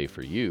 Tuesday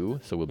for you.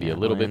 So we'll be a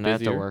little bit busier. I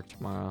have to work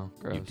tomorrow.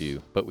 Gross. You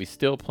do. But we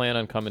still plan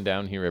on coming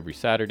down here every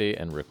Saturday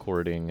and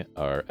recording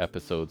our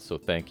episodes. So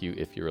thank you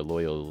if you're a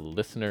loyal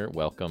listener.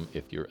 Welcome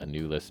if you're a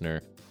new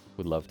listener.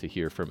 Would love to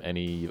hear from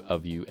any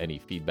of you, any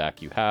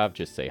feedback you have.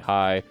 Just say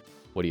hi.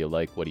 What do you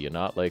like? What do you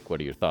not like? What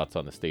are your thoughts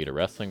on the state of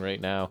wrestling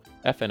right now?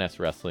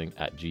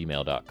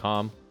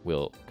 fnswrestling@gmail.com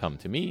will come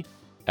to me.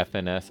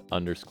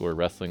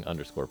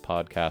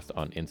 FNS_wrestling_podcast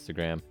on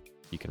Instagram.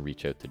 You can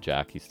reach out to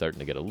Jack. He's starting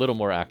to get a little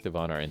more active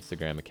on our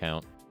Instagram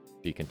account.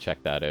 So you can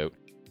check that out.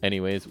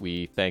 Anyways,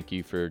 we thank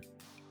you for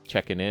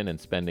checking in and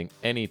spending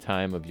any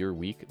time of your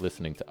week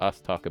listening to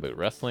us talk about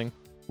wrestling.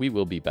 We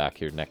will be back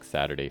here next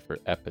Saturday for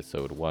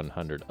episode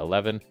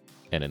 111.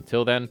 And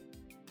until then,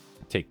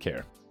 take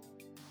care.